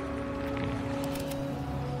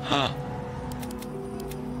 Huh.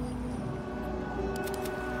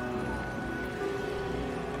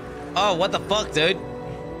 Oh, what the fuck, dude?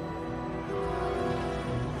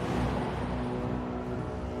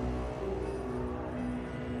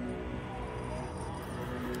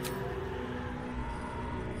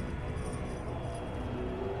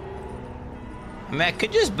 I mean, I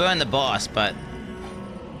could just burn the boss, but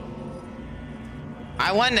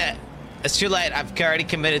I wonder. It's too late. I've already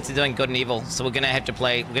committed to doing good and evil, so we're gonna have to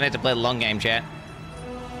play. We're gonna have to play the long game, chat.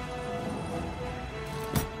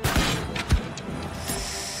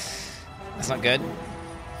 That's not good.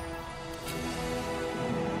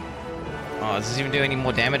 Oh, does this even do any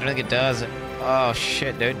more damage? I don't think it does. Oh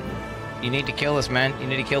shit, dude. You need to kill this, man. You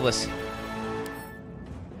need to kill this.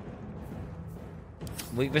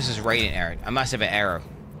 Weakness is radiant arrow. I must have an arrow.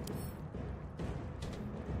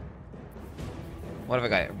 What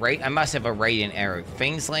have I got? I must have a radiant arrow.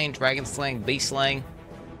 Fiend slaying, dragon slaying, beast slaying.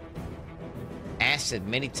 Acid,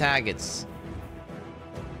 many targets.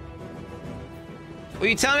 Will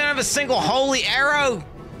you tell me I don't have a single holy arrow?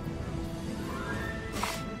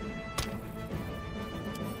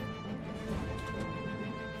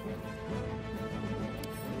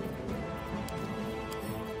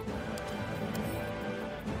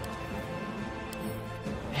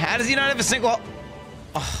 How does he not have a single...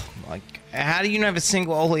 Oh, my... How do you not have a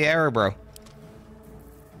single holy arrow, bro?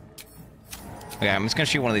 Okay, I'm just gonna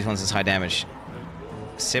shoot one of these ones that's high damage.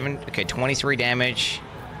 7... Okay, 23 damage.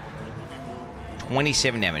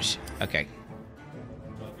 27 damage. Okay.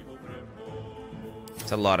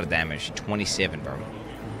 It's a lot of damage. 27, bro.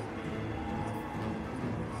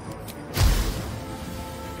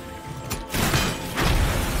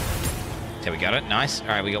 So we got it. Nice.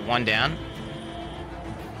 Alright, we got one down.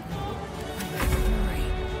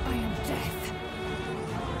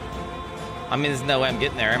 I mean, there's no way I'm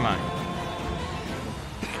getting there, am I?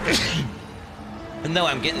 There's no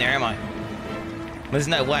way I'm getting there, am I? There's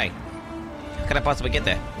no way. How could I possibly get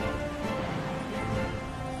there?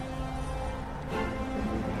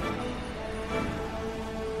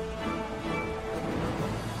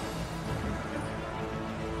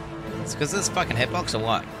 It's because of this fucking hitbox or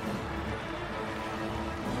what?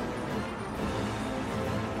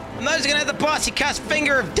 I'm not just gonna have the boss. He casts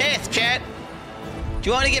Finger of Death, chat. Do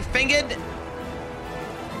you want to get fingered?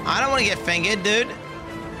 I don't want to get fingered, dude.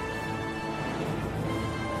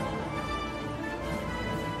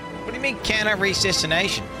 What do you mean, cannot reach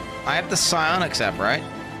destination? I have the psionics up, right?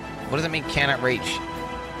 What does it mean, cannot reach?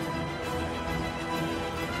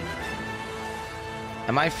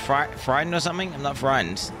 Am I frightened or something? I'm not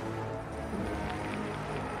frightened.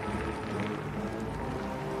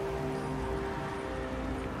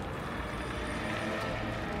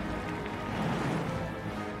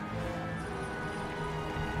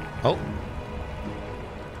 Oh.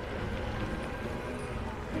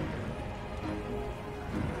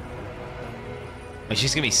 Well,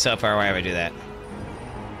 she's gonna be so far away if I do that.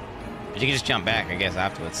 But you can just jump back, I guess,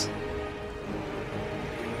 afterwards.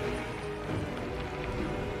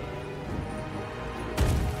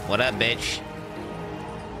 What up, bitch?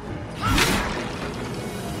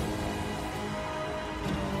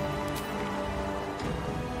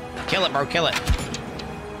 Kill it, bro, kill it.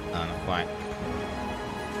 Oh, not quite.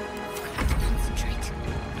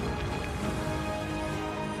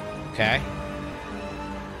 Okay.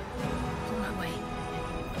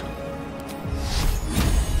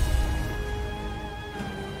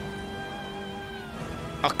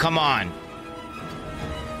 Oh, come on.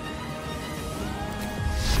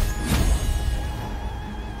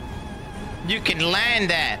 You can land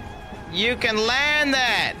that. You can land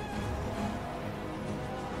that.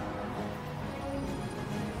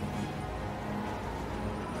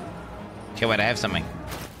 Okay, wait, I have something.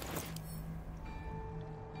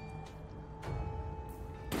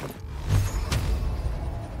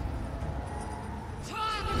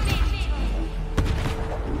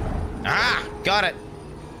 Ah, got it.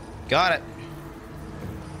 Got it.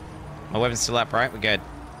 My weapon's still up, right? We're good.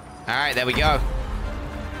 Alright, there we go.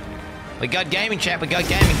 We got gaming, chat. We got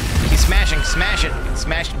gaming. Keep smashing. Smash it.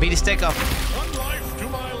 Smash it. Beat his stick off. One life to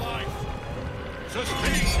my life.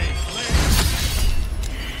 Sustain me,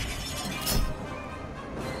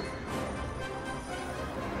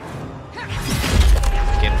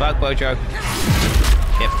 Get fucked, Bojo.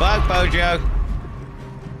 Get fucked, Bojo.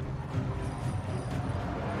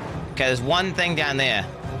 Okay, there's one thing down there.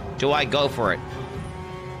 Do I go for it?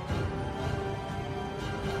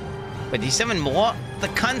 But do you summon more? The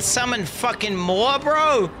cunt summoned fucking more,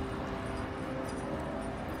 bro?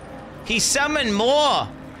 He summoned more.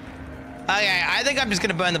 Okay, I think I'm just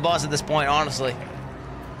gonna burn the boss at this point, honestly.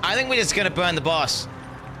 I think we're just gonna burn the boss.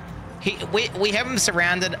 We have him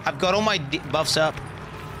surrounded. I've got all my buffs up.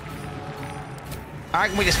 I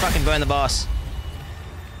reckon we just fucking burn the boss.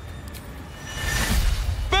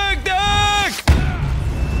 Big Dick!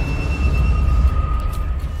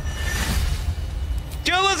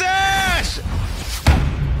 Kill his ass!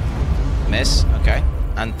 Miss, okay.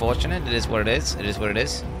 Unfortunate. It is what it is. It is what it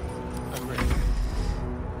is.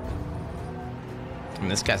 I mean,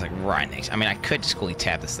 this guy's like right next. I mean, I could just quickly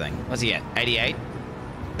tap this thing. What's he at? 88?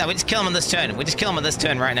 No, we just kill him on this turn. We just kill him on this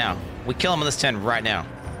turn right now. We kill him on this turn right now.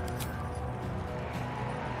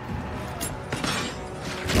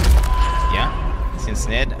 Yeah. It's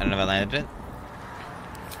ensnared. I don't know if I landed it.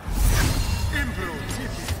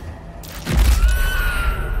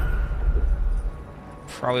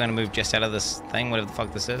 Probably gonna move just out of this thing, whatever the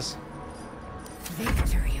fuck this is.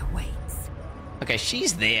 Victory awaits. Okay,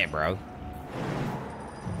 she's there, bro.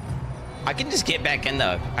 I can just get back in,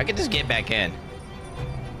 though. I can just get back in.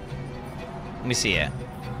 Let me see it.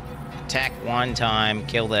 Attack one time,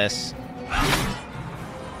 kill this.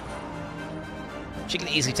 She can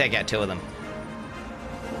easily take out 2 of them.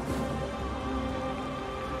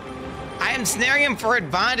 I am snaring him for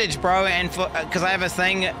advantage, bro, and for because I have a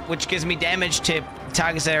thing which gives me damage to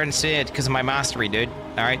targets that are ensnared because of my mastery, dude.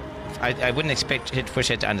 All right, I wouldn't expect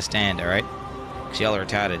Pushhead to understand. All right, because y'all are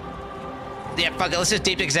retarded. Yeah, fuck it. Let's just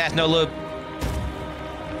deep dig his ass, no loop.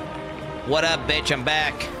 What up, bitch? I'm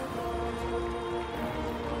back.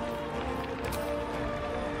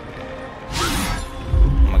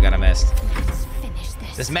 Oh my god, I missed.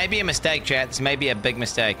 This may be a mistake, chat. This may be a big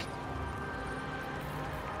mistake.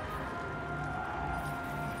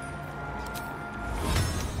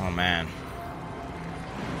 Oh man.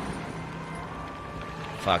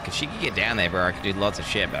 Fuck, if she could get down there, bro, I could do lots of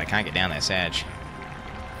shit, but I can't get down there, Sag.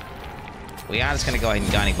 We are just gonna go ahead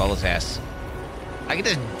and guiding Balder's ass. I can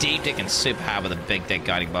just deep dick and super hard with a big dick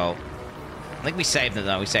guiding bolt. I think we saved them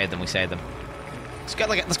though. We saved them. We saved them.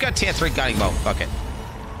 Let's go tier 3 guiding bolt. Fuck it.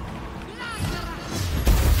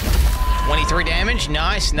 23 damage.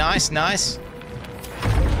 Nice, nice, nice.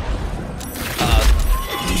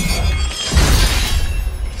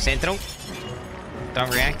 Central. Don't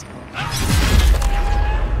react.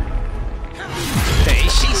 Hey,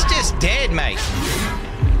 she's just dead, mate.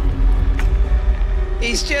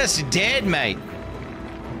 He's just dead, mate.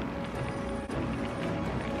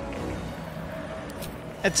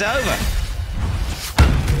 It's over.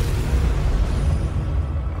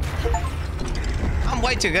 I'm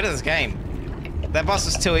way too good at this game. That boss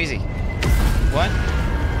is too easy. What?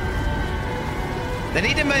 They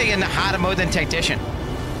need to make it in a harder mode than Tactician.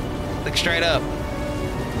 Like straight up.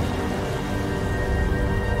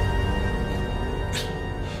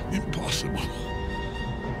 Impossible.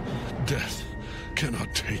 Death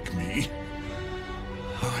cannot take me.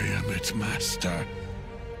 I am its master.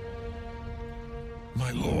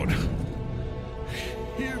 My lord,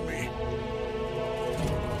 hear me.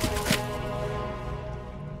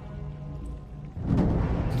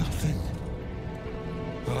 Nothing.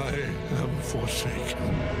 I am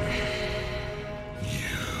forsaken.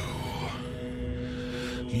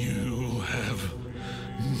 You have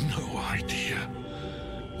no idea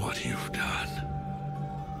what you've done.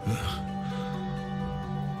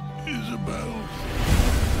 Isabel.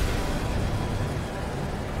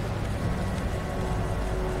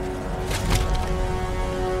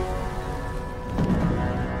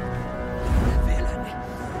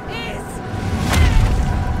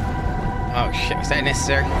 Oh shit, is that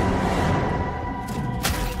necessary?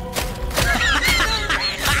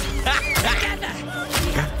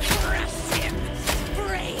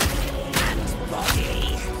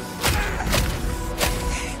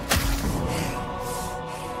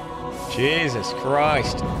 Jesus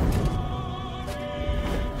Christ.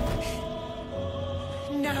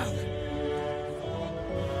 No.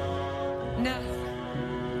 No.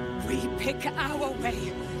 We pick our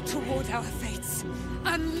way toward our fates.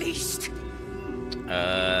 Unleashed.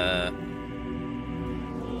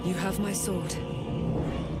 You have my sword.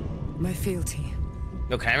 My fealty.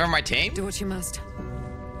 No, can I have my team? Do what you must.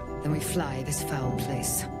 Then we fly this foul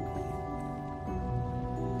place.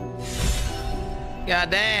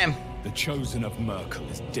 God damn. The chosen of Merkel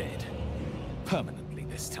is dead. Permanently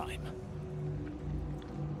this time.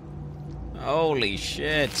 Holy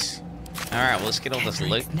shit. Alright, well, let's get all this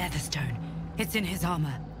loot. Netherstone. It's in his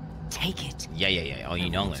armor. Take it. Yeah. Oh, you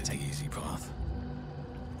know I'm gonna take the easy path.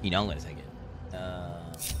 You know I'm gonna take it.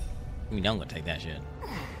 You know I'm gonna take that shit.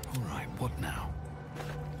 Alright, what now?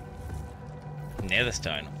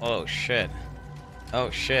 Netherstone. Oh shit. Oh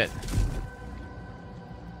shit.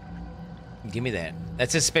 Give me that.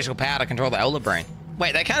 That's a special power to control the Elder Brain.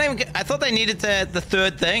 Wait, they can't even get, I thought they needed the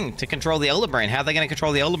third thing to control the Elder Brain. How are they going to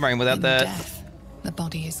control the Elder Brain without In the... death, the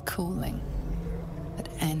body is cooling. But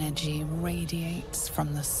energy radiates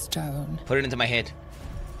from the stone. Put it into my head.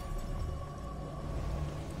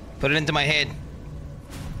 Put it into my head.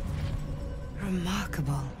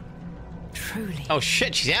 Remarkable. Truly. Oh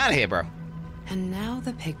shit, she's out of here, bro. And now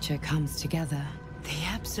the picture comes together. The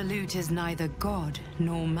Absolute is neither god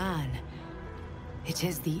nor man. It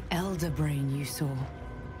is the Elder Brain you saw,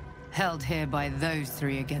 held here by those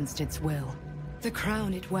three against its will. The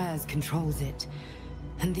crown it wears controls it,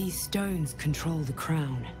 and these stones control the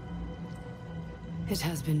crown. It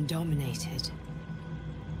has been dominated.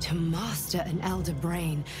 To master an Elder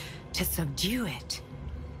Brain, to subdue it.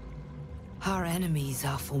 Our enemies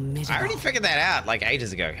are formidable. I already figured that out like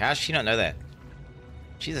ages ago. How does she not know that?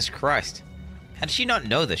 Jesus Christ. How does she not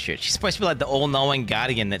know this shit? She's supposed to be like the all-knowing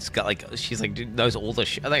guardian that's got like, she's like, dude, knows all the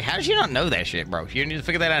shit. Like, how does she not know that shit, bro? You need to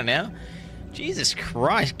figure that out now? Jesus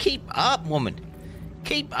Christ. Keep up, woman.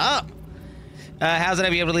 Keep up. How's it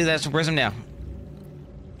I be able to leave that prism now?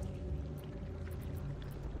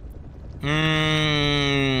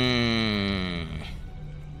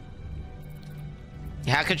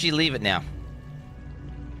 How could she leave it now?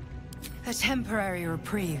 A temporary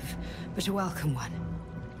reprieve, but a welcome one.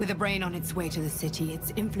 With a brain on its way to the city,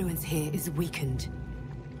 its influence here is weakened.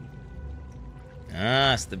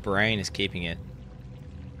 Ah, so the brain is keeping it.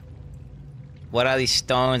 What are these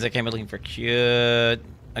stones? I came looking for cute.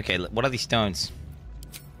 Okay, what are these stones?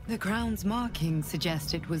 The crown's markings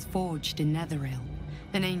suggest it was forged in Netheril,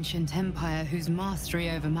 an ancient empire whose mastery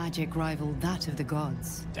over magic rivaled that of the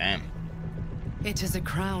gods. Damn. It is a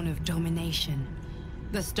crown of domination.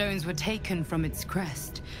 The stones were taken from its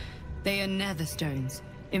crest. They are nether stones,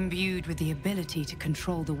 imbued with the ability to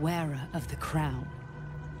control the wearer of the crown.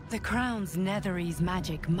 The crown's Netherese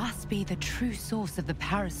magic must be the true source of the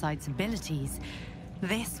parasite's abilities.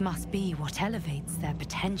 This must be what elevates their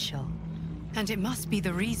potential. And it must be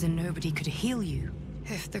the reason nobody could heal you.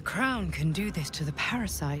 If the crown can do this to the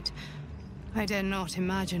parasite, I dare not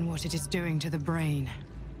imagine what it is doing to the brain.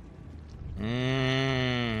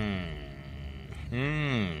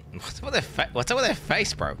 What's up with their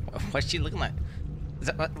face, bro? What's she looking like? Is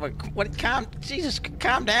that what Jesus,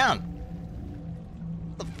 calm down.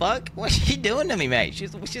 What the fuck? What's she doing to me, mate?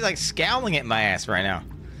 She's like scowling at my ass right now.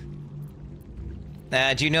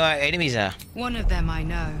 Do you know our enemies are? One of them I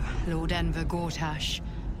know, Lord Enver Gortash,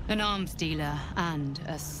 an arms dealer and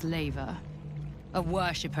a slaver. A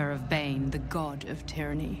worshipper of Bane, the god of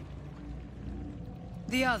tyranny.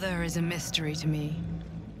 The other is a mystery to me,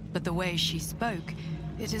 but the way she spoke,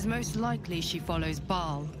 it is most likely she follows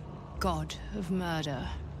Baal, god of murder.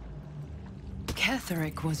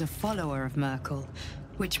 Ketheric was a follower of Merkel,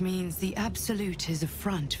 which means the Absolute is a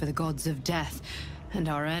front for the gods of death, and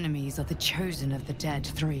our enemies are the chosen of the dead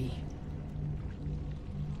three.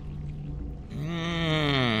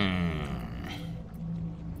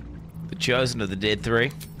 The chosen of the dead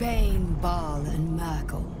three? Bane, Baal, and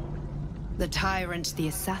Merkel. The tyrant, the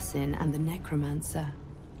assassin, and the necromancer.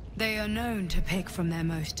 They are known to pick from their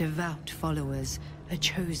most devout followers a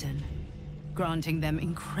chosen, granting them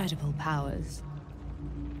incredible powers.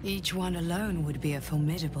 Each one alone would be a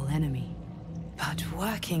formidable enemy. But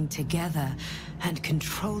working together and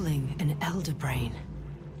controlling an Elder Brain,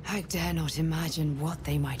 I dare not imagine what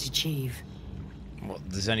they might achieve. Well,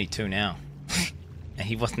 there's only two now. And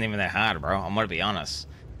he wasn't even that hard, bro. I'm gonna be honest.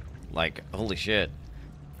 Like, holy shit.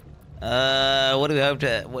 What do we hope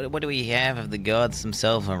to? What do we have if the gods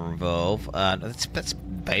themselves are involved? That's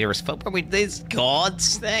beta as fuck. These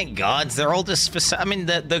gods, thank gods, they're all just for. I mean,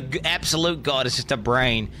 the absolute god is just a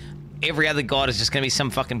brain. Every other god is just gonna be some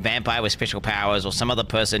fucking vampire with special powers or some other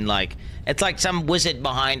person. Like, it's like some wizard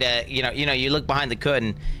behind a. You know, you look behind the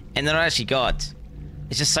curtain, and they're not actually gods.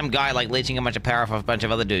 It's just some guy like leeching a bunch of power off a bunch of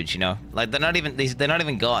other dudes. You know, like they're not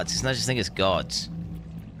even gods. It's not just thing as gods.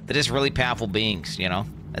 They're just really powerful beings. You know.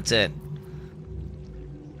 That's it.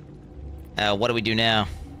 What do we do now?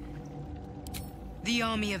 The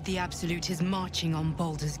army of the Absolute is marching on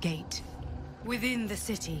Baldur's Gate. Within the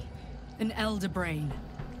city, an Elder Brain,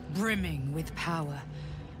 brimming with power,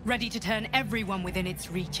 ready to turn everyone within its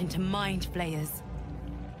reach into mind flayers.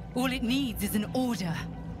 All it needs is an order.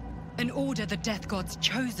 An order the Death Gods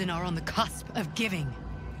chosen are on the cusp of giving.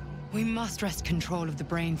 We must wrest control of the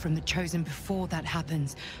brain from the chosen before that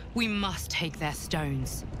happens. We must take their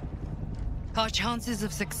stones. Our chances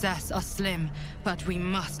of success are slim, but we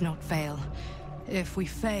must not fail. If we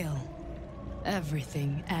fail,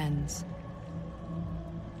 everything ends.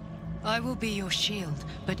 I will be your shield,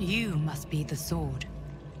 but you must be the sword.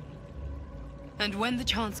 And when the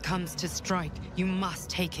chance comes to strike, you must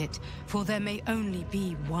take it, for there may only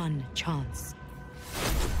be one chance.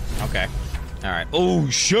 Okay. Alright. Oh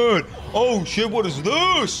shit! Oh shit, what is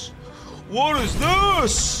this? What is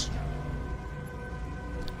this?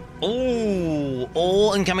 Oh,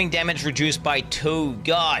 all incoming damage reduced by 2.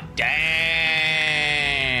 God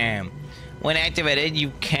damn. When activated,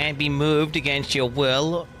 you can't be moved against your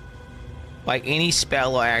will by any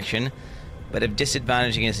spell or action, but have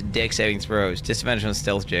disadvantage against dex saving throws. Disadvantage on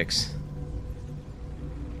stealth checks.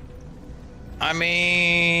 I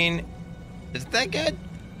mean, is it that good?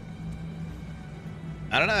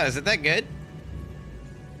 I don't know, is it that good?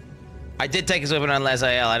 I did take his weapon on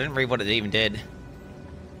Lazael. I didn't read what it even did.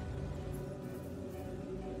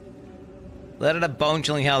 Let out a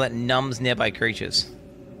bone-chilling howl that numbs nearby creatures.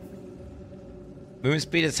 Movement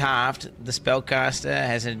speed is halved. The spellcaster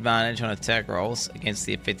has an advantage on attack rolls against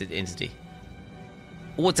the affected entity.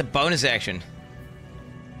 Oh, it's a bonus action.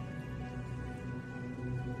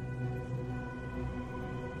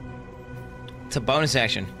 It's a bonus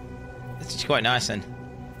action. It's quite nice then.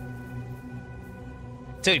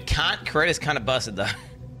 Dude, can't crit is kind of busted though.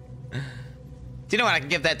 Do you know what? I can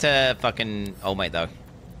give that to fucking old mate though.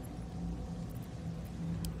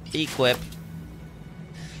 Equip.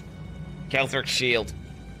 Calthric shield.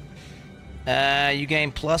 You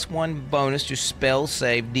gain +1 bonus to spell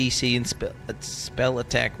save DC and spell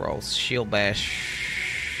attack rolls. Shield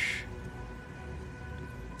bash.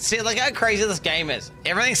 See, like how crazy this game is.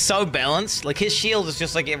 Everything's so balanced. Like his shield is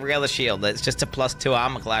just like every other shield. It's just a +2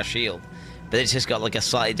 armor class shield, but it's just got like a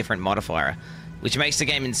slightly different modifier, which makes the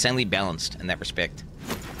game insanely balanced in that respect.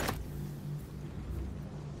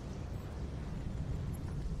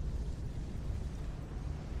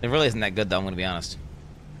 It really isn't that good though, I'm gonna be honest.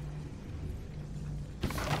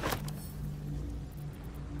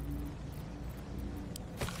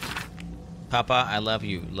 Papa, I love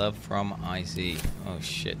you. Love from IZ. Oh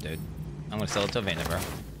shit, dude. I'm gonna sell it to Vanda, bro.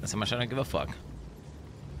 That's how much I don't give a fuck.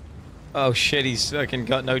 Oh shit, he's fucking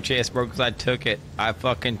got no chest, bro, because I took it. I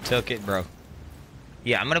fucking took it, bro.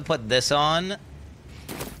 Yeah, I'm gonna put this on.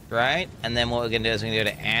 Right? And then what we're gonna do is we're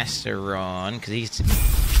gonna go to Asteron, because he's...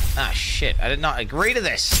 Ah, shit. I did not agree to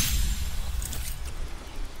this.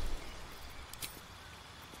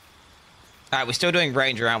 Alright, we're still doing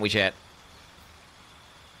Ranger, aren't we, chat?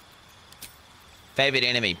 Favorite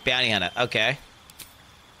enemy. Bounty Hunter. Okay.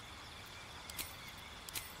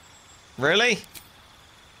 Really?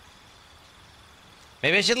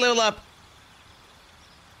 Maybe I should level up.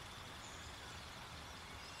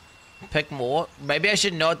 Pick more. Maybe I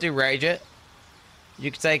should not do Ranger.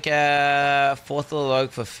 You could take fourth level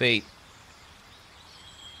oak for feet.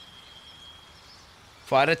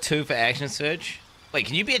 Fighter 2 for action surge. Wait,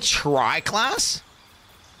 can you be a tri-class?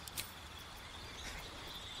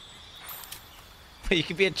 Wait, you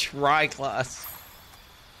can be a tri-class.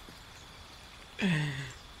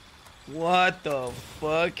 What the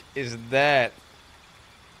fuck is that?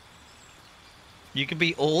 You can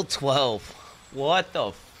be all 12. What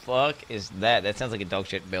the fuck is that? That sounds like a dog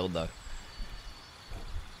shit build though.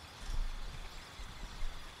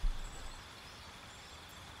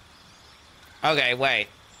 Okay, wait.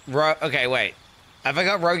 Okay, wait. If I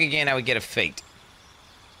got rogue again, I would get a feat.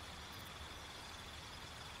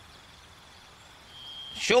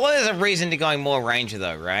 Sure, there's a reason to going more ranger,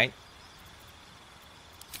 though, right?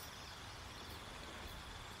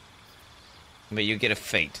 But you get a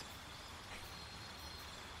feat.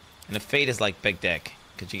 And a feat is like big deck,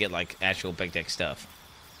 because you get, like, actual big deck stuff.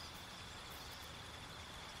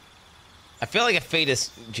 I feel like a feat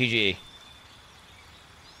is GG.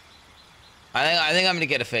 I think I'm gonna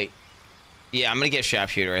get a feat. Yeah, I'm gonna get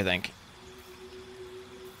sharpshooter, I think.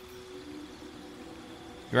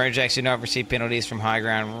 Range attacks do not receive penalties from high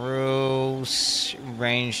ground rules.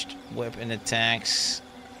 Ranged weapon attacks.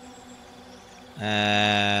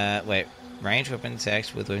 Wait. Ranged weapon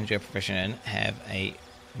attacks with weapons you're proficient in have a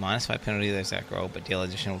 -5 penalty to their attack roll, but deal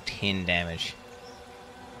additional 10 damage.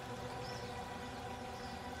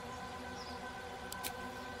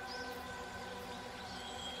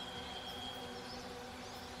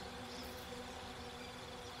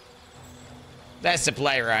 That's the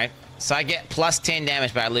play, right? So I get +10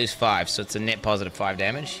 damage, but I lose 5, so it's a net positive 5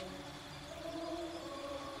 damage.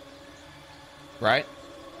 Right?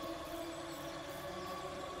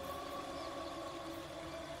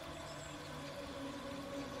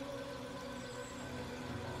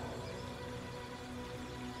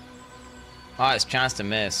 Oh, it's chance to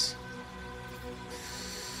miss.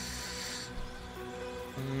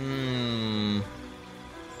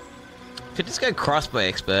 Could just go crossbow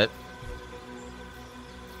expert.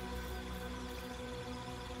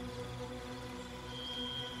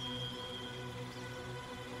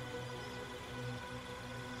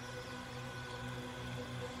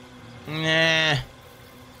 Nah.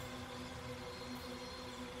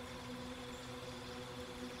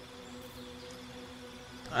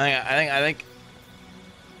 I think.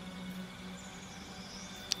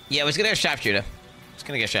 Yeah, we're just gonna go sharpshooter. Just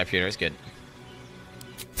gonna get sharpshooter. It's good.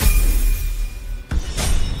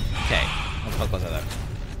 fuck was that?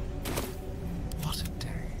 What a day.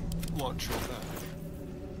 Watch your back.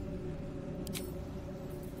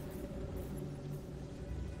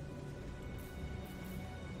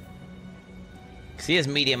 Cause he has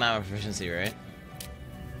medium armor proficiency, right?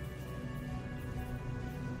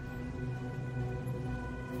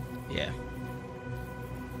 Yeah.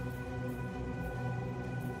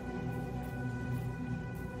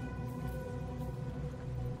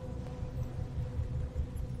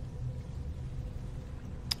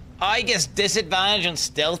 I guess disadvantage on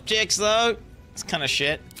stealth checks, though. It's kind of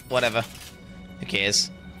shit. Whatever. Who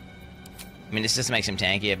cares? I mean, this just makes him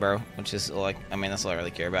tankier, bro. Which is, like, I mean, that's all I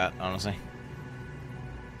really care about, honestly.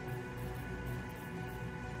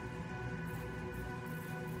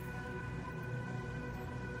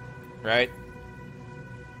 Right?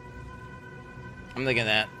 I'm thinking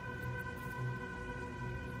that.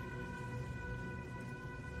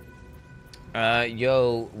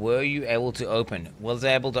 Yo, were you able to open? Was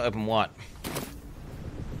I able to open what?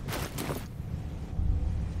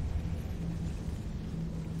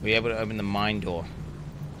 Were you able to open the mine door?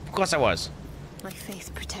 Of course I was. My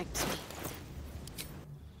faith protects me.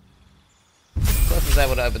 Of course I was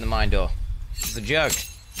able to open the mine door. It's a joke.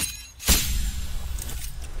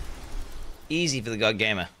 Easy for the God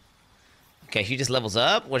Gamer. Okay, she just levels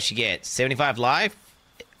up. What does she get? 75 life?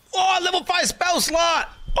 Oh, level 5 spell slot!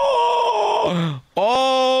 Oh!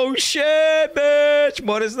 Oh, shit, bitch!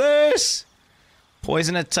 What is this?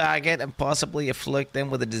 Poison a target and possibly afflict them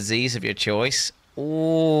with a disease of your choice.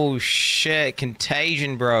 Oh, shit.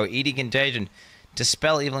 Contagion, bro. Eating contagion.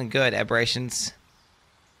 Dispel evil and good. Aberrations.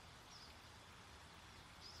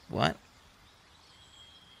 What?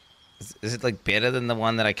 Is it, like, better than the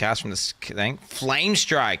one that I cast from this thing? Flame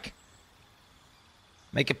Strike.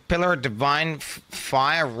 Make a pillar of divine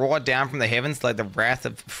fire roar down from the heavens like the wrath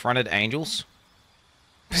of fronted angels.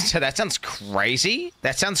 So that sounds crazy.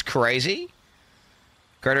 That sounds crazy.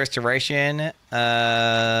 Greater Restoration.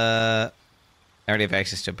 I already have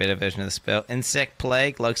access to a better version of the spell. Insect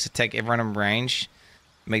Plague likes to take everyone in range,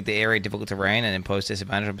 make the area difficult to terrain, and impose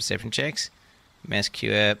disadvantage on perception checks. Mass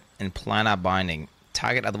Cure and Planar Binding.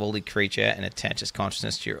 Target otherworldly creature and attach its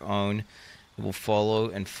consciousness to your own. It will follow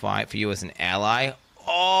and fight for you as an ally.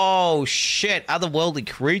 Oh, shit. Otherworldly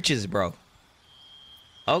creatures, bro.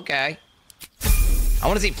 Okay. I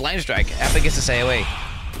want to see Flame Strike. How big is this AoE?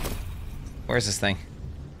 Where's this thing?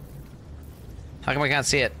 How come I can't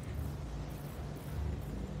see it?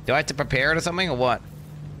 Do I have to prepare it or something, or what?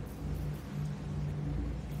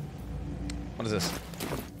 What is this?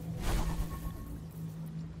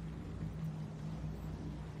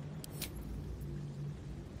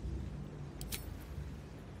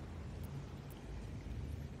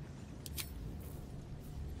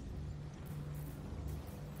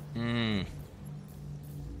 Hmm.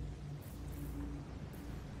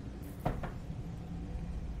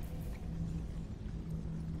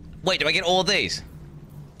 Wait, do I get all of these?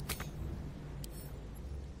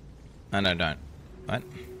 Oh, no, don't. What?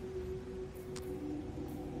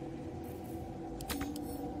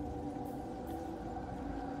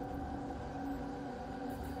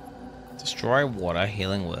 Destroy water,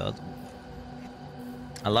 healing world.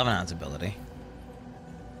 I love enhance ability.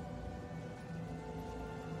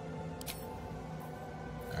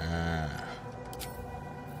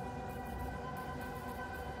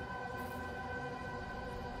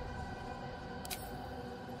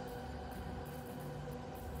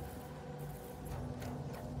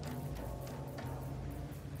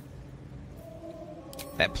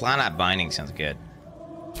 That planar binding sounds good.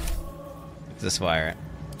 This fire.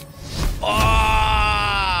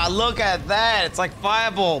 Oh, look at that! It's like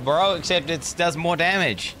Fireball, bro, except it does more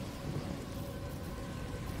damage.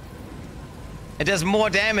 It does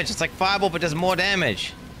more damage. It's like Fireball, but does more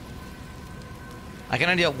damage. I can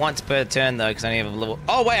only do it once per turn, though, because I only have a level...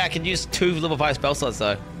 Oh, wait, I can use 2 level 5 spell slots,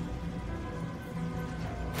 though.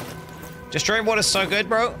 Destroy Water's so good,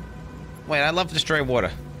 bro. Wait, I love Destroy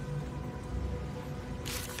Water.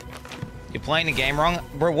 You're playing the game wrong?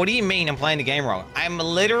 Bro, what do you mean I'm playing the game wrong? I'm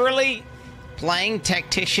literally playing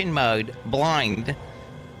Tactician mode, blind,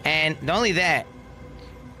 and not only that,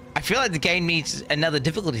 I feel like the game needs another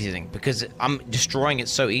difficulty setting because I'm destroying it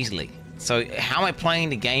so easily. So how am I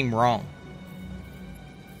playing the game wrong?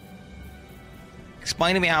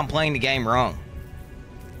 Explain to me how I'm playing the game wrong.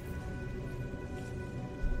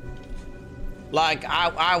 Like,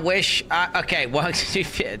 I wish... okay, well, to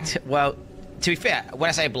be fair, when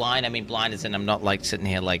I say blind, I mean blind as in I'm not, like, sitting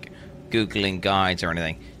here, like, Googling guides or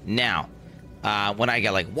anything. Now, when I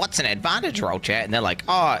go, like, what's an advantage roll, chat? And they're like,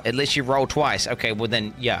 oh, at least you roll twice. Okay, well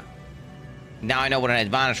then, yeah. Now I know what an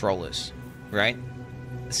advantage roll is, right?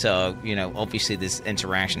 So, you know, obviously there's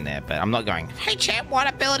interaction there, but I'm not going, hey chat,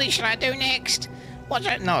 what ability should I do next? What's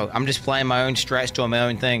that? No, I'm just playing my own strats, doing my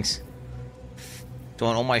own things.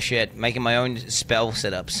 Doing all my shit, making my own spell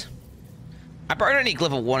setups. I probably don't need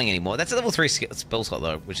Glyph of Warning anymore. That's a level 3 spell slot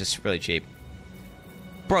though, which is really cheap.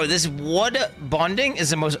 Bro, this wood bonding is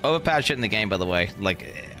the most overpowered shit in the game, by the way.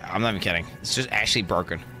 Like, I'm not even kidding. It's just actually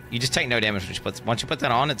broken. You just take no damage once you put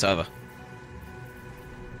that on, it's over.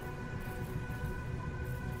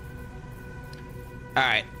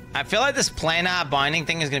 Alright, I feel like this planar binding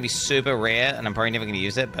thing is going to be super rare, and I'm probably never going to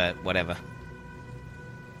use it, but whatever.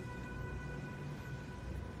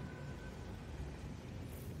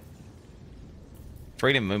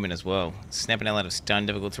 Freedom movement as well. Snapping out of stun,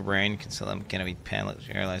 difficult terrain, conceal them, can be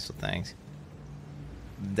paralyzed with things.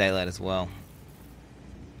 Daylight as well.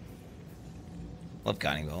 Love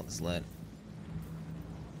guiding bolt, it's lit.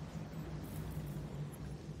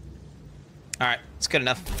 Alright, it's good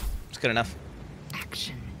enough. It's good enough.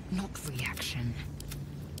 Action, not reaction.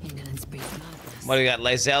 Indolence breeds madness. What do we got?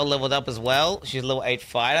 Lazelle leveled up as well. She's a level 8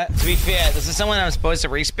 fighter. To be fair, this is someone I'm supposed to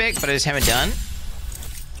respec, but I just haven't done.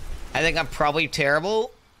 I think I'm probably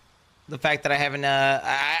terrible. The fact that I haven't,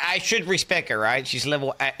 I should respec her, right? She's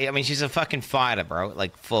level, I mean, she's a fucking fighter, bro.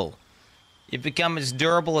 Like, full. You become as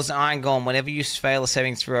durable as Iron Golem. Whenever you fail a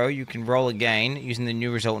saving throw, you can roll again, using the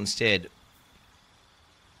new result instead.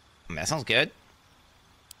 I mean, that sounds good.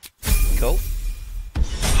 Cool.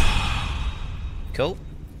 Cool.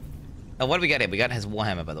 Oh, what do we got here? We got his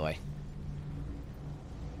Warhammer, by the way.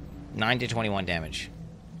 9 to 21 damage.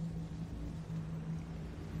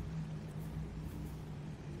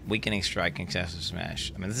 Weakening strike, excessive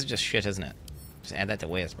smash. I mean, this is just shit, isn't it? Just add that to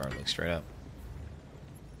Weir's, bro. Look straight up.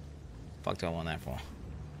 Fuck do I want that for?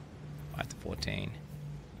 5 to 14.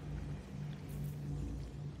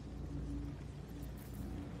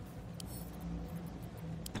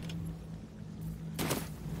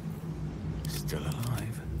 Still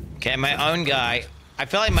alive. Okay, my own guy. I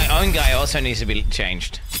feel like my own guy also needs to be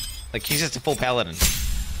changed. Like, he's just a full paladin.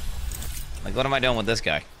 Like, what am I doing with this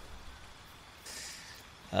guy?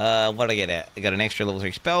 What did I get at? I got an extra level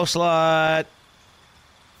 3 spell slot.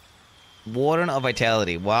 Warden of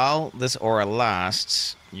Vitality. While this aura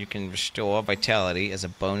lasts, you can restore Vitality as a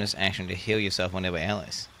bonus action to heal yourself whenever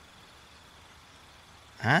allies.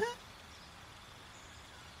 Huh?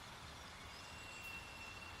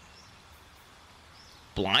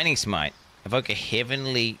 Blinding Smite. Evoke a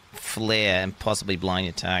heavenly flare and possibly blind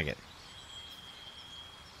your target.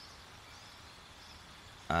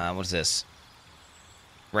 What is this?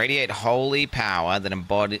 Radiate holy power that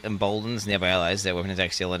emboldens nearby allies. Their weapon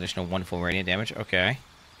attacks deal additional 1 radiant damage. Okay.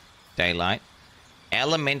 Daylight.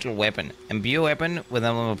 Elemental weapon. Imbue weapon with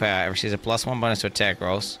elemental power. It receives a +1 bonus to attack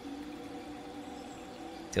rolls.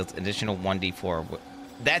 Deals additional 1d4.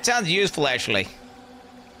 That sounds useful, actually.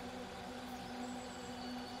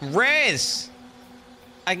 Res!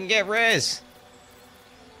 I can get res.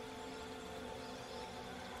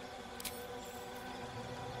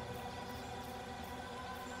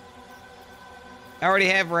 I already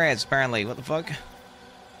have res, apparently. What the fuck?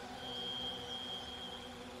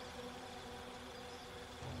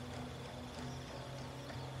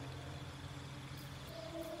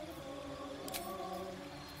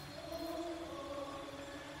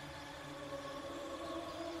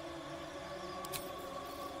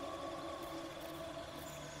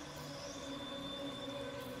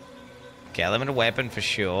 Okay, elemental weapon for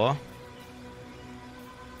sure.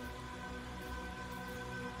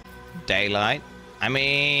 Daylight. I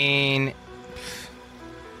mean,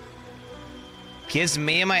 gives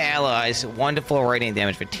me and my allies 1 to 4 radiant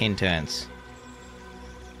damage for 10 turns.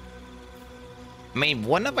 I mean,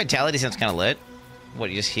 one of Vitality sounds kind of lit.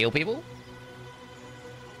 What, you just heal people?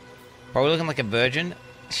 Bro, looking like a virgin?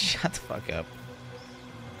 Shut the fuck up.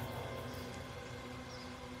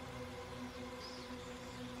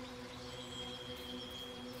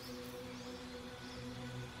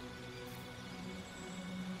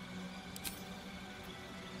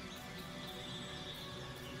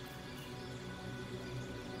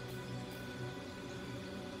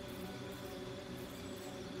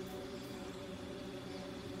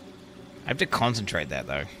 I have to concentrate that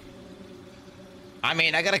though. I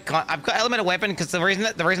mean, I've got elemental weapon because the reason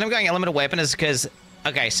I'm going elemental weapon is because,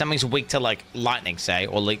 okay, something's weak to like lightning, say,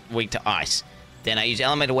 or weak to ice. Then I use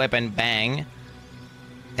elemental weapon, bang,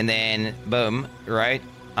 and then boom, right?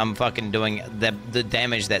 I'm fucking doing the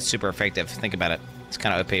damage that's super effective. Think about it. It's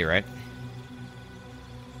kind of OP, right?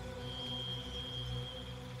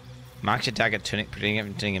 Marks your target,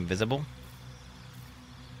 turning invisible.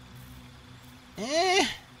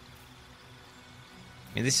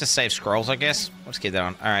 I mean, this just saves scrolls, I guess. Let's get that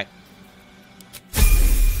on. Alright.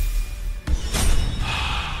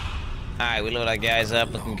 Alright, we load our guys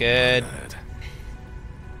up, looking good.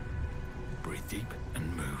 Breathe deep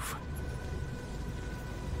and move.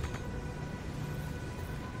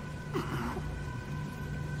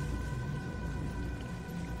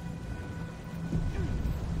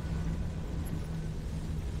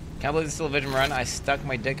 Can't believe this television run. I stuck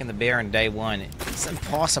my dick in the bear on day one. It's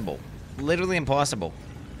impossible. Literally impossible.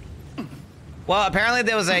 Well, apparently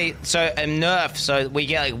there was a nerf, so we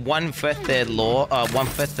get like 1/5 the lore,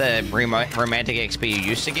 1/5 the romantic XP you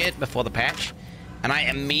used to get before the patch, and I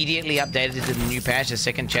immediately updated it to the new patch. The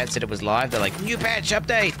second chat said it was live. They're like, new patch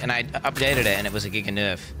update, and I updated it, and it was a giga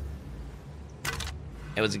nerf.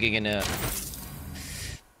 It was a giga nerf.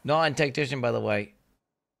 Not in Tactician, by the way.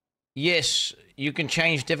 Yes, you can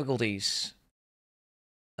change difficulties.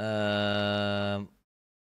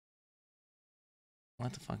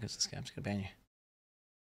 What the fuck is this guy? I'm just gonna ban you.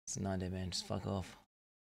 It's a 9-day ban. Just fuck off.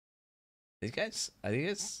 These guys, I think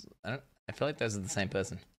it's. I feel like those are the same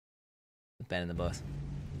person. Banning them both.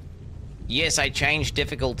 Yes, I changed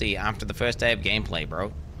difficulty after the first day of gameplay,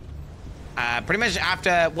 bro. Pretty much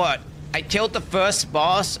after what? I killed the first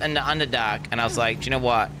boss in the Underdark, and I was like, do you know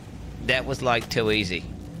what? That was like too easy.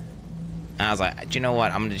 And I was like, do you know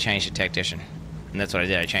what? I'm gonna change to Tactician, and that's what I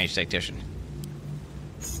did. I changed to Tactician.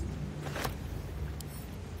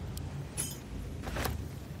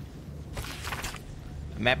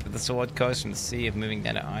 Map of the Sword Coast from the sea of moving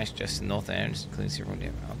down to ice just in north end, including several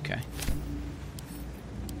different. Okay.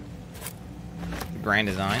 Grand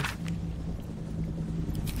design.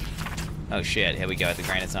 Oh shit, here we go, the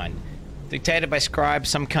grand design. Dictated by scribes,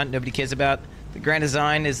 some cunt nobody cares about. The grand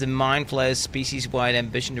design is the mind flayer's species-wide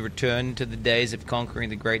ambition to return to the days of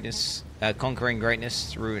conquering greatness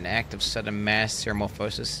through an act of sudden mass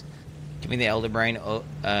metamorphosis, giving the Elder Brain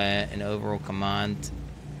an overall command.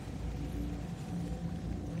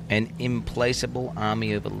 An implacable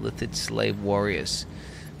army of elithid slave warriors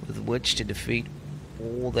with which to defeat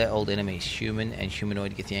all their old enemies, human and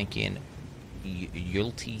humanoid Githyanki and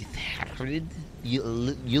Yulti.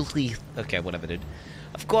 Okay, whatever, dude.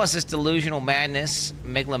 Of course, this delusional madness,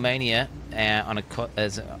 megalomania on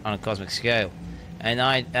a cosmic scale, and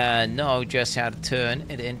I know just how to turn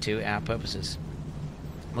it into our purposes.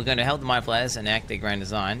 We're going to help the Mind Flayers enact their grand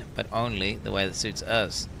design, but only the way that suits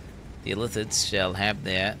us. The Illithids shall have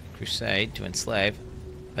their crusade to enslave,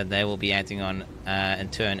 but they will be acting on in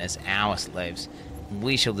turn as our slaves.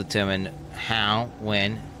 We shall determine how,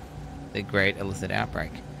 when, the great Illithid outbreak.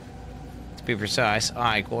 To be precise,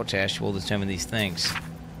 I, Gortash, will determine these things.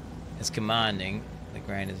 As commanding the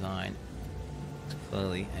grand design, it's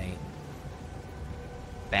clearly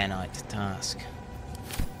a Banite task.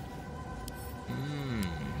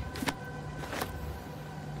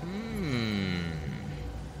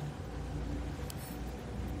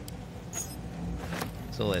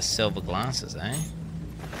 So there's silver glasses, eh?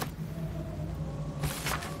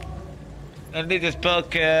 Underneath this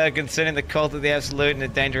book concerning the cult of the Absolute and the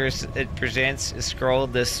dangers it presents is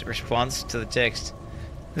scrolled this response to the text.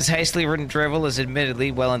 This hastily written drivel is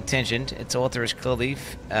admittedly well-intentioned. Its author is clearly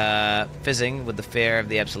fizzing with the fear of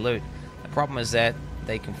the Absolute. The problem is that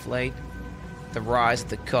they conflate the rise of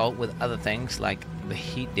the cult with other things like the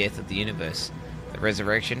heat death of the universe, the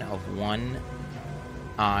resurrection of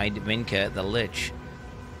one-eyed Vinka the Lich,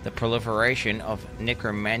 the proliferation of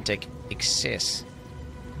necromantic excess,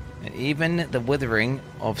 and even the withering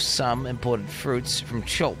of some imported fruits from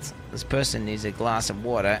Chult. This person needs a glass of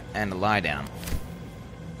water and a lie down.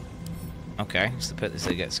 Okay, so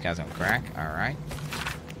this guy's on crack. Alright.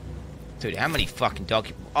 Dude, how many fucking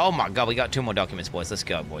documents? Oh my god, we got 2 more documents, boys. Let's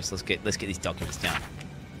go, boys. Let's get these documents down.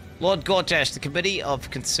 Lord Gortash, the Committee of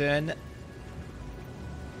Concern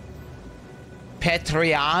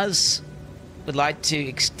Patriarchs would like to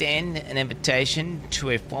extend an invitation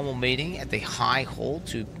to a formal meeting at the High Hall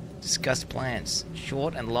to discuss plans,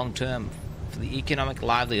 short and long term, for the economic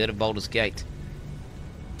livelihood of Baldur's Gate.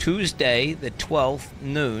 Tuesday, the 12th,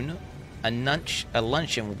 noon, a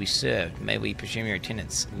luncheon will be served. May we presume your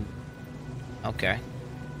attendance? Okay.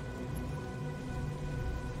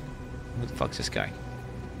 Who the fuck's this guy?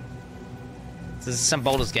 This is some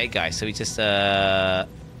Baldur's Gate guy, so he's just,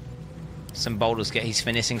 some Baldur's Gate. He's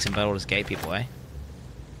finessing some Baldur's Gate people, eh?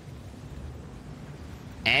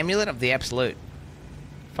 Amulet of the Absolute.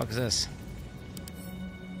 The fuck is this?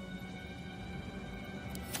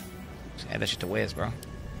 Just add that shit to wares, bro.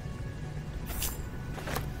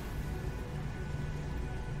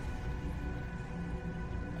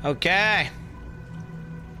 Okay.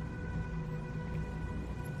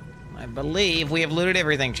 I believe we have looted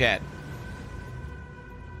everything, chat.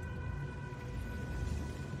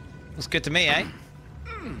 Looks good to me, eh?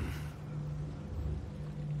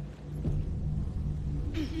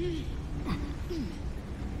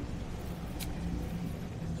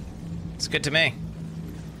 It's good to me.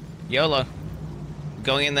 YOLO.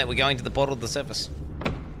 Going in there, we're going to the portal to the surface.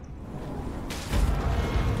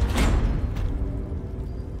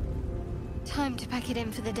 Time to pack it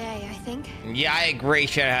in for the day, I think. Yeah, I agree,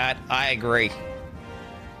 Shadowheart. I agree.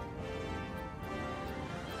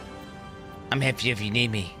 I'm happy if you need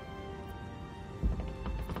me.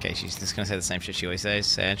 Okay, she's just gonna say the same shit she always says,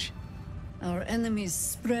 Sage. Our enemies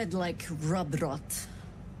spread like rub rot.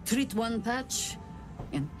 Treat one patch,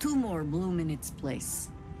 and 2 more bloom in its place.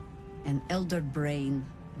 An elder brain,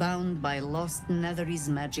 bound by lost Netherese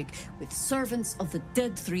magic, with servants of the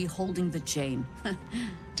Dead Three holding the chain.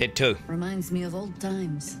 Dead 2. Reminds me of old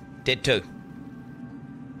times. Dead 2.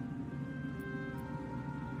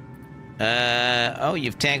 Oh,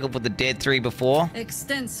 you've tangled with the Dead 3 before?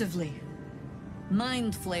 Extensively.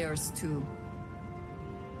 Mind flayers, too.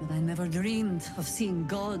 But I never dreamed of seeing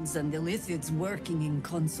gods and Illithids working in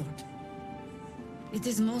consort. It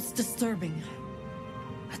is most disturbing.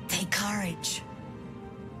 But take courage.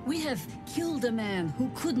 We have killed a man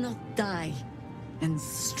who could not die, and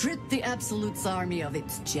stripped the Absolute's army of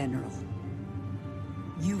its general.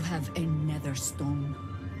 You have a nether stone,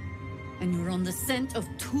 and you're on the scent of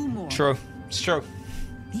 2 more. True. It's true.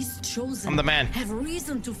 These chosen I'm the man. have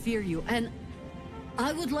reason to fear you, and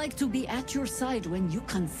I would like to be at your side when you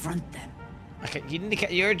confront them. Okay,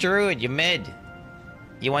 you're a druid. You're mid.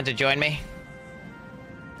 You want to join me?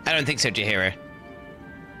 I don't think so, Jaheira.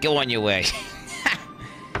 Go on your way.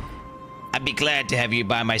 I'd be glad to have you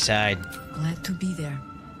by my side. Glad to be there.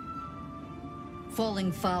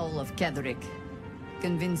 Falling foul of Ketheric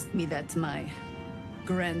convinced me that my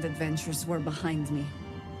grand adventures were behind me.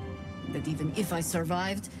 That even if I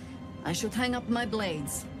survived, I should hang up my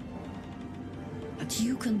blades. But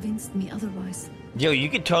you convinced me otherwise. Yo, you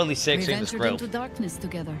could totally sex We've in this entered grill. into darkness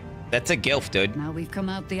together. That's a gilf, dude. Now we've come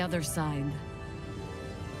out the other side.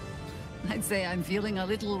 I'd say I'm feeling a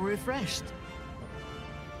little refreshed.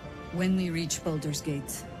 When we reach Baldur's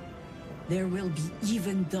Gate, there will be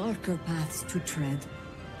even darker paths to tread.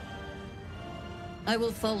 I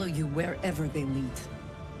will follow you wherever they lead.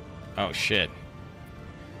 Oh, shit.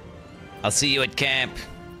 I'll see you at camp.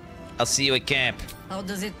 I'll see you at camp. How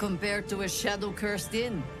does it compare to a shadow-cursed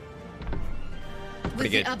inn? With Pretty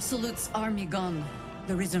good. the Absolute's army gone,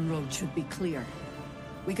 the Risen Road should be clear.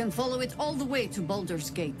 We can follow it all the way to Baldur's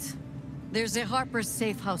Gate. There's a Harper's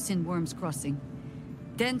safe house in Worm's Crossing.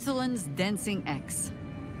 Denthalen's Dancing Axe.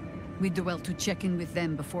 We do well to check in with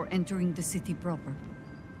them before entering the city proper.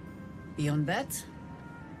 Beyond that,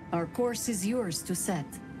 our course is yours to set.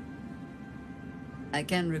 I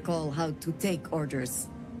can recall how to take orders,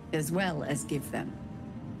 as well as give them.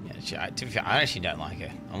 Yeah, to be fair, I actually don't like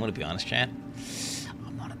her. I'm gonna be honest, Chan.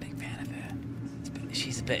 I'm not a big fan of her.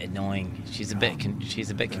 She's a bit annoying. She's a bit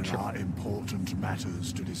There are important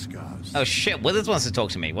matters to discuss. Oh shit, Withers wants to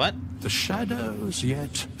talk to me. What? The shadows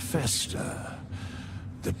yet fester.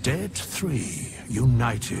 The Dead Three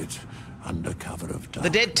united under cover of dark. The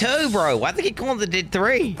Dead 2, bro. Why do they keep calling the Dead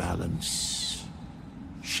 3? Balance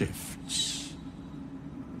shifts.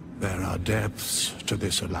 There are depths to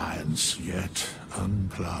this alliance yet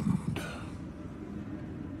unplumbed.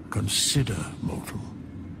 Consider, mortal.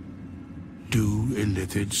 Do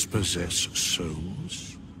Illithids possess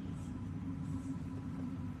souls?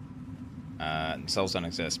 Souls don't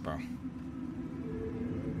exist, bro.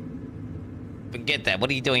 Forget that. What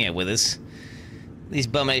are you doing here with us? These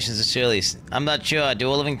abominations are Shirley's. I'm not sure. Do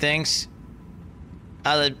all living things?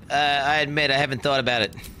 I admit I haven't thought about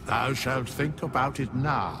it. Thou shalt think about it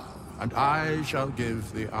now, and I shall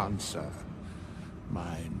give the answer.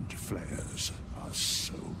 Mind flayers are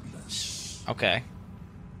soulless. Okay.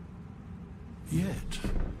 Yet,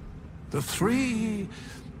 the three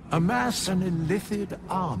amass an Illithid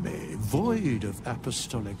army void of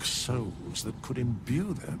apostolic souls that could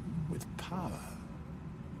imbue them with power.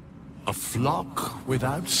 A flock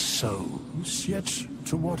without souls, yet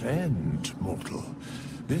to what end, mortal?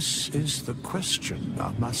 This is the question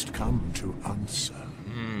thou must come to answer.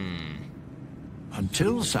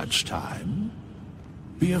 Until such time,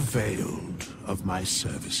 be availed of my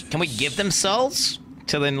services. Can we give them souls?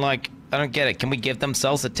 To then, like, I don't get it. Can we give them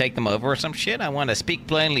souls to take them over or some shit? I want to speak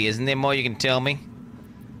plainly. Isn't there more you can tell me?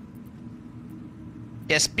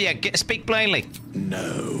 Yes, yeah, speak plainly.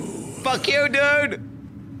 No. Fuck you, dude!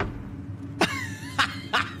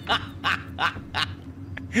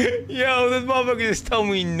 Yo, this motherfucker just told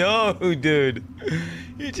me no, dude.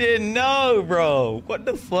 You didn't know, bro. What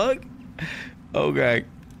the fuck? Okay.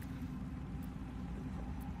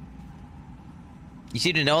 You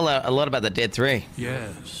seem to know a lot about the Dead Three.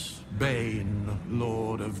 Yes. Bane,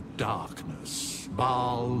 Lord of Darkness.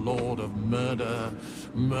 Baal, Lord of Murder.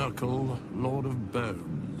 Merkel, Lord of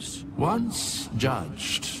Bones. Once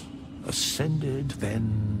judged, ascended,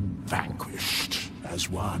 then vanquished as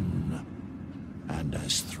one and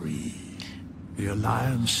as three. The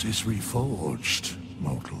alliance is reforged,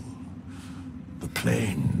 mortal. The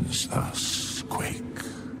plains thus quake,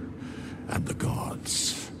 and the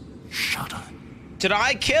gods shudder. Did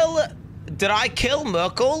I kill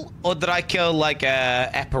Merkel, or did I kill like a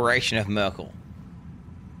apparition of Merkel?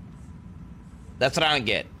 That's what I don't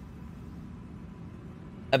get.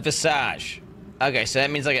 A visage. Okay, so that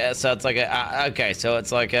means like it's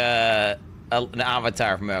like an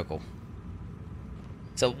avatar of Merkel.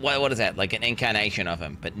 So what is that? Like an incarnation of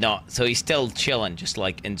him, but not. So he's still chilling, just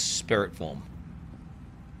like in spirit form.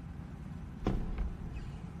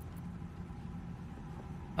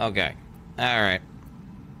 Okay. All right.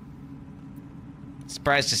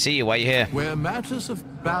 Surprised to see you. Why you here? Where matters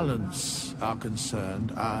of balance are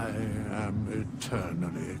concerned, I am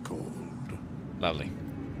eternally cold. Lovely.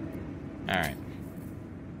 All right.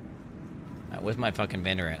 Where's my fucking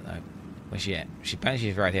vendor at, though? Where's she at? She's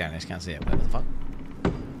right here. I just can't see it. What the fuck?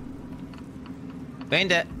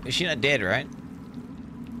 Vendor. Is she not dead, right?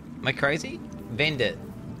 Am I crazy? Vendor.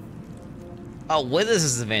 Oh, Withers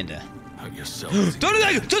is the vendor. Hug yourself.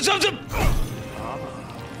 Don't do something!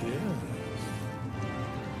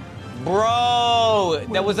 Bro,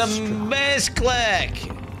 that was a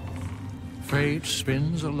misclick. Fate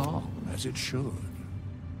spins along as it should.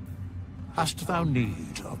 Hast thou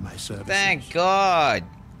need of my services? Thank God.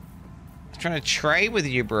 I was trying to trade with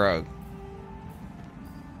you, bro.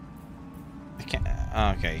 I can't.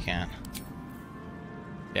 Oh, okay, you can't.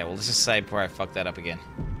 Yeah, well, let's just say before I fuck that up again.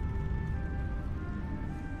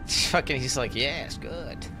 Fucking, he's like, yeah, it's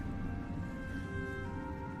good.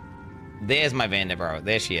 There's my vendor, bro.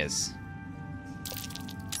 There she is.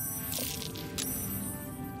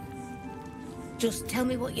 Just tell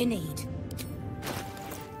me what you need.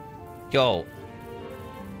 Yo.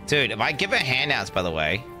 Dude, if I give her handouts, by the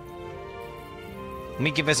way. Let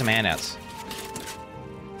me give her some handouts.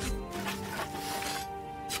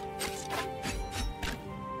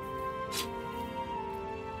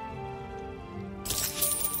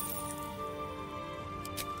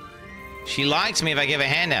 She likes me if I give her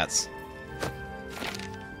handouts.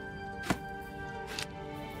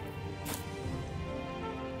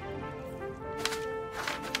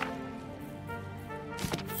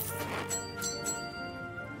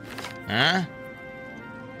 Huh?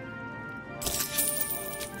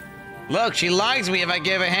 Look, she likes me if I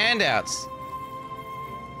give her handouts.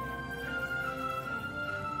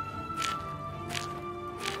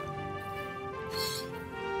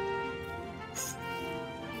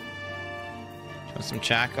 Want some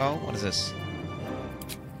charcoal? What is this?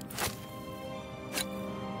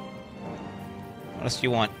 What else do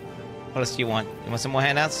you want? What else do you want? You want some more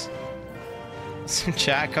handouts? Some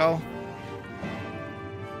charcoal?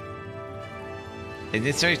 It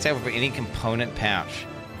did search table for any component pouch.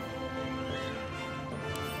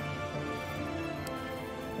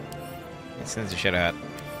 Let's send the shit out.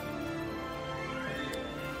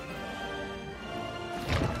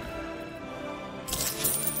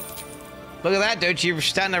 Look at that, dude. She's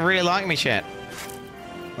starting to really like me, chat.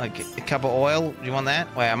 Like a cup of oil. Do you want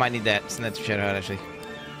that? Wait, I might need that. Send that to chat out, actually.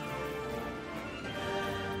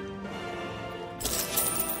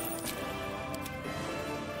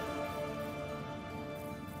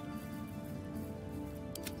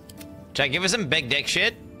 Should I give her some big dick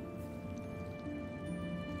shit?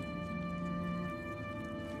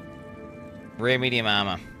 Rare medium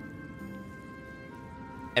armor.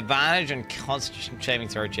 Advantage on constitution saving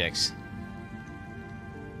throw checks.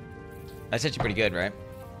 That's actually pretty good, right?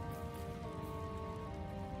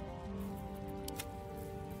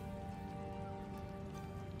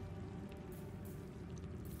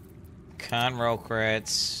 Can't roll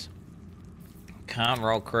crits. Can't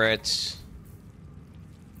roll crits.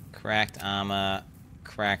 Cracked armor.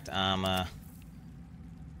 Cracked armor.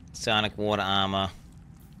 Sonic water armor.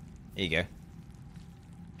 There you go.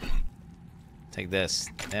 Take this.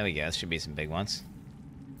 There we go. This should be some big ones.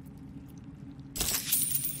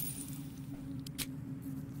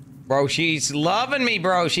 Bro, she's loving me,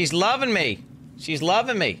 bro. She's loving me. She's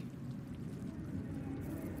loving me.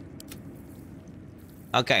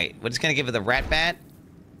 Okay, we're just gonna give her the rat bat.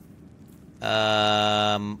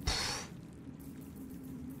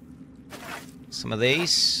 Some of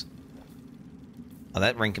these. Oh,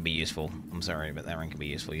 that ring could be useful. I'm sorry, but that ring could be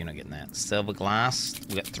useful. You're not getting that. Silver glass.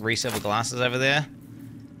 We got 3 silver glasses over there.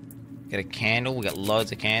 Get a candle. We got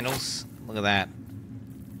loads of candles. Look at that.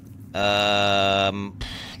 Wow,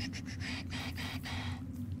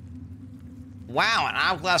 an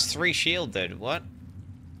Hourglass 3 shield, dude. What?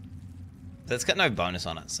 That's got no bonus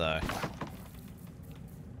on it, so...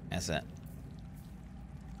 That's it.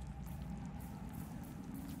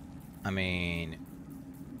 I mean...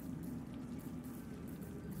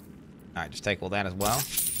 Alright, just take all that as well.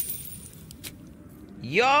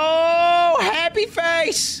 Yo! Happy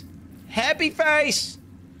face! Happy face!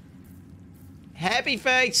 Happy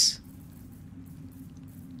face!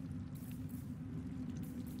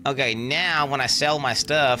 Okay, now when I sell my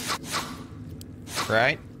stuff,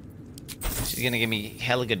 right? She's gonna give me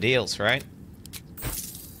hella good deals, right?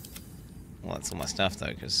 Well, that's all my stuff though,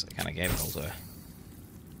 because I kind of gave it all to her.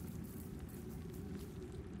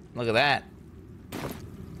 Look at that.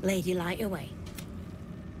 Lady, light your way.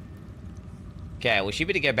 Okay, well, she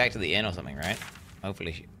better go back to the inn or something, right?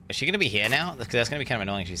 Hopefully. Is she gonna be here now? Because that's gonna be kind of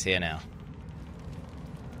annoying if she's here now.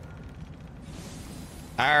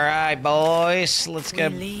 Alright, boys, let's go.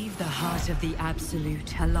 We leave the heart of the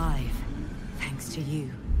Absolute alive. Thanks to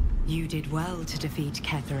you. You did well to defeat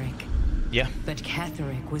Ketheric. Yeah. But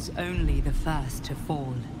Ketheric was only the first to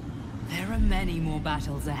fall. There are many more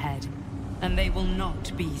battles ahead, and they will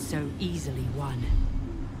not be so easily won.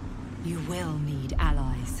 You will need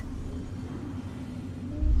allies.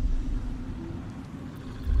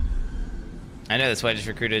 I know, that's why I just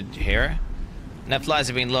recruited Hera. Enough lives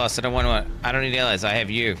have been lost. I don't need allies. I have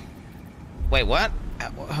you. Wait, what?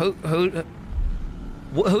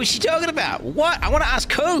 Who's she talking about? What? I want to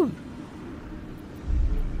ask who?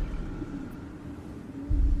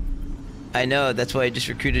 I know, that's why I just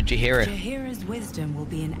recruited Jaheira. Jaheira's wisdom will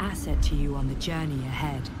be an asset to you on the journey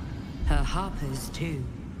ahead. Her Harper's too.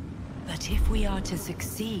 But if we are to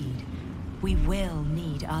succeed, we will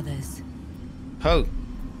need others. Who?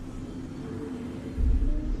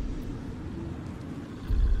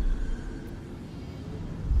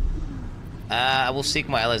 I will seek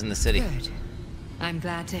my allies in the city. Good. I'm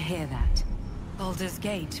glad to hear that. Baldur's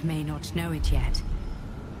Gate may not know it yet,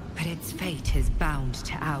 but its fate is bound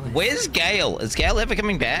to ours. Where's Gale? Is Gale ever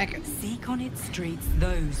coming back? Seek on its streets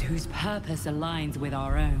those whose purpose aligns with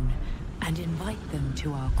our own, and invite them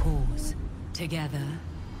to our cause. Together,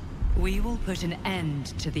 we will put an end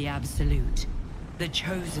to the Absolute, the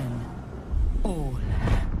Chosen, all.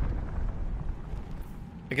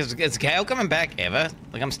 Because is Gale coming back ever?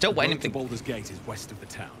 Like, I'm still waiting for... Baldur's Gate is west of the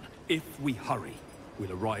town. If we hurry,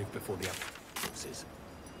 we'll arrive before the other forces.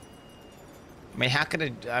 I mean, how could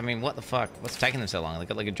it... I mean, what the fuck? What's taking them so long? They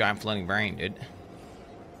got like a giant floating brain, dude.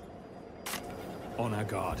 On our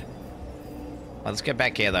guard. Well, let's go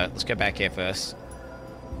back here, though. Let's go back here first.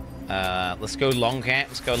 Let's go long camp.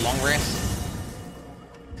 Let's go long rest.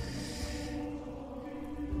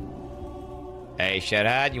 Hey,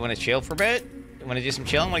 Shadowheart, you want to chill for a bit? You want to do some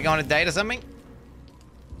chilling? Want to go on a date or something?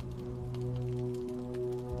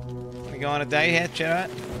 Want to go on a date here, Shadowheart?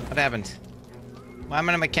 What happened? Why am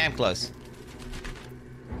I in my camp clothes?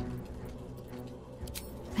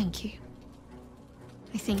 Thank you.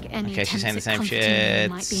 I think any okay, she's saying the attempts same at comforting shit.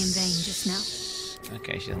 me might be in vain just now.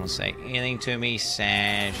 Okay, she doesn't want to say anything to me,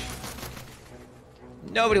 Sash.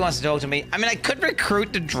 Nobody wants to talk to me. I mean, I could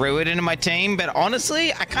recruit the druid into my team, but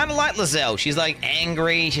honestly, I kind of like Lizelle. She's like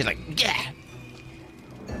angry. She's like, yeah.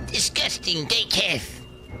 Disgusting, dickhead.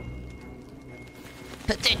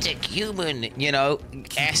 Pathetic human. You know,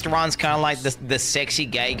 Asteron's kind of like the sexy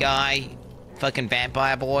gay guy. Fucking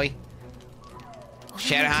vampire boy.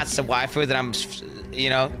 Shadowheart's the waifu that I'm, you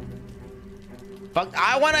know. Fuck,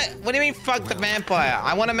 I wanna, what do you mean fuck the vampire?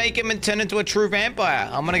 I wanna make him and turn into a true vampire.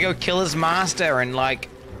 I'm gonna go kill his master and like,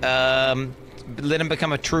 let him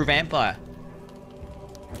become a true vampire.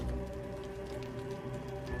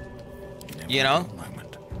 You know?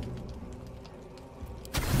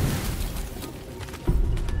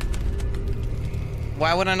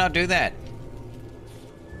 Why would I not do that?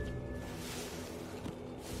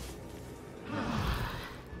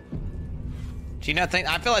 Do you not think,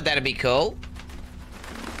 I feel like that'd be cool.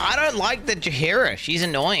 I don't like the Jaheira. She's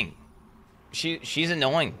annoying. She's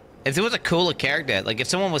annoying. If there was a cooler character, like if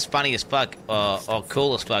someone was funny as fuck or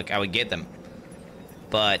cool as fuck, I would get them.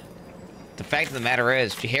 But the fact of the matter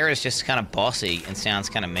is, Jaheira is just kind of bossy and sounds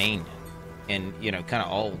kind of mean, and you know, kind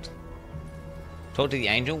of old. Talk to the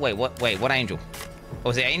angel. Wait, what? Wait, what angel? Oh,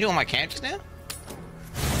 was the angel on my camp just now?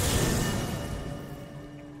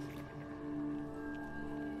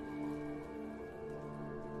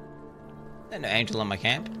 There's no angel on my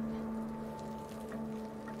camp.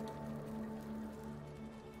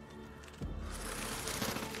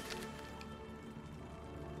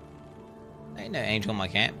 Ain't no angel on my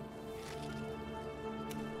camp.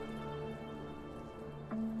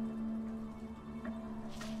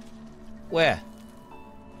 Where?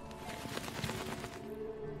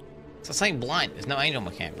 It's saying blind. There's no angel in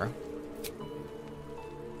my camp, bro.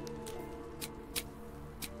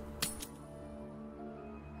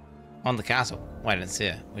 On the castle. Wait, I didn't see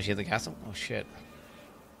her. Was she at the castle? Oh shit.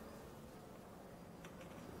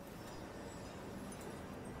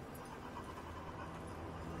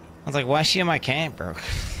 I was like, why is she in my camp, bro?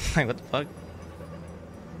 Like, what the fuck?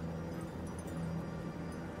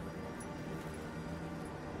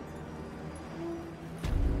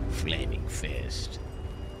 Flaming fist.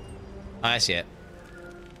 Oh, I see it.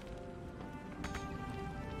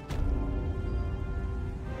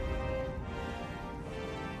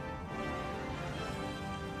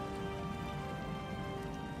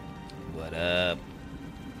 What up?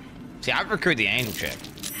 See, I've recruited the angel chick.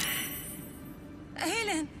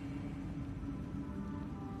 Helen!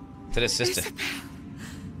 To the sister. Isabel.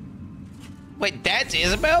 Wait, that's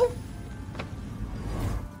Isabel?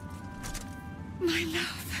 My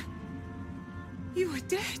love. You are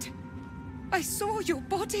dead. I saw your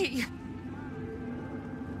body.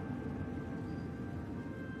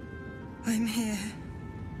 I'm here.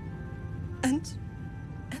 And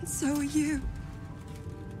so are you.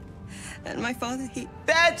 And my father, he...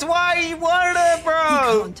 That's why he wanted her,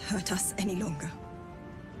 bro! He can't hurt us any longer.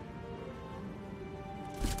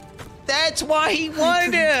 That's why he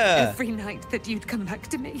wanted her! Every night that you'd come back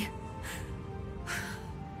to me.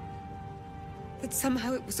 But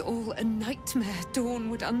somehow it was all a nightmare Dawn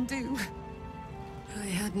would undo. I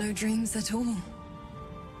had no dreams at all.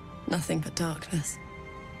 Nothing but darkness.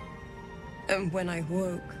 And when I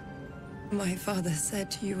woke, my father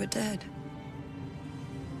said you were dead.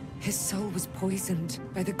 His soul was poisoned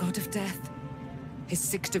by the god of death. His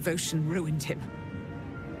sick devotion ruined him.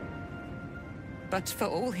 But for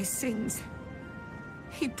all his sins,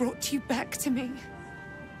 he brought you back to me.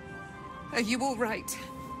 Are you all right?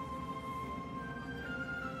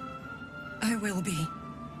 I will be.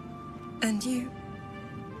 And you?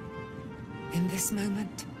 In this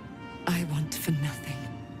moment, I want for nothing.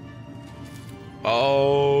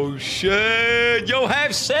 Oh, shit! Yo,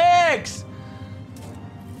 have sex!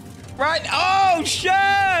 Right? Oh,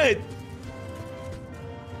 shit!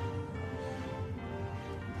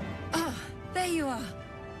 Ah, there you are.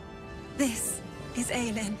 This is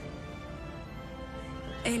Aelin.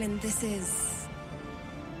 Aelin, this is...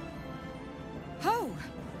 Oh,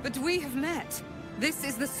 but we have met. This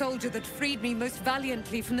is the soldier that freed me most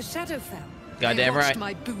valiantly from the Shadowfell. Goddamn right. I watched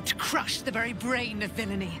my boot crush the very brain of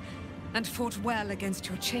villainy, and fought well against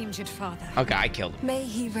your changed father. Okay, I killed him. May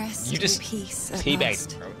he rest in peace at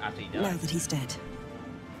last, after he died. now that he's dead.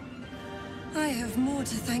 I have more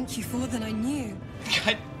to thank you for than I knew.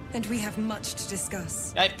 And we have much to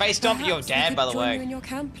discuss. Hey, face stomp your dad, by the way. Join you in your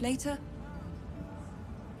camp later.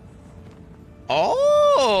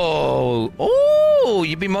 Oh,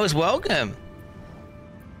 you'd be most welcome.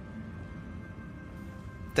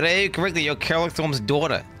 Did I hear you correctly? You're Carolthorm's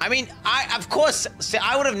daughter. I mean, of course, see,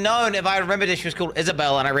 I would have known if I remembered that she was called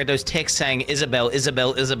Isabel and I read those texts saying Isabel,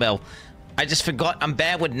 Isabel, Isabel. I just forgot. I'm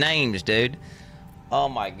bad with names, dude. Oh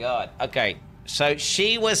my god. Okay, so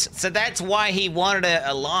so that's why he wanted her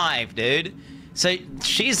alive, dude. So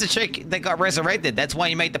she's the chick that got resurrected. That's why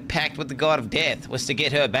he made the pact with the god of death, was to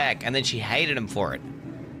get her back, and then she hated him for it.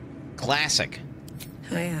 Classic.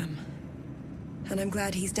 I am. And I'm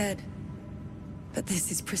glad he's dead. But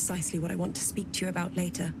this is precisely what I want to speak to you about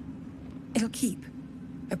later. It'll keep.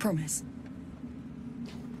 I promise.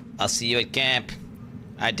 I'll see you at camp.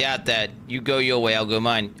 I doubt that. You go your way, I'll go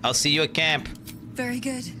mine. I'll see you at camp. Very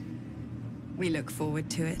good. We look forward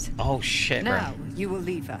to it. Oh, shit, bro. Now, you will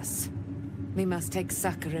leave us. We must take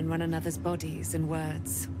succor in one another's bodies and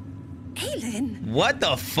words. Aelin! What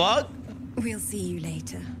the fuck? We'll see you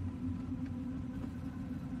later.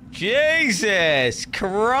 Jesus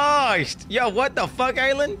Christ! Yo, what the fuck,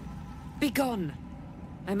 Aelin? Begone!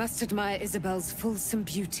 I must admire Isabel's fulsome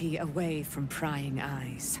beauty away from prying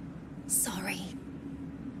eyes. Sorry.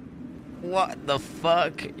 What the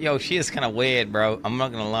fuck? Yo, she is kind of weird, bro. I'm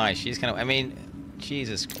not gonna lie. She's kind of... I mean,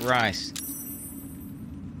 Jesus Christ.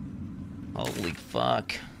 Holy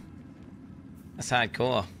fuck. That's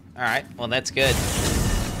hardcore. Alright, well, that's good.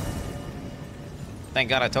 Thank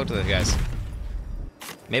God I talked to those guys.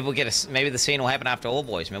 Maybe we'll get maybe the scene will happen after All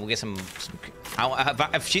Boys. Maybe we'll get some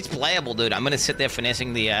if she's playable, dude, I'm gonna sit there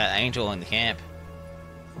finessing the angel in the camp.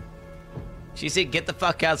 She said, get the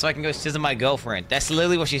fuck out so I can go scissor my girlfriend. That's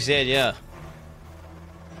literally what she said, yeah.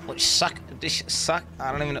 What, suck? Suck?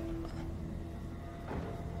 I don't even know.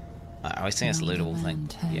 I always think it's a lootable thing.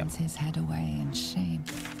 Turns his head away in shame.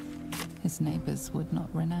 His neighbors would not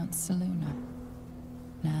renounce Selûne.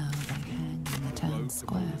 Now they hang in the town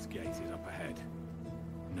square. Gate is up ahead.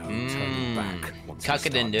 No turning back once we Tuck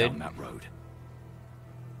it start in, dude. down that road.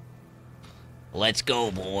 Let's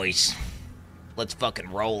go, boys. Let's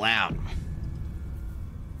fucking roll out.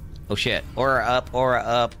 Oh shit. Aura up, aura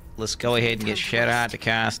up. Let's go ahead and get shit out to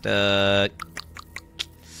cast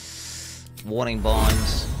warning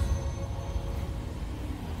bonds.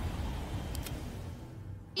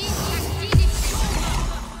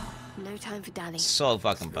 No time for dallying. So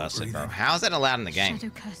fucking busted, bro. How is that allowed in the game?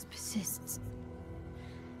 Shadow curse persists.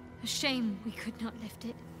 A shame we could not lift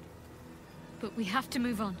it. But we have to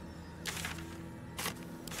move on.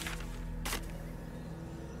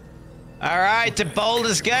 Alright, to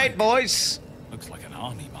Baldur's Gate, boys. Looks like an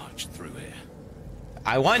army march through here.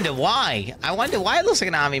 I wonder why. I wonder why it looks like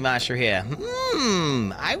an army march through here.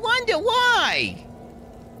 I wonder why.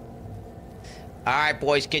 Alright,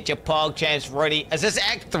 boys, get your pog champs ready. Is this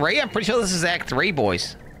Act 3? I'm pretty sure this is Act 3,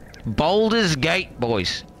 boys. Baldur's Gate,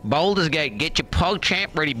 boys. Baldur's Gate. Get your pog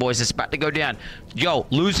champ ready, boys. It's about to go down. Yo,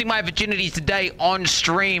 losing my virginity today on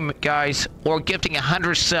stream, guys. Or gifting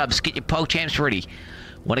 100 subs. Get your pog champs ready.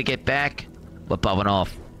 Want to get back? We're bubbling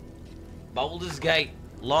off. Baldur's Gate.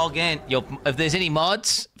 Log in. Yo, if there's any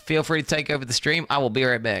mods, feel free to take over the stream. I will be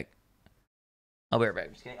right back. I'll be right back.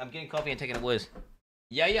 I'm getting coffee and taking a whiz.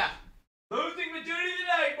 Yeah. Losing virginity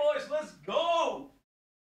today, boys. Let's go.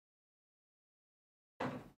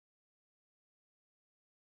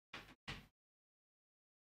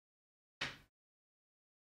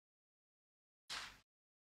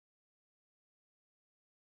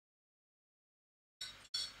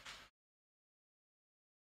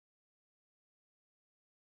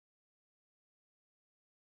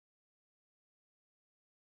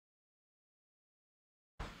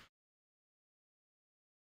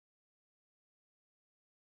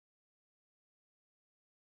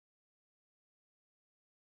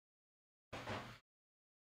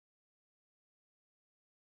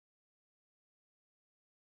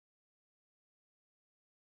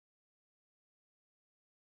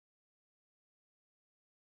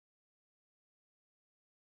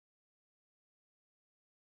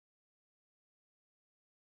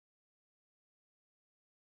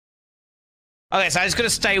 Okay, so I just gotta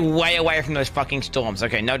stay way away from those fucking storms.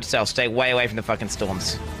 Okay, note to self, stay way away from the fucking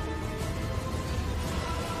storms.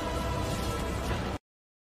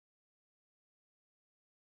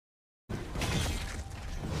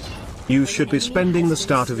 You should be spending the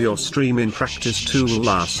start of your stream in practice tool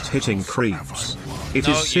last hitting creeps. It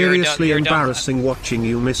is seriously embarrassing watching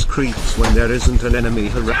you miss creeps when there isn't an enemy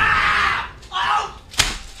harass.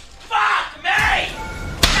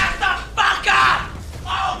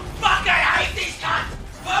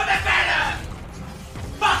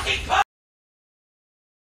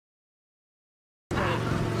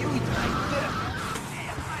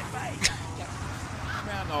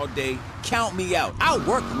 All day, count me out. I'll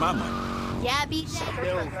work for my money. Yeah, beat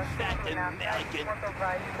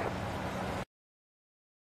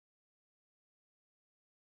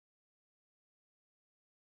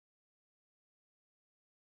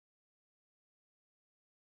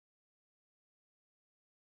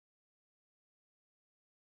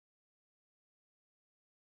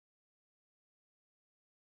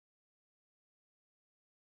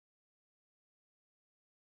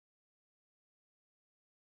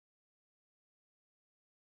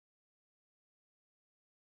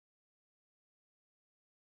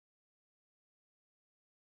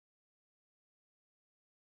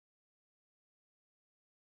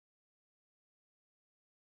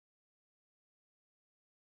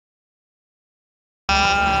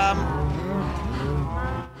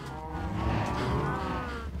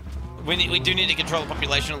We do need to control the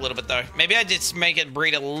population a little bit, though. Maybe I just make it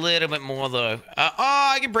breed a little bit more, though.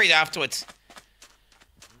 I can breed afterwards.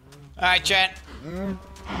 All right, chat.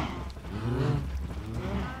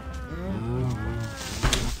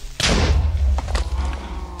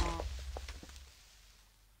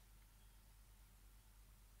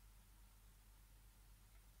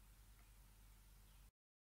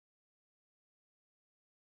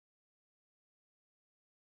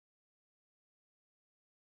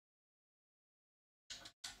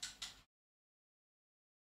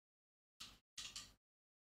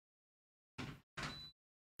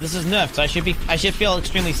 This is nerfed, so I should feel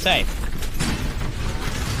extremely safe.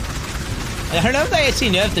 I don't know if they actually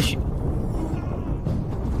nerfed the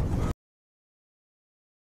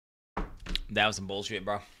That was some bullshit,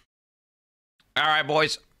 bro. Alright,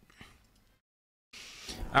 boys.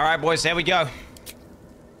 Alright, boys, there we go.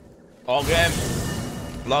 All good.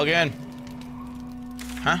 Log in.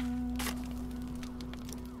 Huh?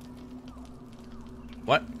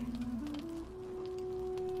 What?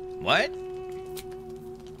 What? Am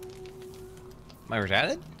I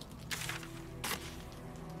retarded?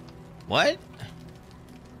 What?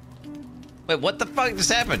 Wait, what the fuck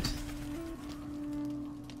just happened?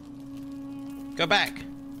 Go back.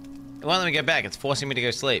 It won't let me go back. It's forcing me to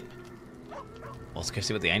go sleep. Well, let's go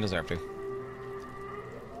see what the angels are up to.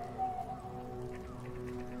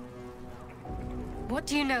 What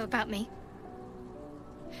do you know about me?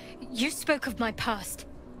 You spoke of my past.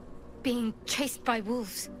 Being chased by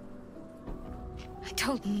wolves. I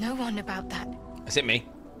told no one about that. Is it me?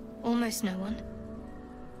 Almost no one.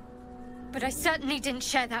 But I certainly didn't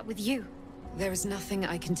share that with you. There is nothing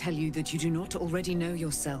I can tell you that you do not already know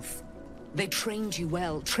yourself. They trained you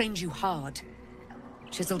well, trained you hard.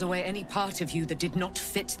 Chiseled away any part of you that did not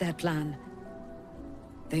fit their plan.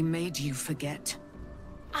 They made you forget.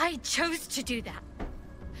 I chose to do that.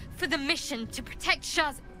 For the mission to protect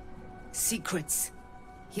Shah's... Secrets.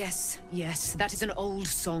 Yes, yes, that is an old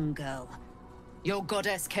song, girl. Your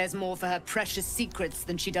goddess cares more for her precious secrets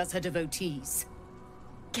than she does her devotees.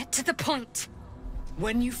 Get to the point.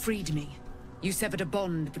 When you freed me, you severed a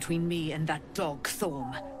bond between me and that dog,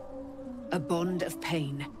 Thorm. A bond of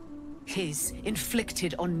pain. His,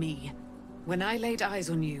 inflicted on me. When I laid eyes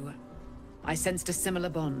on you, I sensed a similar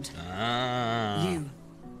bond. You,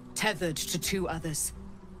 tethered to two others.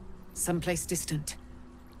 Someplace distant.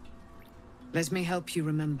 Let me help you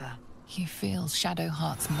remember. You feel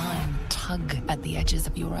Shadowheart's mind tug at the edges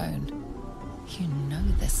of your own. You know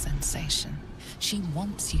this sensation. She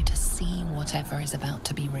wants you to see whatever is about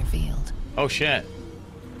to be revealed. Oh shit.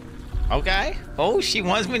 Okay. Oh, she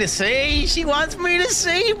wants me to see. She wants me to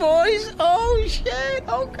see, boys. Oh shit.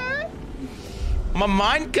 Okay. I'm a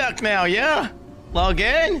mind cuck now, yeah. Log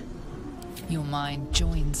in. Your mind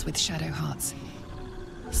joins with Shadowheart's.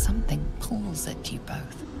 Something pulls at you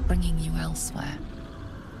both, bringing you elsewhere.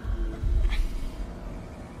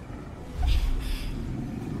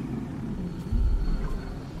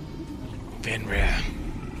 Fenrir.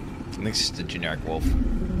 I think it's just a generic wolf.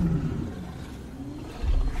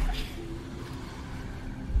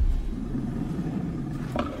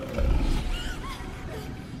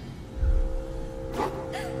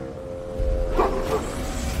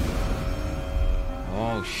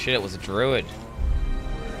 Oh shit, it was a druid.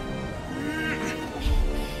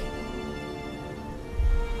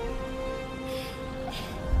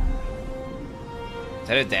 Is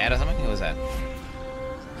that her dad or something? Who was that?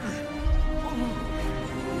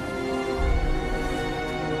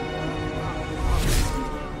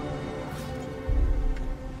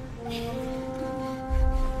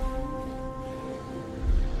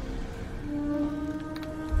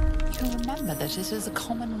 Remember that it is a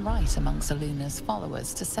common right amongst Aluna's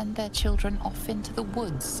followers to send their children off into the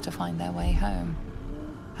woods to find their way home.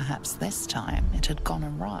 Perhaps this time it had gone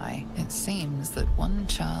awry. It seems that one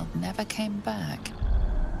child never came back.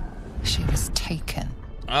 She was taken.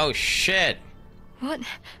 Oh shit. What?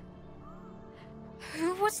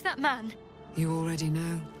 Who was that man? You already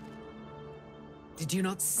know. Did you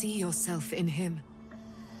not see yourself in him?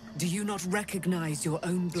 Do you not recognize your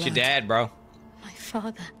own blood? It's your dad, bro. My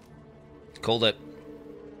father. Called it.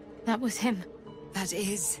 That was him. That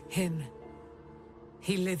is him.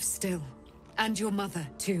 He lives still. And your mother,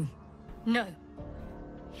 too. No.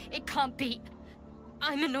 It can't be.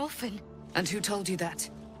 I'm an orphan. And who told you that?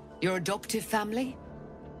 Your adoptive family?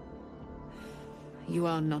 You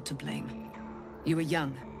are not to blame. You were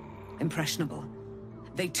young, impressionable.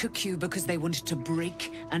 They took you because they wanted to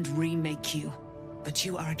break and remake you. But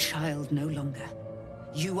you are a child no longer.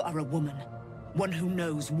 You are a woman. One who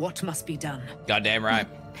knows what must be done. Goddamn right.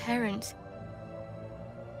 My parents.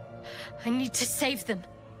 I need to save them.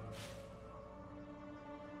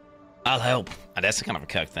 I'll help. Oh, that's kind of a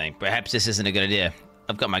cuck thing. Perhaps this isn't a good idea.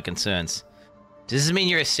 I've got my concerns. Does this mean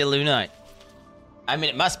you're a Silunite? I mean,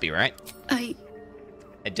 it must be, right?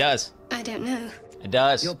 It does. I don't know. It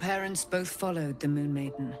does. Your parents both followed the Moon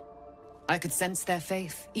Maiden. I could sense their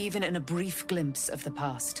faith, even in a brief glimpse of the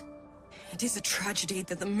past. It is a tragedy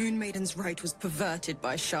that the Moon Maiden's right was perverted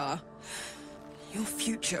by Shah. Your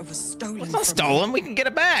future was stolen. It's not stolen. We can get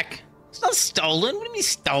it back. It's not stolen. What do you mean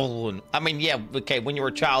stolen? I mean, yeah, okay, when you were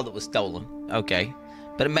a child, it was stolen. Okay.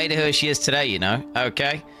 But it made her who she is today, you know?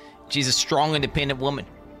 Okay? She's a strong, independent woman.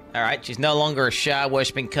 All right? She's no longer a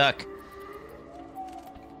Shah-worshipping cuck.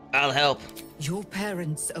 I'll help. Your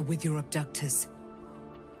parents are with your abductors.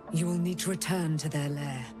 You will need to return to their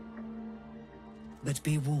lair. But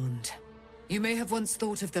be warned. You may have once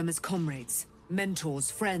thought of them as comrades,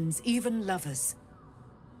 mentors, friends, even lovers.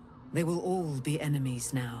 They will all be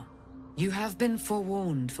enemies now. You have been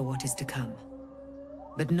forewarned for what is to come,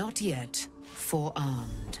 but not yet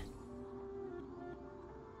forearmed.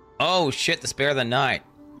 Oh shit, the Spear of the Night.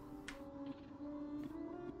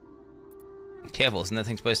 Careful, isn't that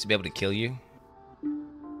thing supposed to be able to kill you?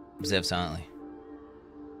 Observe silently.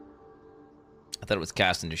 I thought it was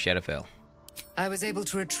cast into Shadowfell. I was able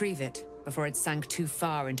to retrieve it before it sank too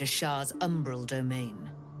far into Shah's umbral domain.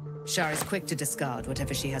 Shah is quick to discard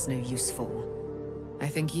whatever she has no use for. I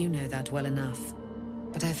think you know that well enough.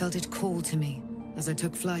 But I felt it call to me as I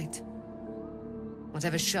took flight.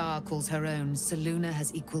 Whatever Shah calls her own, Selûne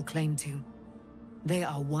has equal claim to. They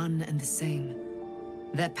are one and the same.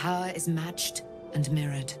 Their power is matched and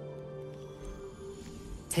mirrored.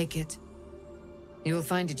 Take it. You will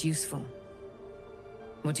find it useful.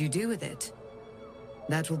 What you do with it,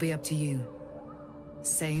 that will be up to you.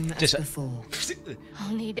 Same as before.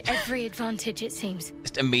 I'll need every advantage, it seems.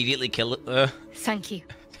 Just immediately kill it. Thank you.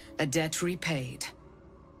 A debt repaid.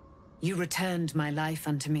 You returned my life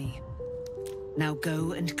unto me. Now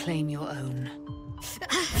go and claim your own.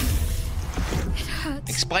 It hurts.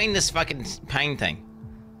 Explain this fucking pain thing.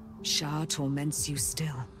 Shah torments you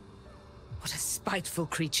still. What a spiteful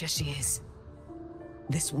creature she is.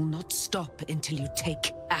 This will not stop until you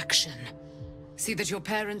take action. See that your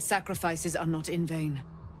parents' sacrifices are not in vain.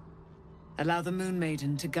 Allow the Moon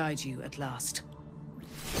Maiden to guide you at last.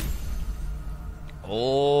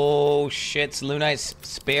 Oh shit, Selûne's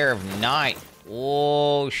Spear of Night.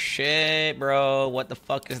 Oh shit, bro. What the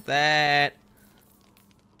fuck is that?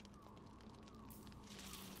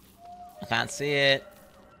 I can't see it.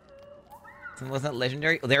 Wasn't that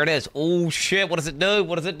legendary? Oh, there it is. Oh shit, what does it do?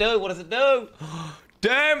 What does it do? What does it do?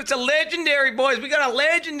 Damn, it's a legendary, boys. We got a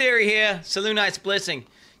legendary here. Selûne's Blessing.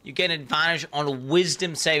 You get an advantage on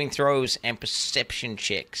wisdom saving throws and perception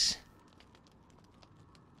checks.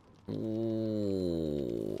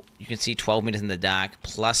 Ooh. You can see 12 meters in the dark,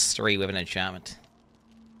 +3 with an enchantment.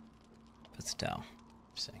 Let's tell.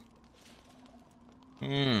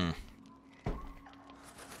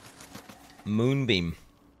 Moonbeam.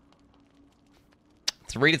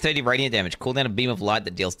 3 to 30 radiant damage. Call down a beam of light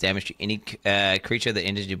that deals damage to any creature that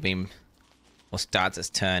enters your beam or starts its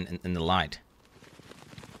turn in the light.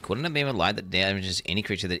 Call down a beam of light that damages any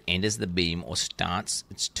creature that enters the beam or starts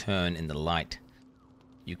its turn in the light.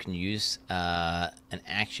 You can use an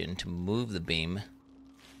action to move the beam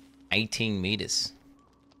 18 meters.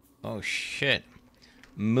 Oh shit.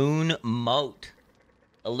 Moon Moat.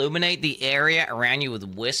 Illuminate the area around you with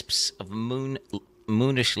wisps of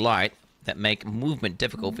moonish light that make movement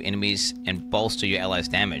difficult for enemies and bolster your allies'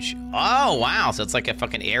 damage. Oh wow, so it's like a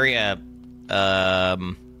fucking area.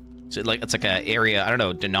 So like it's like a area. I don't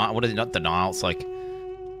know. Denial. What is it? Not denial. It's like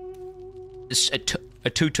it's a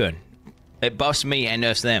two-turn. It buffs me and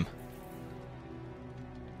nerfs them.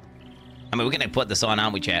 I mean, we're gonna put this on,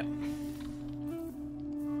 aren't we, chat?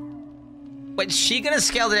 Wait, is she gonna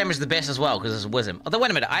scale the damage the best as well? Because it's wisdom. Although, wait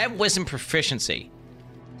a minute, I have wisdom proficiency.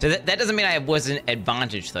 So that doesn't mean I have wisdom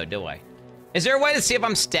advantage, though, do I? Is there a way to see if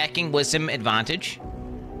I'm stacking wisdom advantage?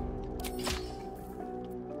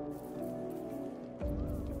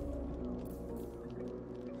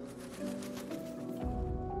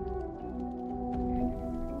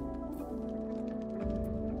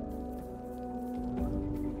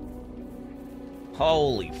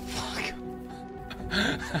 Holy fuck.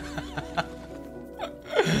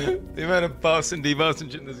 The amount of buffs and debuffs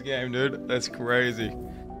and shit in this game, dude. That's crazy.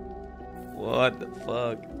 What the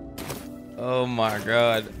fuck? Oh my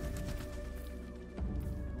god.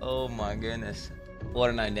 Oh my goodness.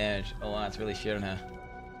 What a 9 damage. Oh wow, it's really shit on her.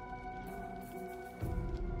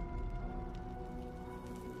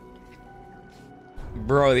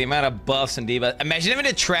 Bro, the amount of buffs and debuffs. Imagine having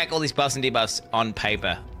to track all these buffs and debuffs on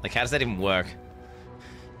paper. Like, how does that even work?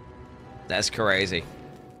 That's crazy.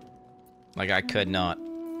 Like, I could not.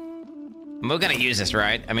 And we're gonna use this,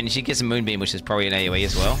 right? I mean, she gets a Moonbeam, which is probably an AoE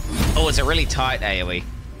as well. Oh, it's a really tight AoE.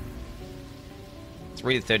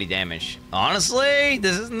 3 to 30 damage. Honestly,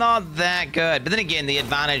 this is not that good. But then again, the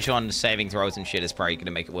advantage on saving throws and shit is probably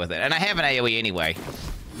gonna make it worth it. And I have an AoE anyway.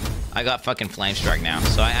 I got fucking Flame Strike now.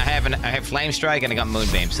 So I have Flame Strike and I got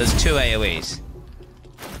Moonbeam. So there's 2 AoEs.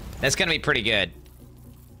 That's gonna be pretty good.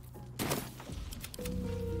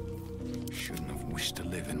 Shouldn't have wished to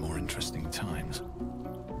live in more interesting times.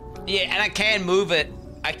 Yeah, and I can move it.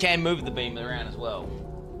 I can move the beam around as well.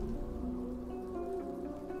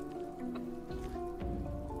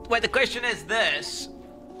 Wait, the question is this.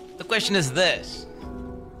 The question is this.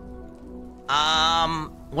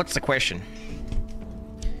 What's the question?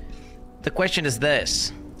 The question is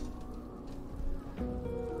this.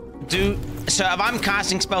 So if I'm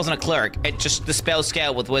casting spells on a cleric, it just the spell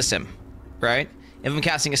scale with wisdom, right? If I'm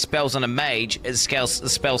casting spells on a mage, the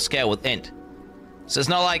spell scale with int. So it's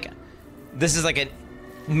not like this is like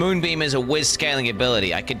Moonbeam is a whiz scaling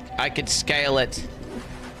ability. I could scale it.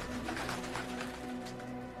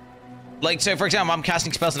 Like, so for example, I'm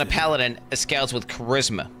casting spells on a paladin, it scales with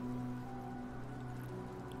charisma.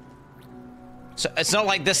 So it's not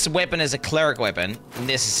like this weapon is a cleric weapon,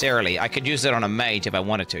 necessarily. I could use it on a mage if I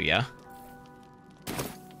wanted to, yeah?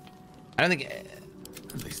 I don't think...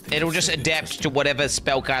 It'll just adapt to whatever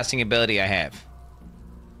spellcasting ability I have.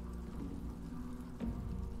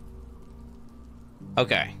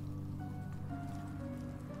 Okay.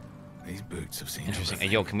 These boots have seen interesting.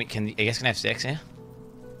 everything. Yo, can you guys have sex here?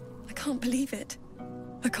 I can't believe it.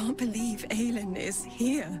 I can't believe Aelin is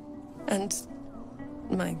here. And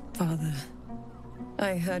my father.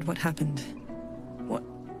 I heard what happened. What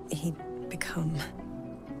he'd become.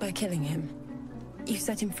 By killing him. You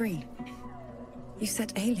set him free. You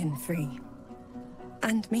set Aelin free.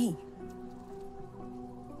 And me.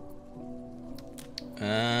 You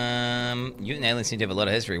and Aelin seem to have a lot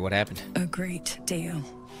of history. What happened? A great deal.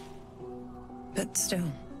 But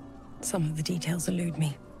still, some of the details elude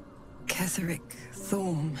me. Ketheric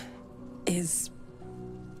Thorm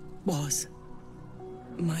was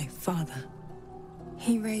my father.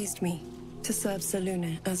 He raised me to serve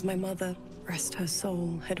Selûne as my mother, rest her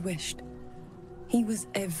soul, had wished. He was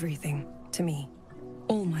everything to me,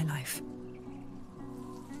 all my life.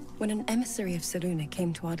 When an emissary of Selûne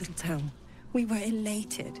came to our little town, we were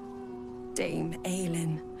elated. Dame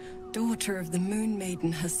Aelin, daughter of the Moon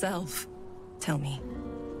Maiden herself. Tell me,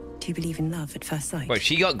 do you believe in love at first sight? Wait,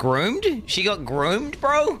 she got groomed? She got groomed,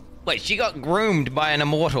 bro? Wait, she got groomed by an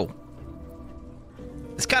immortal.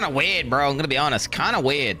 It's kind of weird, bro. I'm gonna be honest. Kind of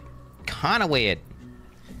weird. Kind of weird.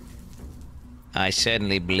 I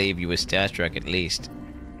certainly believe you were starstruck, at least.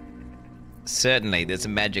 Certainly, there's a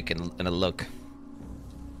magic in a look.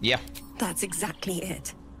 Yeah. That's exactly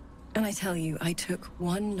it. And I tell you, I took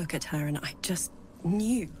one look at her and I just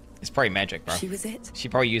knew. It's probably magic, bro. She was it. She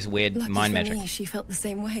probably used weird Lucky mind for magic. me, she felt the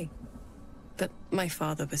same way. But my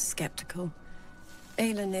father was skeptical.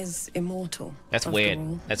 Aelin is immortal. That's after weird.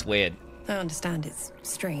 all. That's weird. I understand it's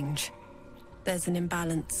strange. There's an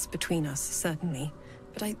imbalance between us, certainly.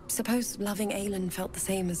 But I suppose loving Aelin felt the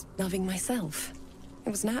same as loving myself. It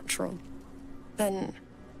was natural. Then...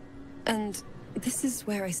 And this is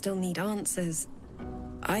where I still need answers.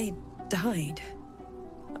 I died.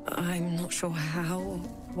 I'm not sure how,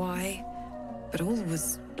 why, but all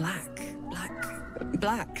was black.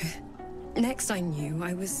 Next I knew,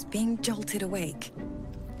 I was being jolted awake.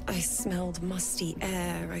 I smelled musty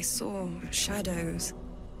air, I saw shadows.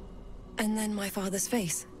 And then my father's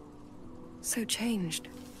face. So changed.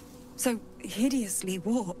 So hideously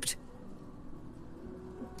warped.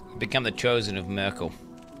 Become the chosen of Merkel.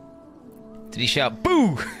 Did he shout,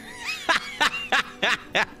 boo?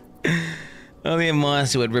 Only a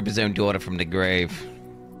monster would rip his own daughter from the grave.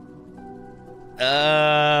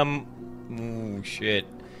 Ooh, shit.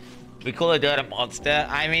 Do we call her daughter a monster?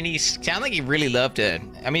 I mean, he sounded like he really loved her.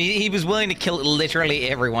 I mean, he was willing to kill literally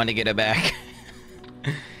everyone to get her back.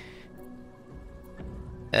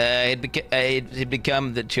 He'd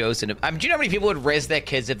become the chosen of... do you know how many people would raise their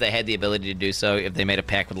kids if they had the ability to do so, if they made a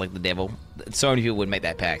pact with, like, the devil? So many people would make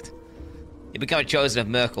that pact. He'd become a chosen of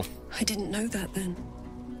Merkel. I didn't know that then.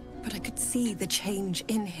 But I could see the change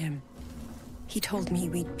in him. He told me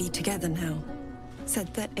we'd be together now.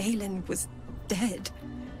 Said that Aelin was dead.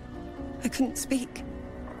 I couldn't speak.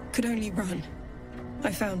 Could only run.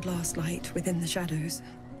 I found last light within the shadows.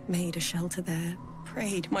 Made a shelter there.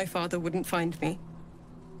 Prayed my father wouldn't find me.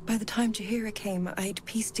 By the time Jahira came, I'd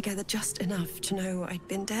pieced together just enough to know I'd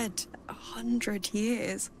been dead 100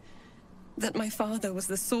 years. That my father was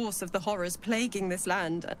the source of the horrors plaguing this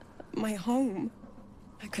land. My home.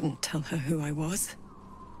 I couldn't tell her who I was.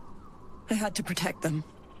 I had to protect them.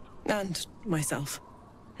 And myself.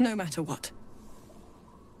 No matter what.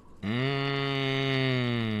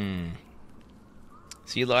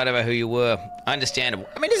 So you lied about who you were. Understandable.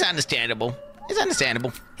 I mean, it's understandable. It's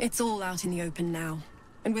understandable. It's all out in the open now.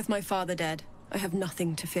 And with my father dead, I have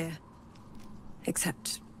nothing to fear.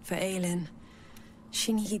 Except for Aelin.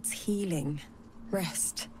 She needs healing.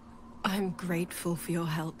 Rest. I'm grateful for your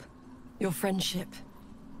help. Your friendship.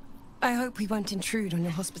 I hope we won't intrude on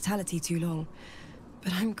your hospitality too long.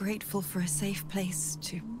 But I'm grateful for a safe place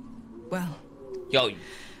to... well... Yo...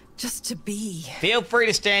 just to be. Feel free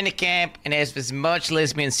to stay in the camp and have as much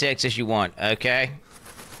lesbian sex as you want, okay?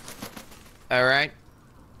 Alright?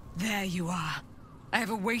 There you are. I have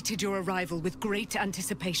awaited your arrival with great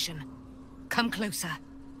anticipation. Come closer.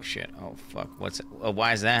 Oh, shit. Oh, fuck. What's...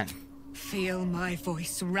 why is that? Feel my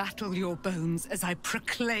voice rattle your bones as I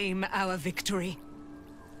proclaim our victory.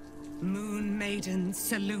 Moon Maiden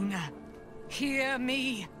Selûne, Hear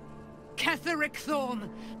me. Ketheric Thorm,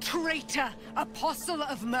 traitor, apostle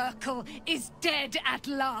of Merkel, is dead at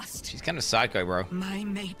last. She's kind of psycho, bro. My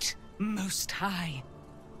mate, most high.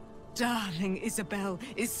 Darling Isabel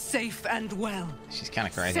is safe and well. She's kind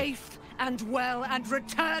of crazy. Safe and well and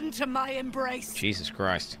returned to my embrace. Jesus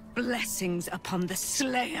Christ. Blessings upon the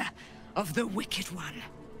slayer of the wicked one.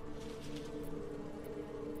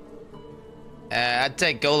 I'd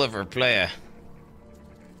take gold over a player.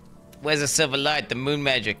 Where's the silver light, the moon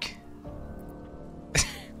magic?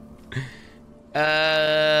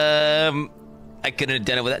 I couldn't have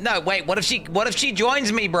done it with that. No, wait, what if she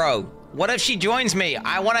joins me, bro? What if she joins me?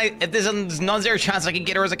 If there's a non-zero chance I can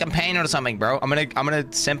get her as a companion or something, bro. I'm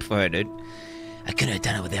gonna simp for her, dude. I couldn't have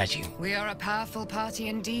done it without you. We are a powerful party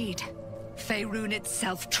indeed. Faerun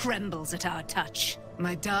itself trembles at our touch.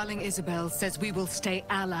 My darling Isabel says we will stay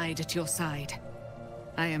allied at your side.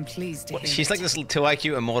 I am pleased to hear She's it. like this little 2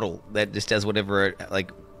 IQ immortal that just does whatever her,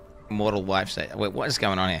 like, mortal wife say. Wait, what is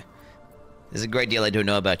going on here? There's a great deal I don't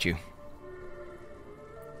know about you.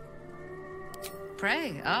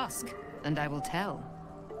 Pray, ask, and I will tell.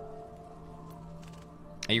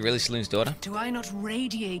 Are you really Saloon's daughter? Do I not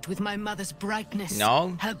radiate with my mother's brightness?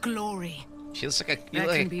 No. Her glory. She looks like a...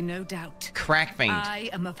 There can be no doubt. Crack fiend. I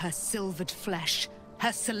am of her silvered flesh,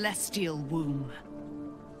 her celestial womb.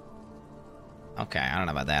 Okay, I don't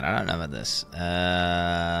know about that. I don't know about this.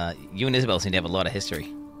 You and Isabel seem to have a lot of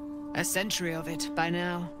history. A century of it by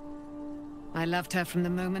now. I loved her from the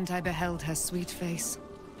moment I beheld her sweet face.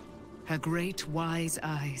 Her great, wise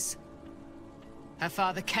eyes. Her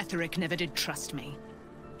father Ketheric never did trust me.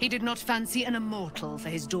 He did not fancy an immortal for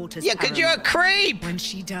his daughter's Yeah, 'cause you're a creep! When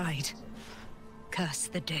she died. Curse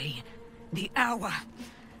the day. The hour.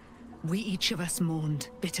 We each of us mourned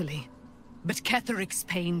bitterly. But Ketheric's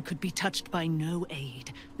pain could be touched by no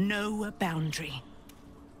aid, no boundary.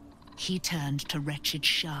 He turned to wretched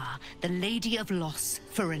Shah, the Lady of Loss,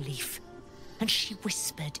 for relief. And she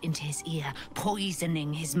whispered into his ear,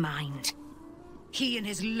 poisoning his mind. He and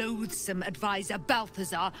his loathsome advisor,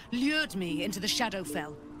 Balthazar, lured me into the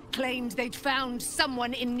Shadowfell, claimed they'd found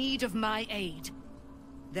someone in need of my aid.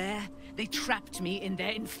 There, they trapped me in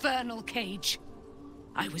their infernal cage.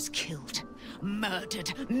 I was killed,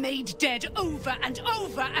 murdered, made dead over and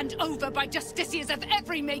over and over by justiciars of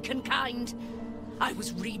every make and kind. I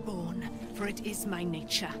was reborn, for it is my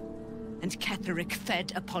nature. And Ketheric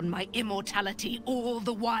fed upon my immortality all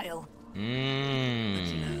the while. But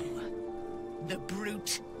no, the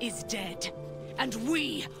brute is dead, and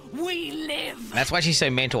we live. That's why she's so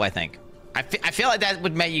mental, I think. I feel like that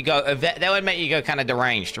would make you go, that would make you go kind of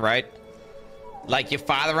deranged, right? Like your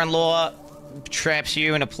father-in-law traps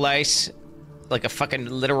you in a place, like a fucking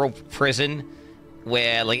literal prison,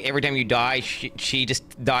 where like every time you die, she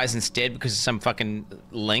just dies instead because of some fucking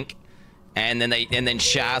link. And then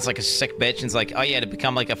Shah's like a sick bitch and it's like, oh yeah, to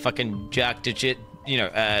become like a fucking jack digit, you know,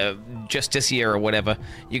 justiciar or whatever,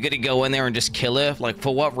 you gotta go in there and just kill her? Like,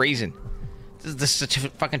 for what reason? Does this such a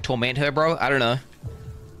fucking torment her, bro? I don't know.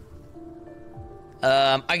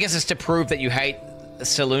 I guess it's to prove that you hate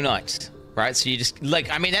Selûnites, right? So you just,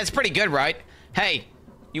 like, I mean, that's pretty good, right? Hey,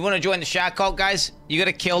 you want to join the Shah cult, guys? You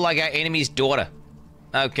gotta kill, like, our enemy's daughter.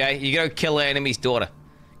 Okay? You gotta kill our enemy's daughter.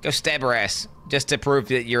 Go stab her ass. Just to prove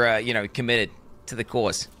that you're, you know, committed to the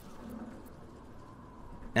cause.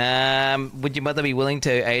 Would your mother be willing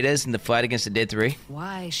to aid us in the fight against the Dead Three?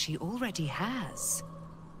 Why, she already has.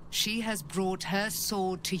 She has brought her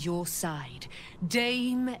sword to your side,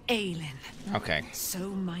 Dame Aelin. Okay. So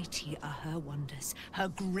mighty are her wonders, her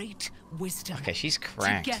great wisdom. Okay, she's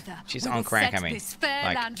cracked. Together, She's we on will crack, set I mean. this fair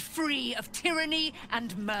Like, land free of tyranny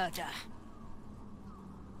and murder.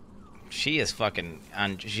 she is fucking,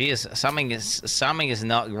 she is, something is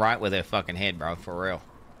not right with her fucking head, bro, for real.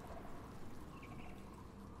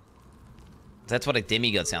 That's what a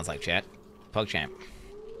demigod sounds like, chat. PogChamp.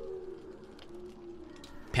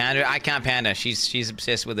 Panda, I can't panda. She's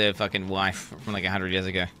obsessed with her fucking wife from like 100 years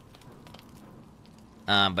ago.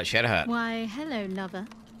 But Shadowheart. Why, hello, lover.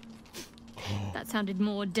 That sounded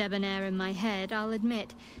more debonair in my head, I'll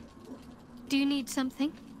admit. Do you need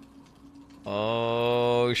something?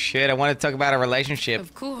 Oh shit! I want to talk about a relationship.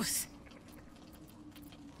 Of course.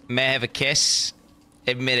 May I have a kiss?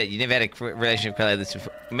 Admit it. You never had a relationship like this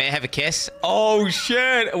before. May I have a kiss? Oh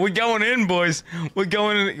shit! We're going in, boys. We're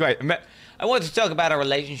going in. Wait. I want to talk about a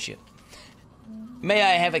relationship. May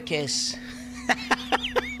I have a kiss?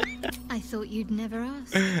 I thought you'd never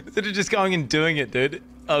ask. Instead of just going and doing it, dude.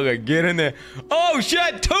 Okay, get in there. Oh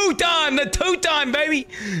shit! Two-time! The two-time, baby!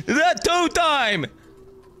 The two-time!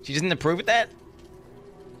 She doesn't approve of that?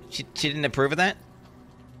 She didn't approve of that?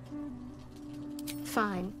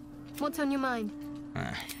 Fine. What's on your mind?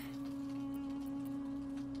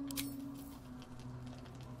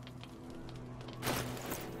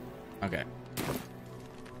 Okay.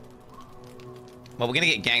 Well, we're gonna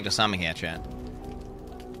get ganked or something here, chat.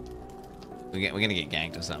 We're gonna get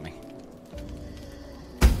ganked or something.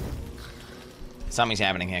 Something's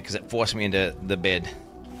happening here because it forced me into the bed.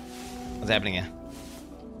 What's happening here?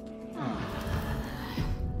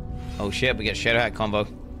 Oh shit, we get Shadowhack combo.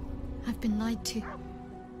 I've been lied to.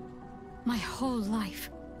 My whole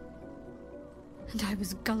life. And I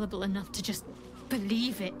was gullible enough to just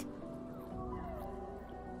believe it.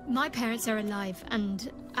 My parents are alive,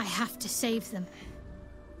 and I have to save them.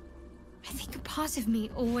 I think a part of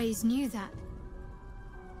me always knew that.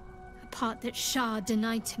 A part that Shah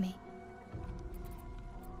denied to me.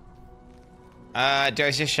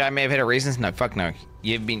 Does Shah may have had a reason? No, fuck no.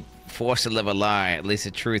 You've been forced to live a lie. At least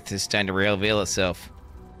the truth is starting to reveal itself.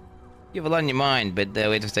 You have a lot in your mind, but we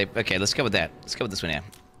have to stay. Okay, let's go with that. Let's go with this one now.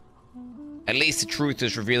 At least the truth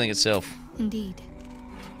is revealing itself. Indeed.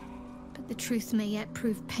 But the truth may yet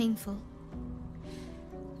prove painful.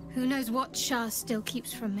 Who knows what Shah still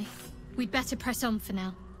keeps from me. We'd better press on for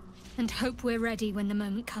now, and hope we're ready when the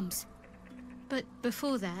moment comes. But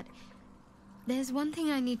before that, there's one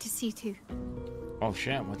thing I need to see to. Oh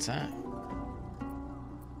shit, what's that?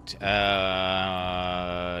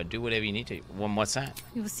 Do whatever you need to. What's that?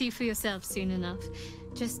 You'll see for yourself soon enough.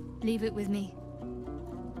 Just leave it with me.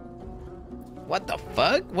 What the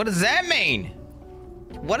fuck? What does that mean?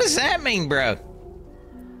 What does that mean, bro?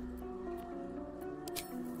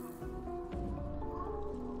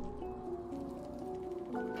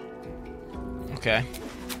 Okay.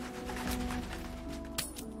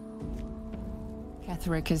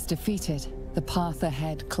 Ketheric is defeated. The path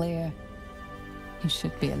ahead clear. You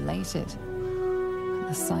should be elated. But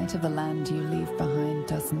the sight of the land you leave behind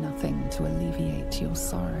does nothing to alleviate your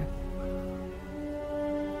sorrow.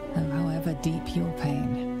 Though however deep your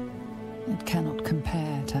pain, it cannot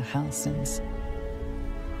compare to Halsin's.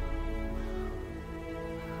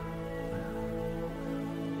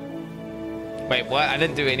 Wait, what? I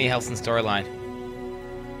didn't do any Halsin storyline.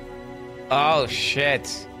 Oh,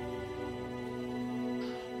 shit.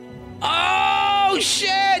 Oh,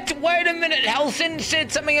 shit! Wait a minute. Halsin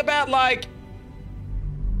said something about, like...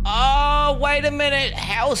 Oh, wait a minute.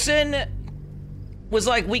 Halsin was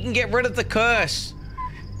like, we can get rid of the curse.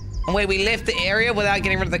 And wait, we left the area without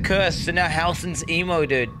getting rid of the curse, so now Halsin's emo,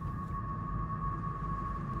 dude.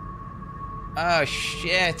 Oh,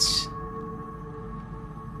 shit.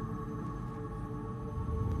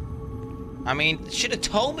 I mean, should have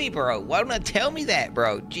told me, bro. Why don't I tell me that,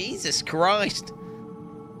 bro? Jesus Christ.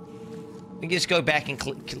 We can just go back and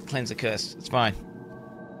cleanse the curse. It's fine.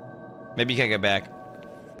 Maybe you can go back.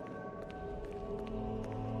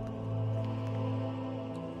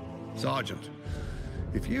 Sergeant,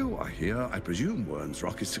 if you are here, I presume Wern's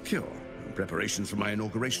Rock is secure, and preparations for my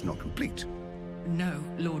inauguration are complete. No,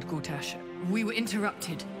 Lord Gortash. We were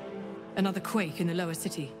interrupted. Another quake in the lower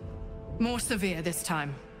city. More severe this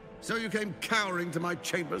time. So you came cowering to my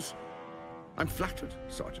chambers? I'm flattered,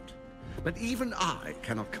 Sergeant. But even I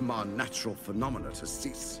cannot command natural phenomena to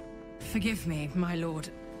cease. Forgive me, my lord,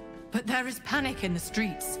 but there is panic in the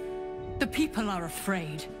streets. The people are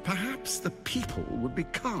afraid. Perhaps the people would be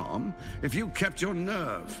calm if you kept your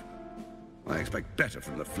nerve. I expect better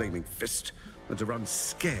from the Flaming Fist than to run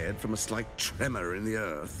scared from a slight tremor in the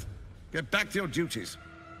earth. Get back to your duties.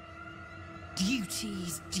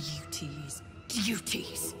 Duties, duties,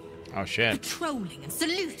 duties. Oh, shit. Patrolling and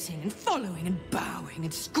saluting and following and bowing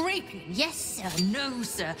and scraping. Yes, sir. No,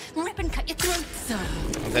 sir. Rip and cut your throat, sir.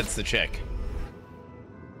 That's the check.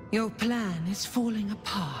 Your plan is falling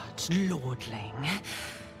apart, lordling.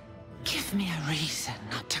 Give me a reason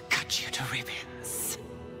not to cut you to ribbons.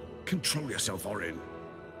 Control yourself, Orin.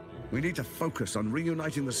 We need to focus on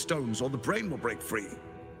reuniting the stones or the brain will break free.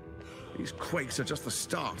 These quakes are just the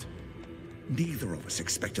start. Neither of us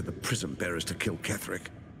expected the prism bearers to kill Ketheric.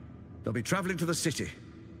 They'll be traveling to the city.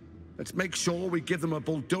 Let's make sure we give them a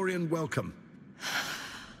Baldurian welcome.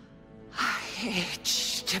 I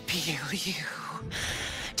itch to peel you,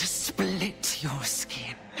 to split your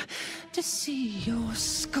skin, to see your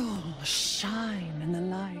skull shine in the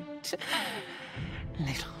light.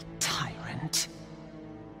 Little tyrant.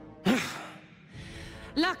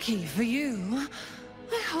 Lucky for you,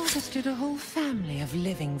 I harvested a whole family of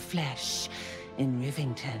living flesh in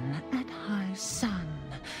Rivington at high sun.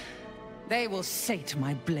 They will sate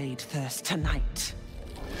my blade thirst tonight.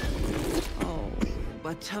 Oh,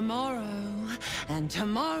 but tomorrow, and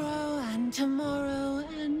tomorrow, and tomorrow,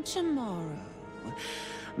 and tomorrow,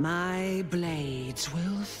 my blades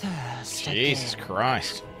will thirst Jesus again.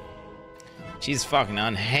 Christ. She's fucking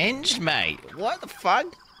unhinged, mate. What the fuck?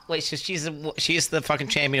 Wait, so she's the fucking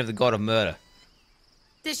champion of the god of murder.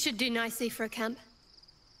 This should do nicely for a camp.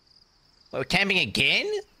 Wait, we're camping again?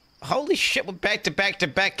 Holy shit, we're back to back to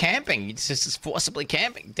back camping. It's just forcibly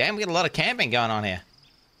camping. Damn, we got a lot of camping going on here.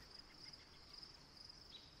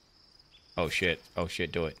 Oh shit,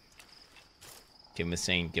 do it. Give him a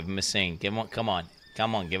scene, give him a scene. Give him, come on,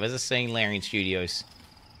 give us a scene, Larian Studios.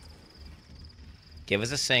 Give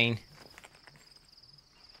us a scene.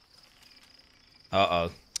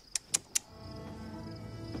 Uh-oh.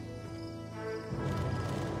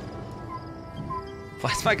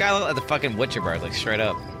 Why's my guy look like the fucking Witcher bird, like straight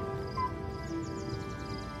up?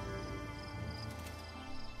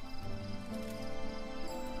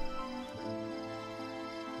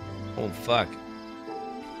 Oh, fuck.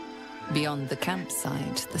 Beyond the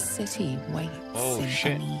campsite, the city waits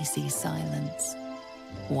in uneasy silence.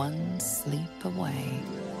 One sleep away.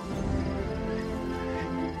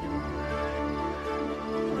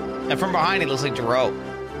 And from behind, it looks like Jerome.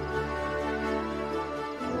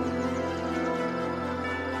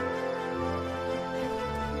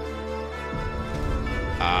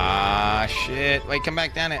 Ah, shit. Wait, come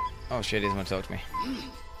back down it. Oh, shit, he doesn't want to talk to me.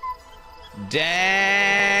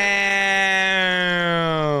 Damn!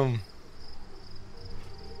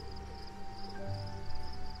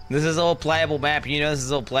 This is all playable map. You know this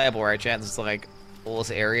is all playable, right, chat? This is like all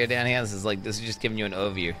this area down here. This is just giving you an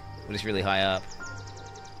overview. We're just really high up.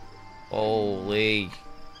 Holy.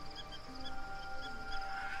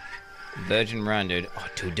 Virgin Run, dude. Oh,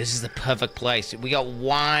 dude, this is the perfect place. We got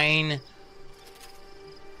wine.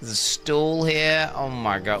 There's a stool here. Oh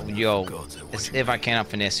my god, yo. If I cannot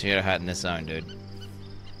finesse your hut in this zone, dude.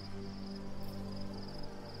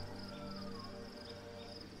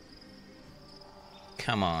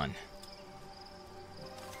 Come on.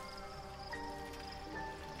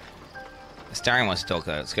 Starring wants to talk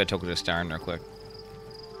to us. Let's go talk to Starring real quick.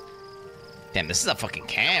 Damn, this is a fucking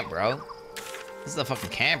camp, bro. This is a fucking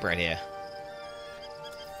camp right here.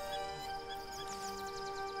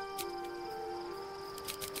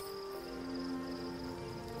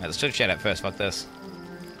 Right, let's talk chat up first. Fuck this.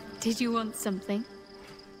 Did you want something?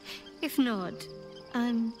 If not,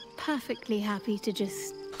 I'm perfectly happy to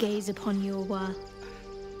just gaze upon you a while.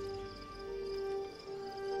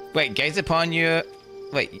 Wait, gaze upon you.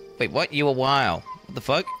 Wait, what? You a while? What the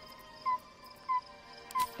fuck?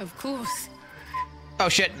 Of course. Oh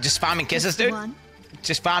shit! Just farming kisses, dude.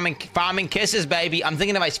 Just farming kisses, baby. I'm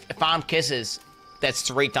thinking of my farm kisses. That's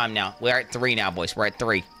 3 time now. We're at 3 now, boys. We're at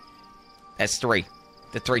 3. That's 3.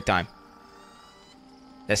 The 3 time.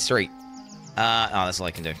 That's 3. Oh, that's all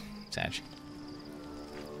I can do. Sag.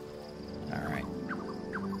 All right.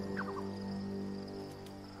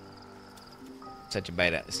 Such a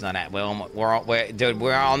beta. It's not at. Dude,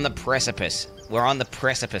 we're on the precipice. We're on the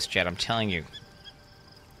precipice, Chet. I'm telling you.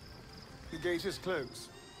 The gate is closed,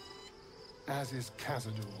 as is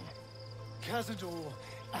Cazador. Cazador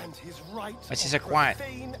and his right Why is he so quiet?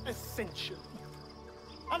 profane ascension.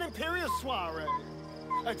 An imperial soiree,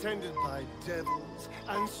 attended by devils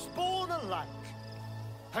and spawn alike.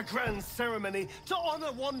 A grand ceremony to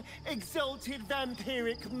honor one exalted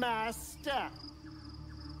vampiric master.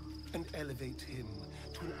 And elevate him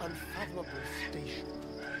to an unfathomable station.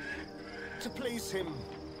 To place him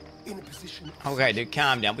in a position of Okay, dude,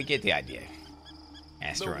 calm down. We get the idea.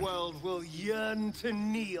 Asteroid. the world will yearn to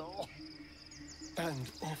kneel and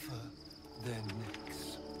offer their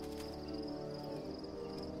necks.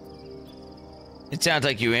 It sounds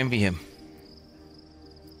like you envy him.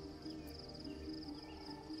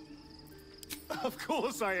 Of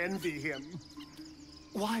course I envy him.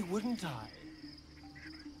 Why wouldn't I?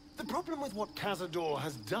 The problem with what Cazador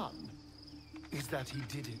has done is that he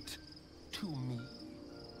did it to me.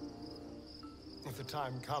 If the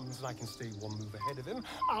time comes and I can stay one move ahead of him,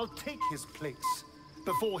 I'll take his place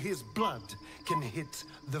before his blood can hit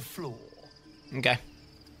the floor. Okay.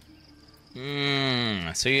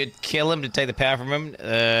 So you'd kill him to take the power from him,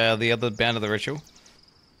 the other band of the ritual?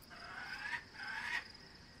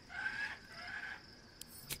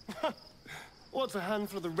 What's a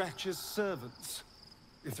handful of the wretch's servants?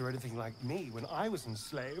 If they're anything like me when I was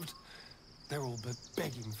enslaved, they're all but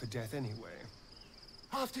begging for death anyway.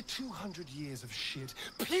 After 200 years of shit,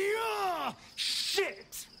 pure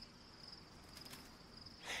shit!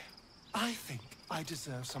 I think I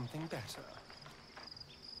deserve something better.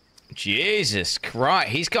 Jesus Christ,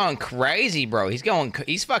 he's going crazy, bro.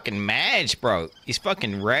 He's fucking mad, bro. He's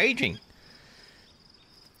fucking raging.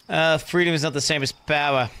 Freedom is not the same as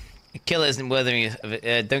power. A killer isn't worthy of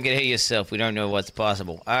it. Don't get ahead of yourself. We don't know what's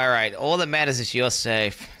possible. All right, all that matters is you're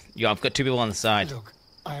safe. Yo, I've got 2 people on the side. Look,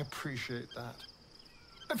 I appreciate that.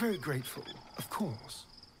 I'm very grateful, of course.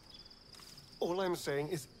 All I'm saying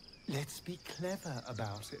is, let's be clever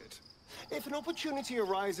about it. If an opportunity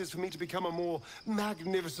arises for me to become a more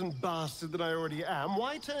magnificent bastard than I already am,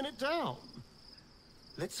 why turn it down?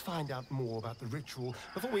 Let's find out more about the ritual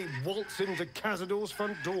before we waltz into Cazador's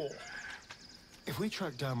front door. If we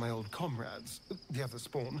track down my old comrades, the other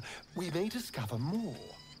spawn, we may discover more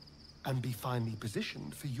and be finely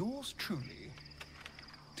positioned for yours truly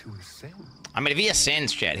to ascend. I mean, if he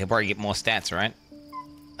ascends, chat, he'll probably get more stats, right?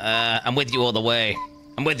 I'm with you all the way.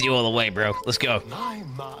 I'm with you all the way, bro. Let's go. My,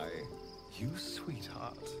 you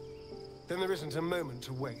sweetheart. Then there isn't a moment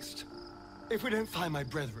to waste. If we don't find my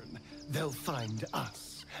brethren, they'll find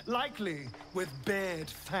us. Likely with bared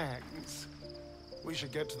fangs. We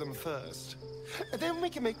should get to them first. Then we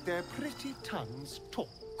can make their pretty tongues talk.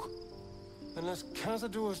 Unless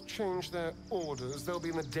Cazadors change their orders, they'll be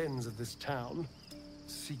in the dens of this town,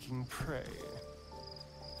 seeking prey.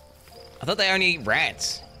 I thought they only eat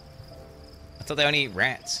rats. I thought they only eat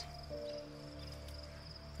rats.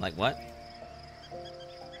 Like what?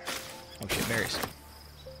 Oh shit, berries.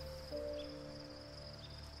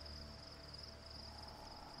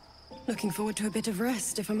 Looking forward to a bit of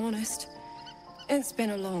rest, if I'm honest. It's been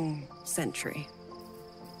a long century.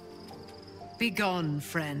 Be gone,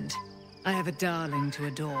 friend. I have a darling to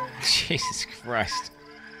adore. Jesus Christ.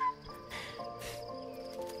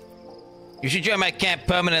 You should join my camp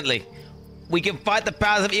permanently. We can fight the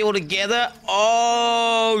powers of evil together.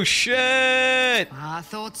 Oh, shit! Our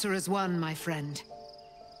thoughts are as one, my friend.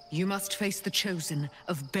 You must face the chosen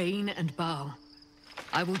of Bane and Baal.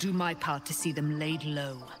 I will do my part to see them laid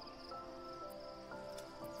low.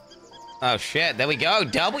 Oh, shit. There we go.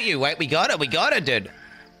 W. Wait, we got it, dude.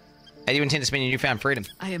 How do you intend to spend your newfound freedom?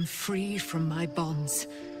 I am free from my bonds,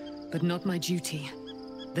 but not my duty.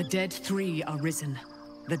 The dead 3 are risen.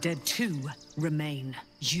 The dead 2 remain.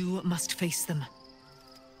 You must face them.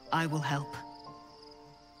 I will help.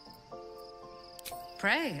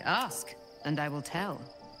 Pray, ask, and I will tell.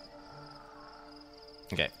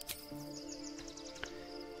 Okay.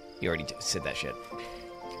 You already said that shit.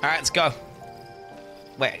 Alright, let's go.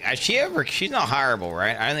 Wait, is she ever... She's not horrible,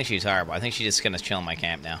 right? I don't think she's horrible. I think she's just gonna chill in my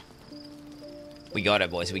camp now. We got her,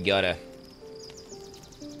 boys. We got her.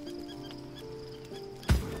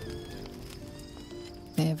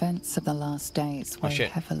 The events of the last days weigh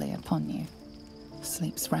heavily upon you.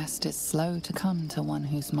 Sleep's rest is slow to come to one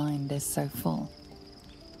whose mind is so full.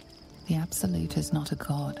 The Absolute is not a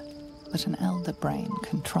god, but an elder brain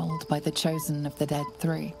controlled by the chosen of the dead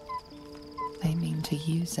 3. They mean to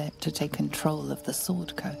use it to take control of the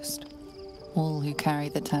Sword Coast. All who carry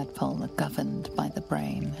the tadpole are governed by the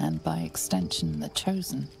brain, and by extension the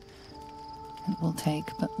chosen. It will take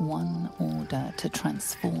but one order to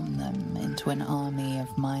transform them into an army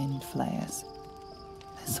of mind flayers.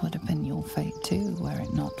 This would have been your fate too, were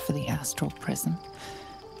it not for the astral prison,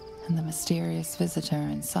 and the mysterious visitor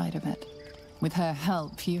inside of it. With her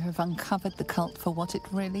help, you have uncovered the cult for what it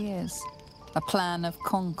really is. A plan of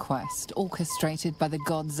conquest, orchestrated by the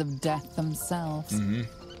gods of death themselves. Mm-hmm.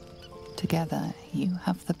 Together, you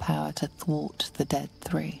have the power to thwart the dead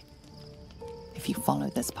 3. If you follow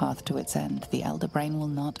this path to its end, the Elder Brain will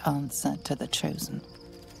not answer to the Chosen.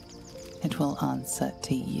 It will answer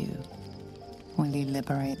to you. Will you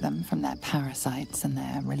liberate them from their parasites and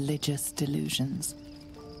their religious delusions?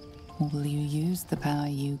 Or will you use the power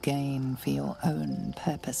you gain for your own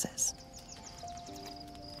purposes?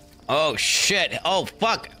 Oh, shit. Oh,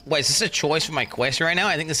 fuck. Wait, is this a choice for my quest right now?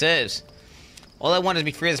 I think this is. All I want is to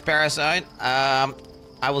be free of this parasite. I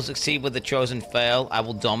will succeed with the chosen fail. I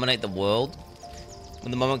will dominate the world. When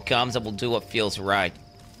the moment comes, I will do what feels right.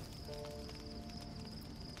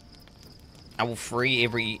 I will free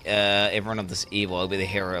everyone of this evil. I'll be the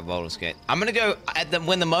hero of Baldur's Gate. I'm gonna go,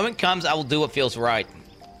 when the moment comes, I will do what feels right.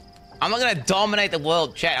 I'm not gonna dominate the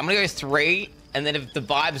world, chat. I'm gonna go 3, and then if the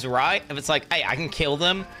vibe's right, if it's like, hey, I can kill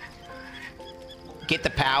them, get the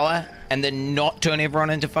power, and then not turn everyone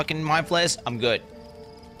into fucking mind flayers, I'm good.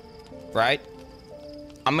 Right?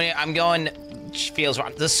 I'm going, feels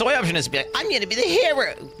right. The soy option is to be like, I'm gonna be the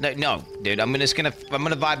hero. No, dude, I'm gonna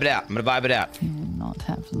vibe it out. I'm gonna vibe it out. You will not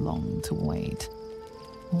have long to wait.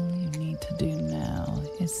 All you need to do now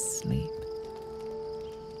is sleep.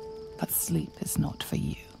 But sleep is not for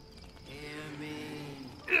you.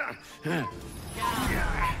 The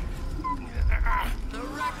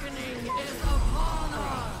reckoning is upon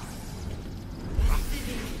us. The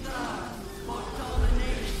city thirsts for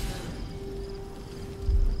domination.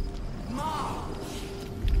 March.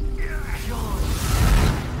 Join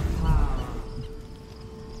power.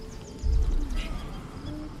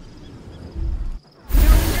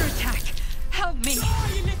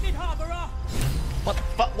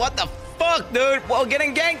 What the fuck, dude? We're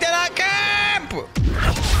getting ganked at our camp!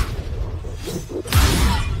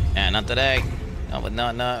 Yeah, not today. No, but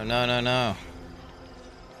no.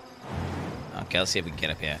 Okay, let's see if we can get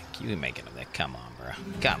up here. Can you make it up there? Come on, bro.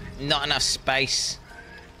 Come. Not enough space.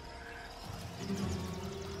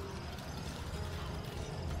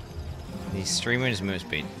 He's streaming his move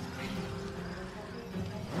speed.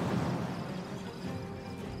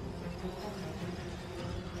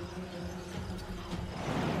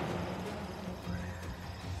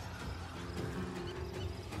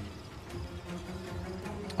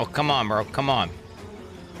 Oh, come on, bro. Come on.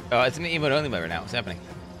 Oh, it's an emote only mode right now. What's happening?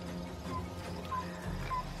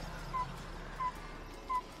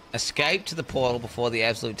 Escape to the portal before the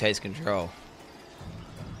Absolute takes control.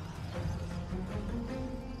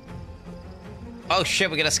 Oh shit,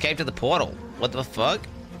 we gotta escape to the portal. What the fuck?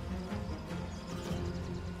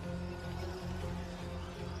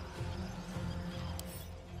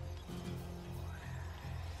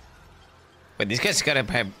 Wait, these guys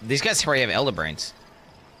gotta have... These guys already have Elder Brains.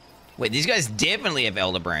 Wait, these guys definitely have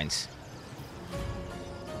Elder Brains.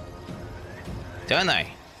 Don't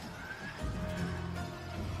they?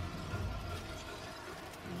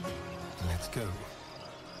 Let's go.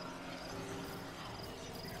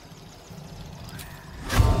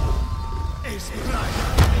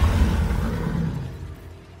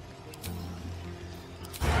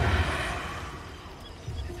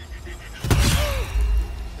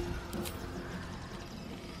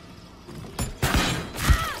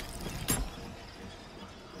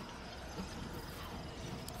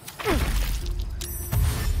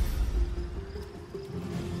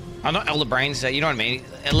 I'm not Elder Brains, you know what I mean?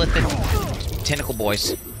 Illithid tentacle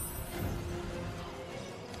boys.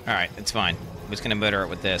 Alright, it's fine. I'm just gonna murder it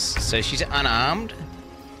with this. So she's unarmed?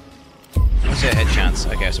 What's her head chance?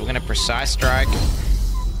 Okay, so we're gonna precise strike.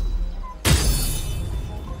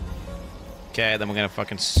 Okay, then we're gonna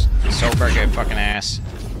fucking soul break her fucking ass.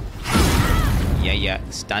 Yeah.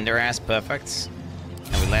 Stunned her ass, perfect.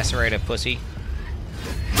 And we lacerate her pussy.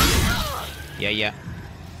 Yeah.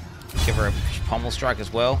 Give her a pommel strike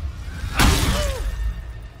as well.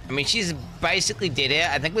 I mean, she's basically dead here.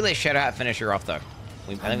 I think we let Shadowheart finish her off, though.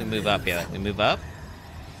 I think we move up here. We move up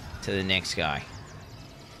to the next guy.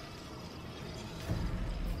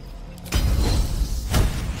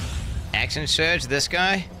 Action Surge, this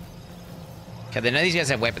guy. Okay, they know these guys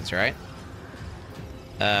have weapons, right?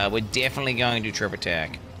 We're definitely going to trip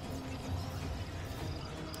attack.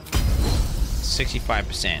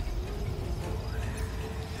 65%.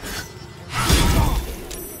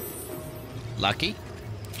 Lucky.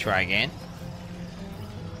 Try again.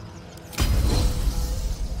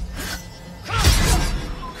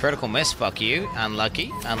 Critical miss, fuck you.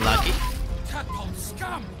 Unlucky. Tadpole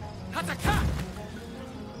scum! Attack!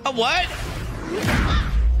 A what?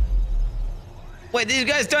 Wait, these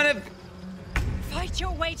guys don't have... Fight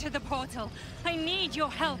your way to the portal. I need your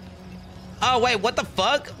help. Oh, wait, what the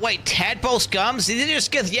fuck? Wait, tadpole scums? These are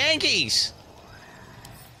just Yankees.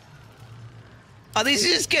 Oh, these are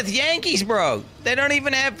just Yankees, bro. They don't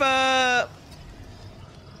even have,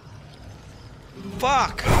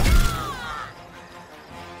 Fuck.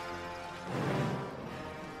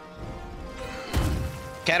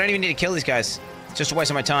 Okay, I don't even need to kill these guys. It's just a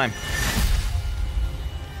waste of my time.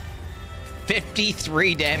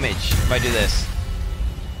 53 damage if I do this.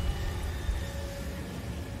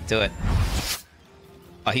 Do it.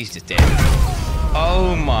 Oh, he's just dead.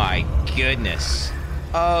 Oh my goodness.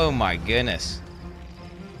 Oh my goodness.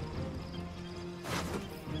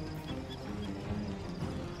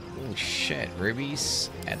 Oh shit, rubies.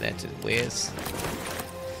 Add that to the wares.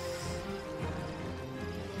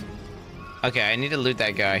 Okay, I need to loot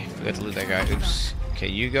that guy. Forgot to loot that guy. Oops. Okay,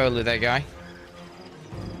 you go loot that guy.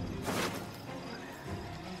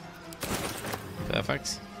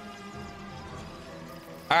 Perfect.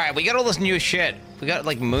 Alright, we got all this new shit. We got,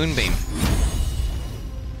 like, Moonbeam.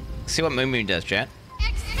 Let's see what Moonbeam does, chat.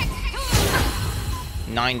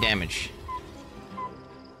 9 damage.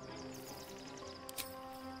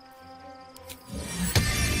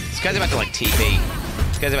 This guy's about to, like, TP.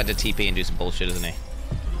 This guy's about to TP and do some bullshit, isn't he?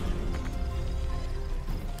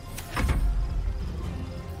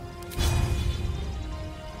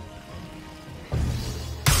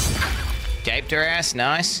 Gaped her ass,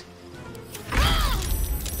 nice.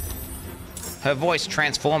 Her voice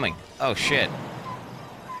transforming. Oh shit.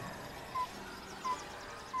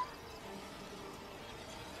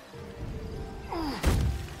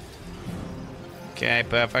 Okay,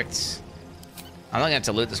 perfect. I'm not gonna have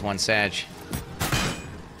to loot this one Sag.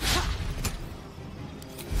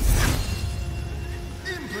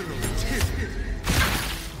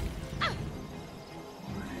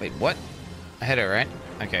 What? I hit her, right?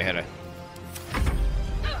 Okay, I hit her.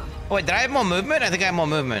 Oh, wait, did I have more movement? I think I have more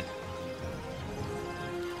movement.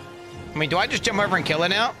 I mean, do I just jump over and kill her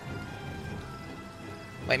now?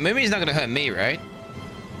 Wait, Moomie's not gonna hurt me, right?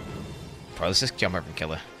 Bro, let's just jump over and kill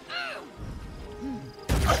her.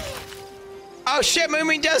 Oh shit,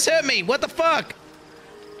 Moomie does hurt me! What the fuck?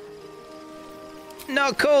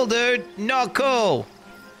 Not cool, dude. Not cool.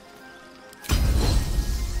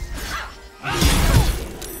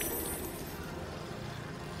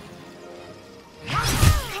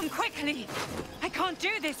 Come quickly! I can't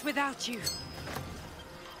do this without you.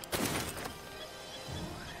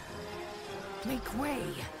 Make way.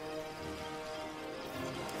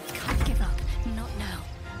 Can't give up. Not now.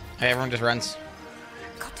 Hey, everyone just runs.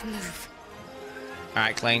 Got to move.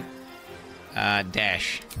 Alright, clean.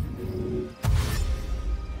 Dash.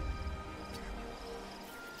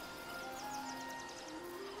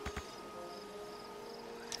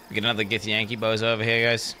 We get another Githyanki bozo over here,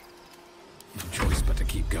 guys. No choice but to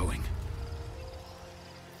keep going.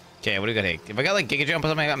 Okay, what do we got here? If I got like Giga Jump or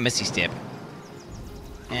something, I got Misty Step.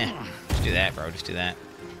 Just do that, bro. Just do that.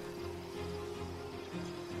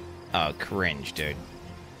 Oh, cringe, dude.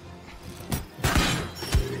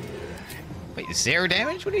 Wait, 0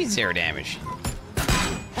 damage? What do you mean 0 damage?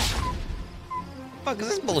 Fuck is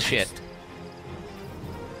this bullshit?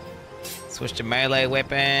 Switch to melee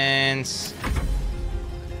weapons.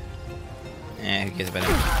 Who cares about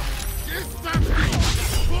him?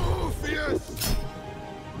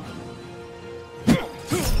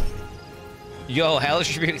 Yo,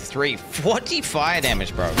 Hellish Tribute 3. 40 fire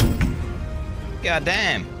damage, bro. God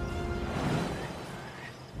damn.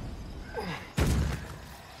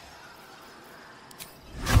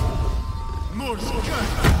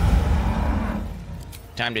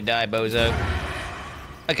 Time to die, bozo.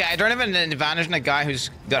 Okay, I don't have an advantage on a guy who's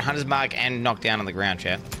got Hunter's Mark and knocked down on the ground,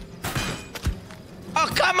 chat. Oh,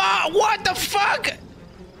 come on! What the fuck?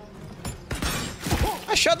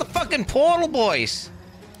 I shot the fucking portal, boys.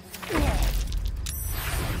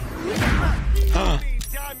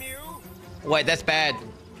 Wait, that's bad.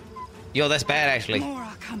 Yo, that's bad, actually. More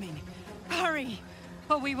are coming. Hurry,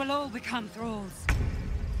 or we will all become thralls.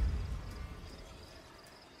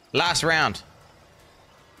 Last round.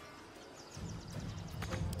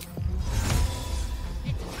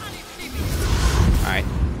 Alright,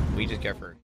 we just go for it.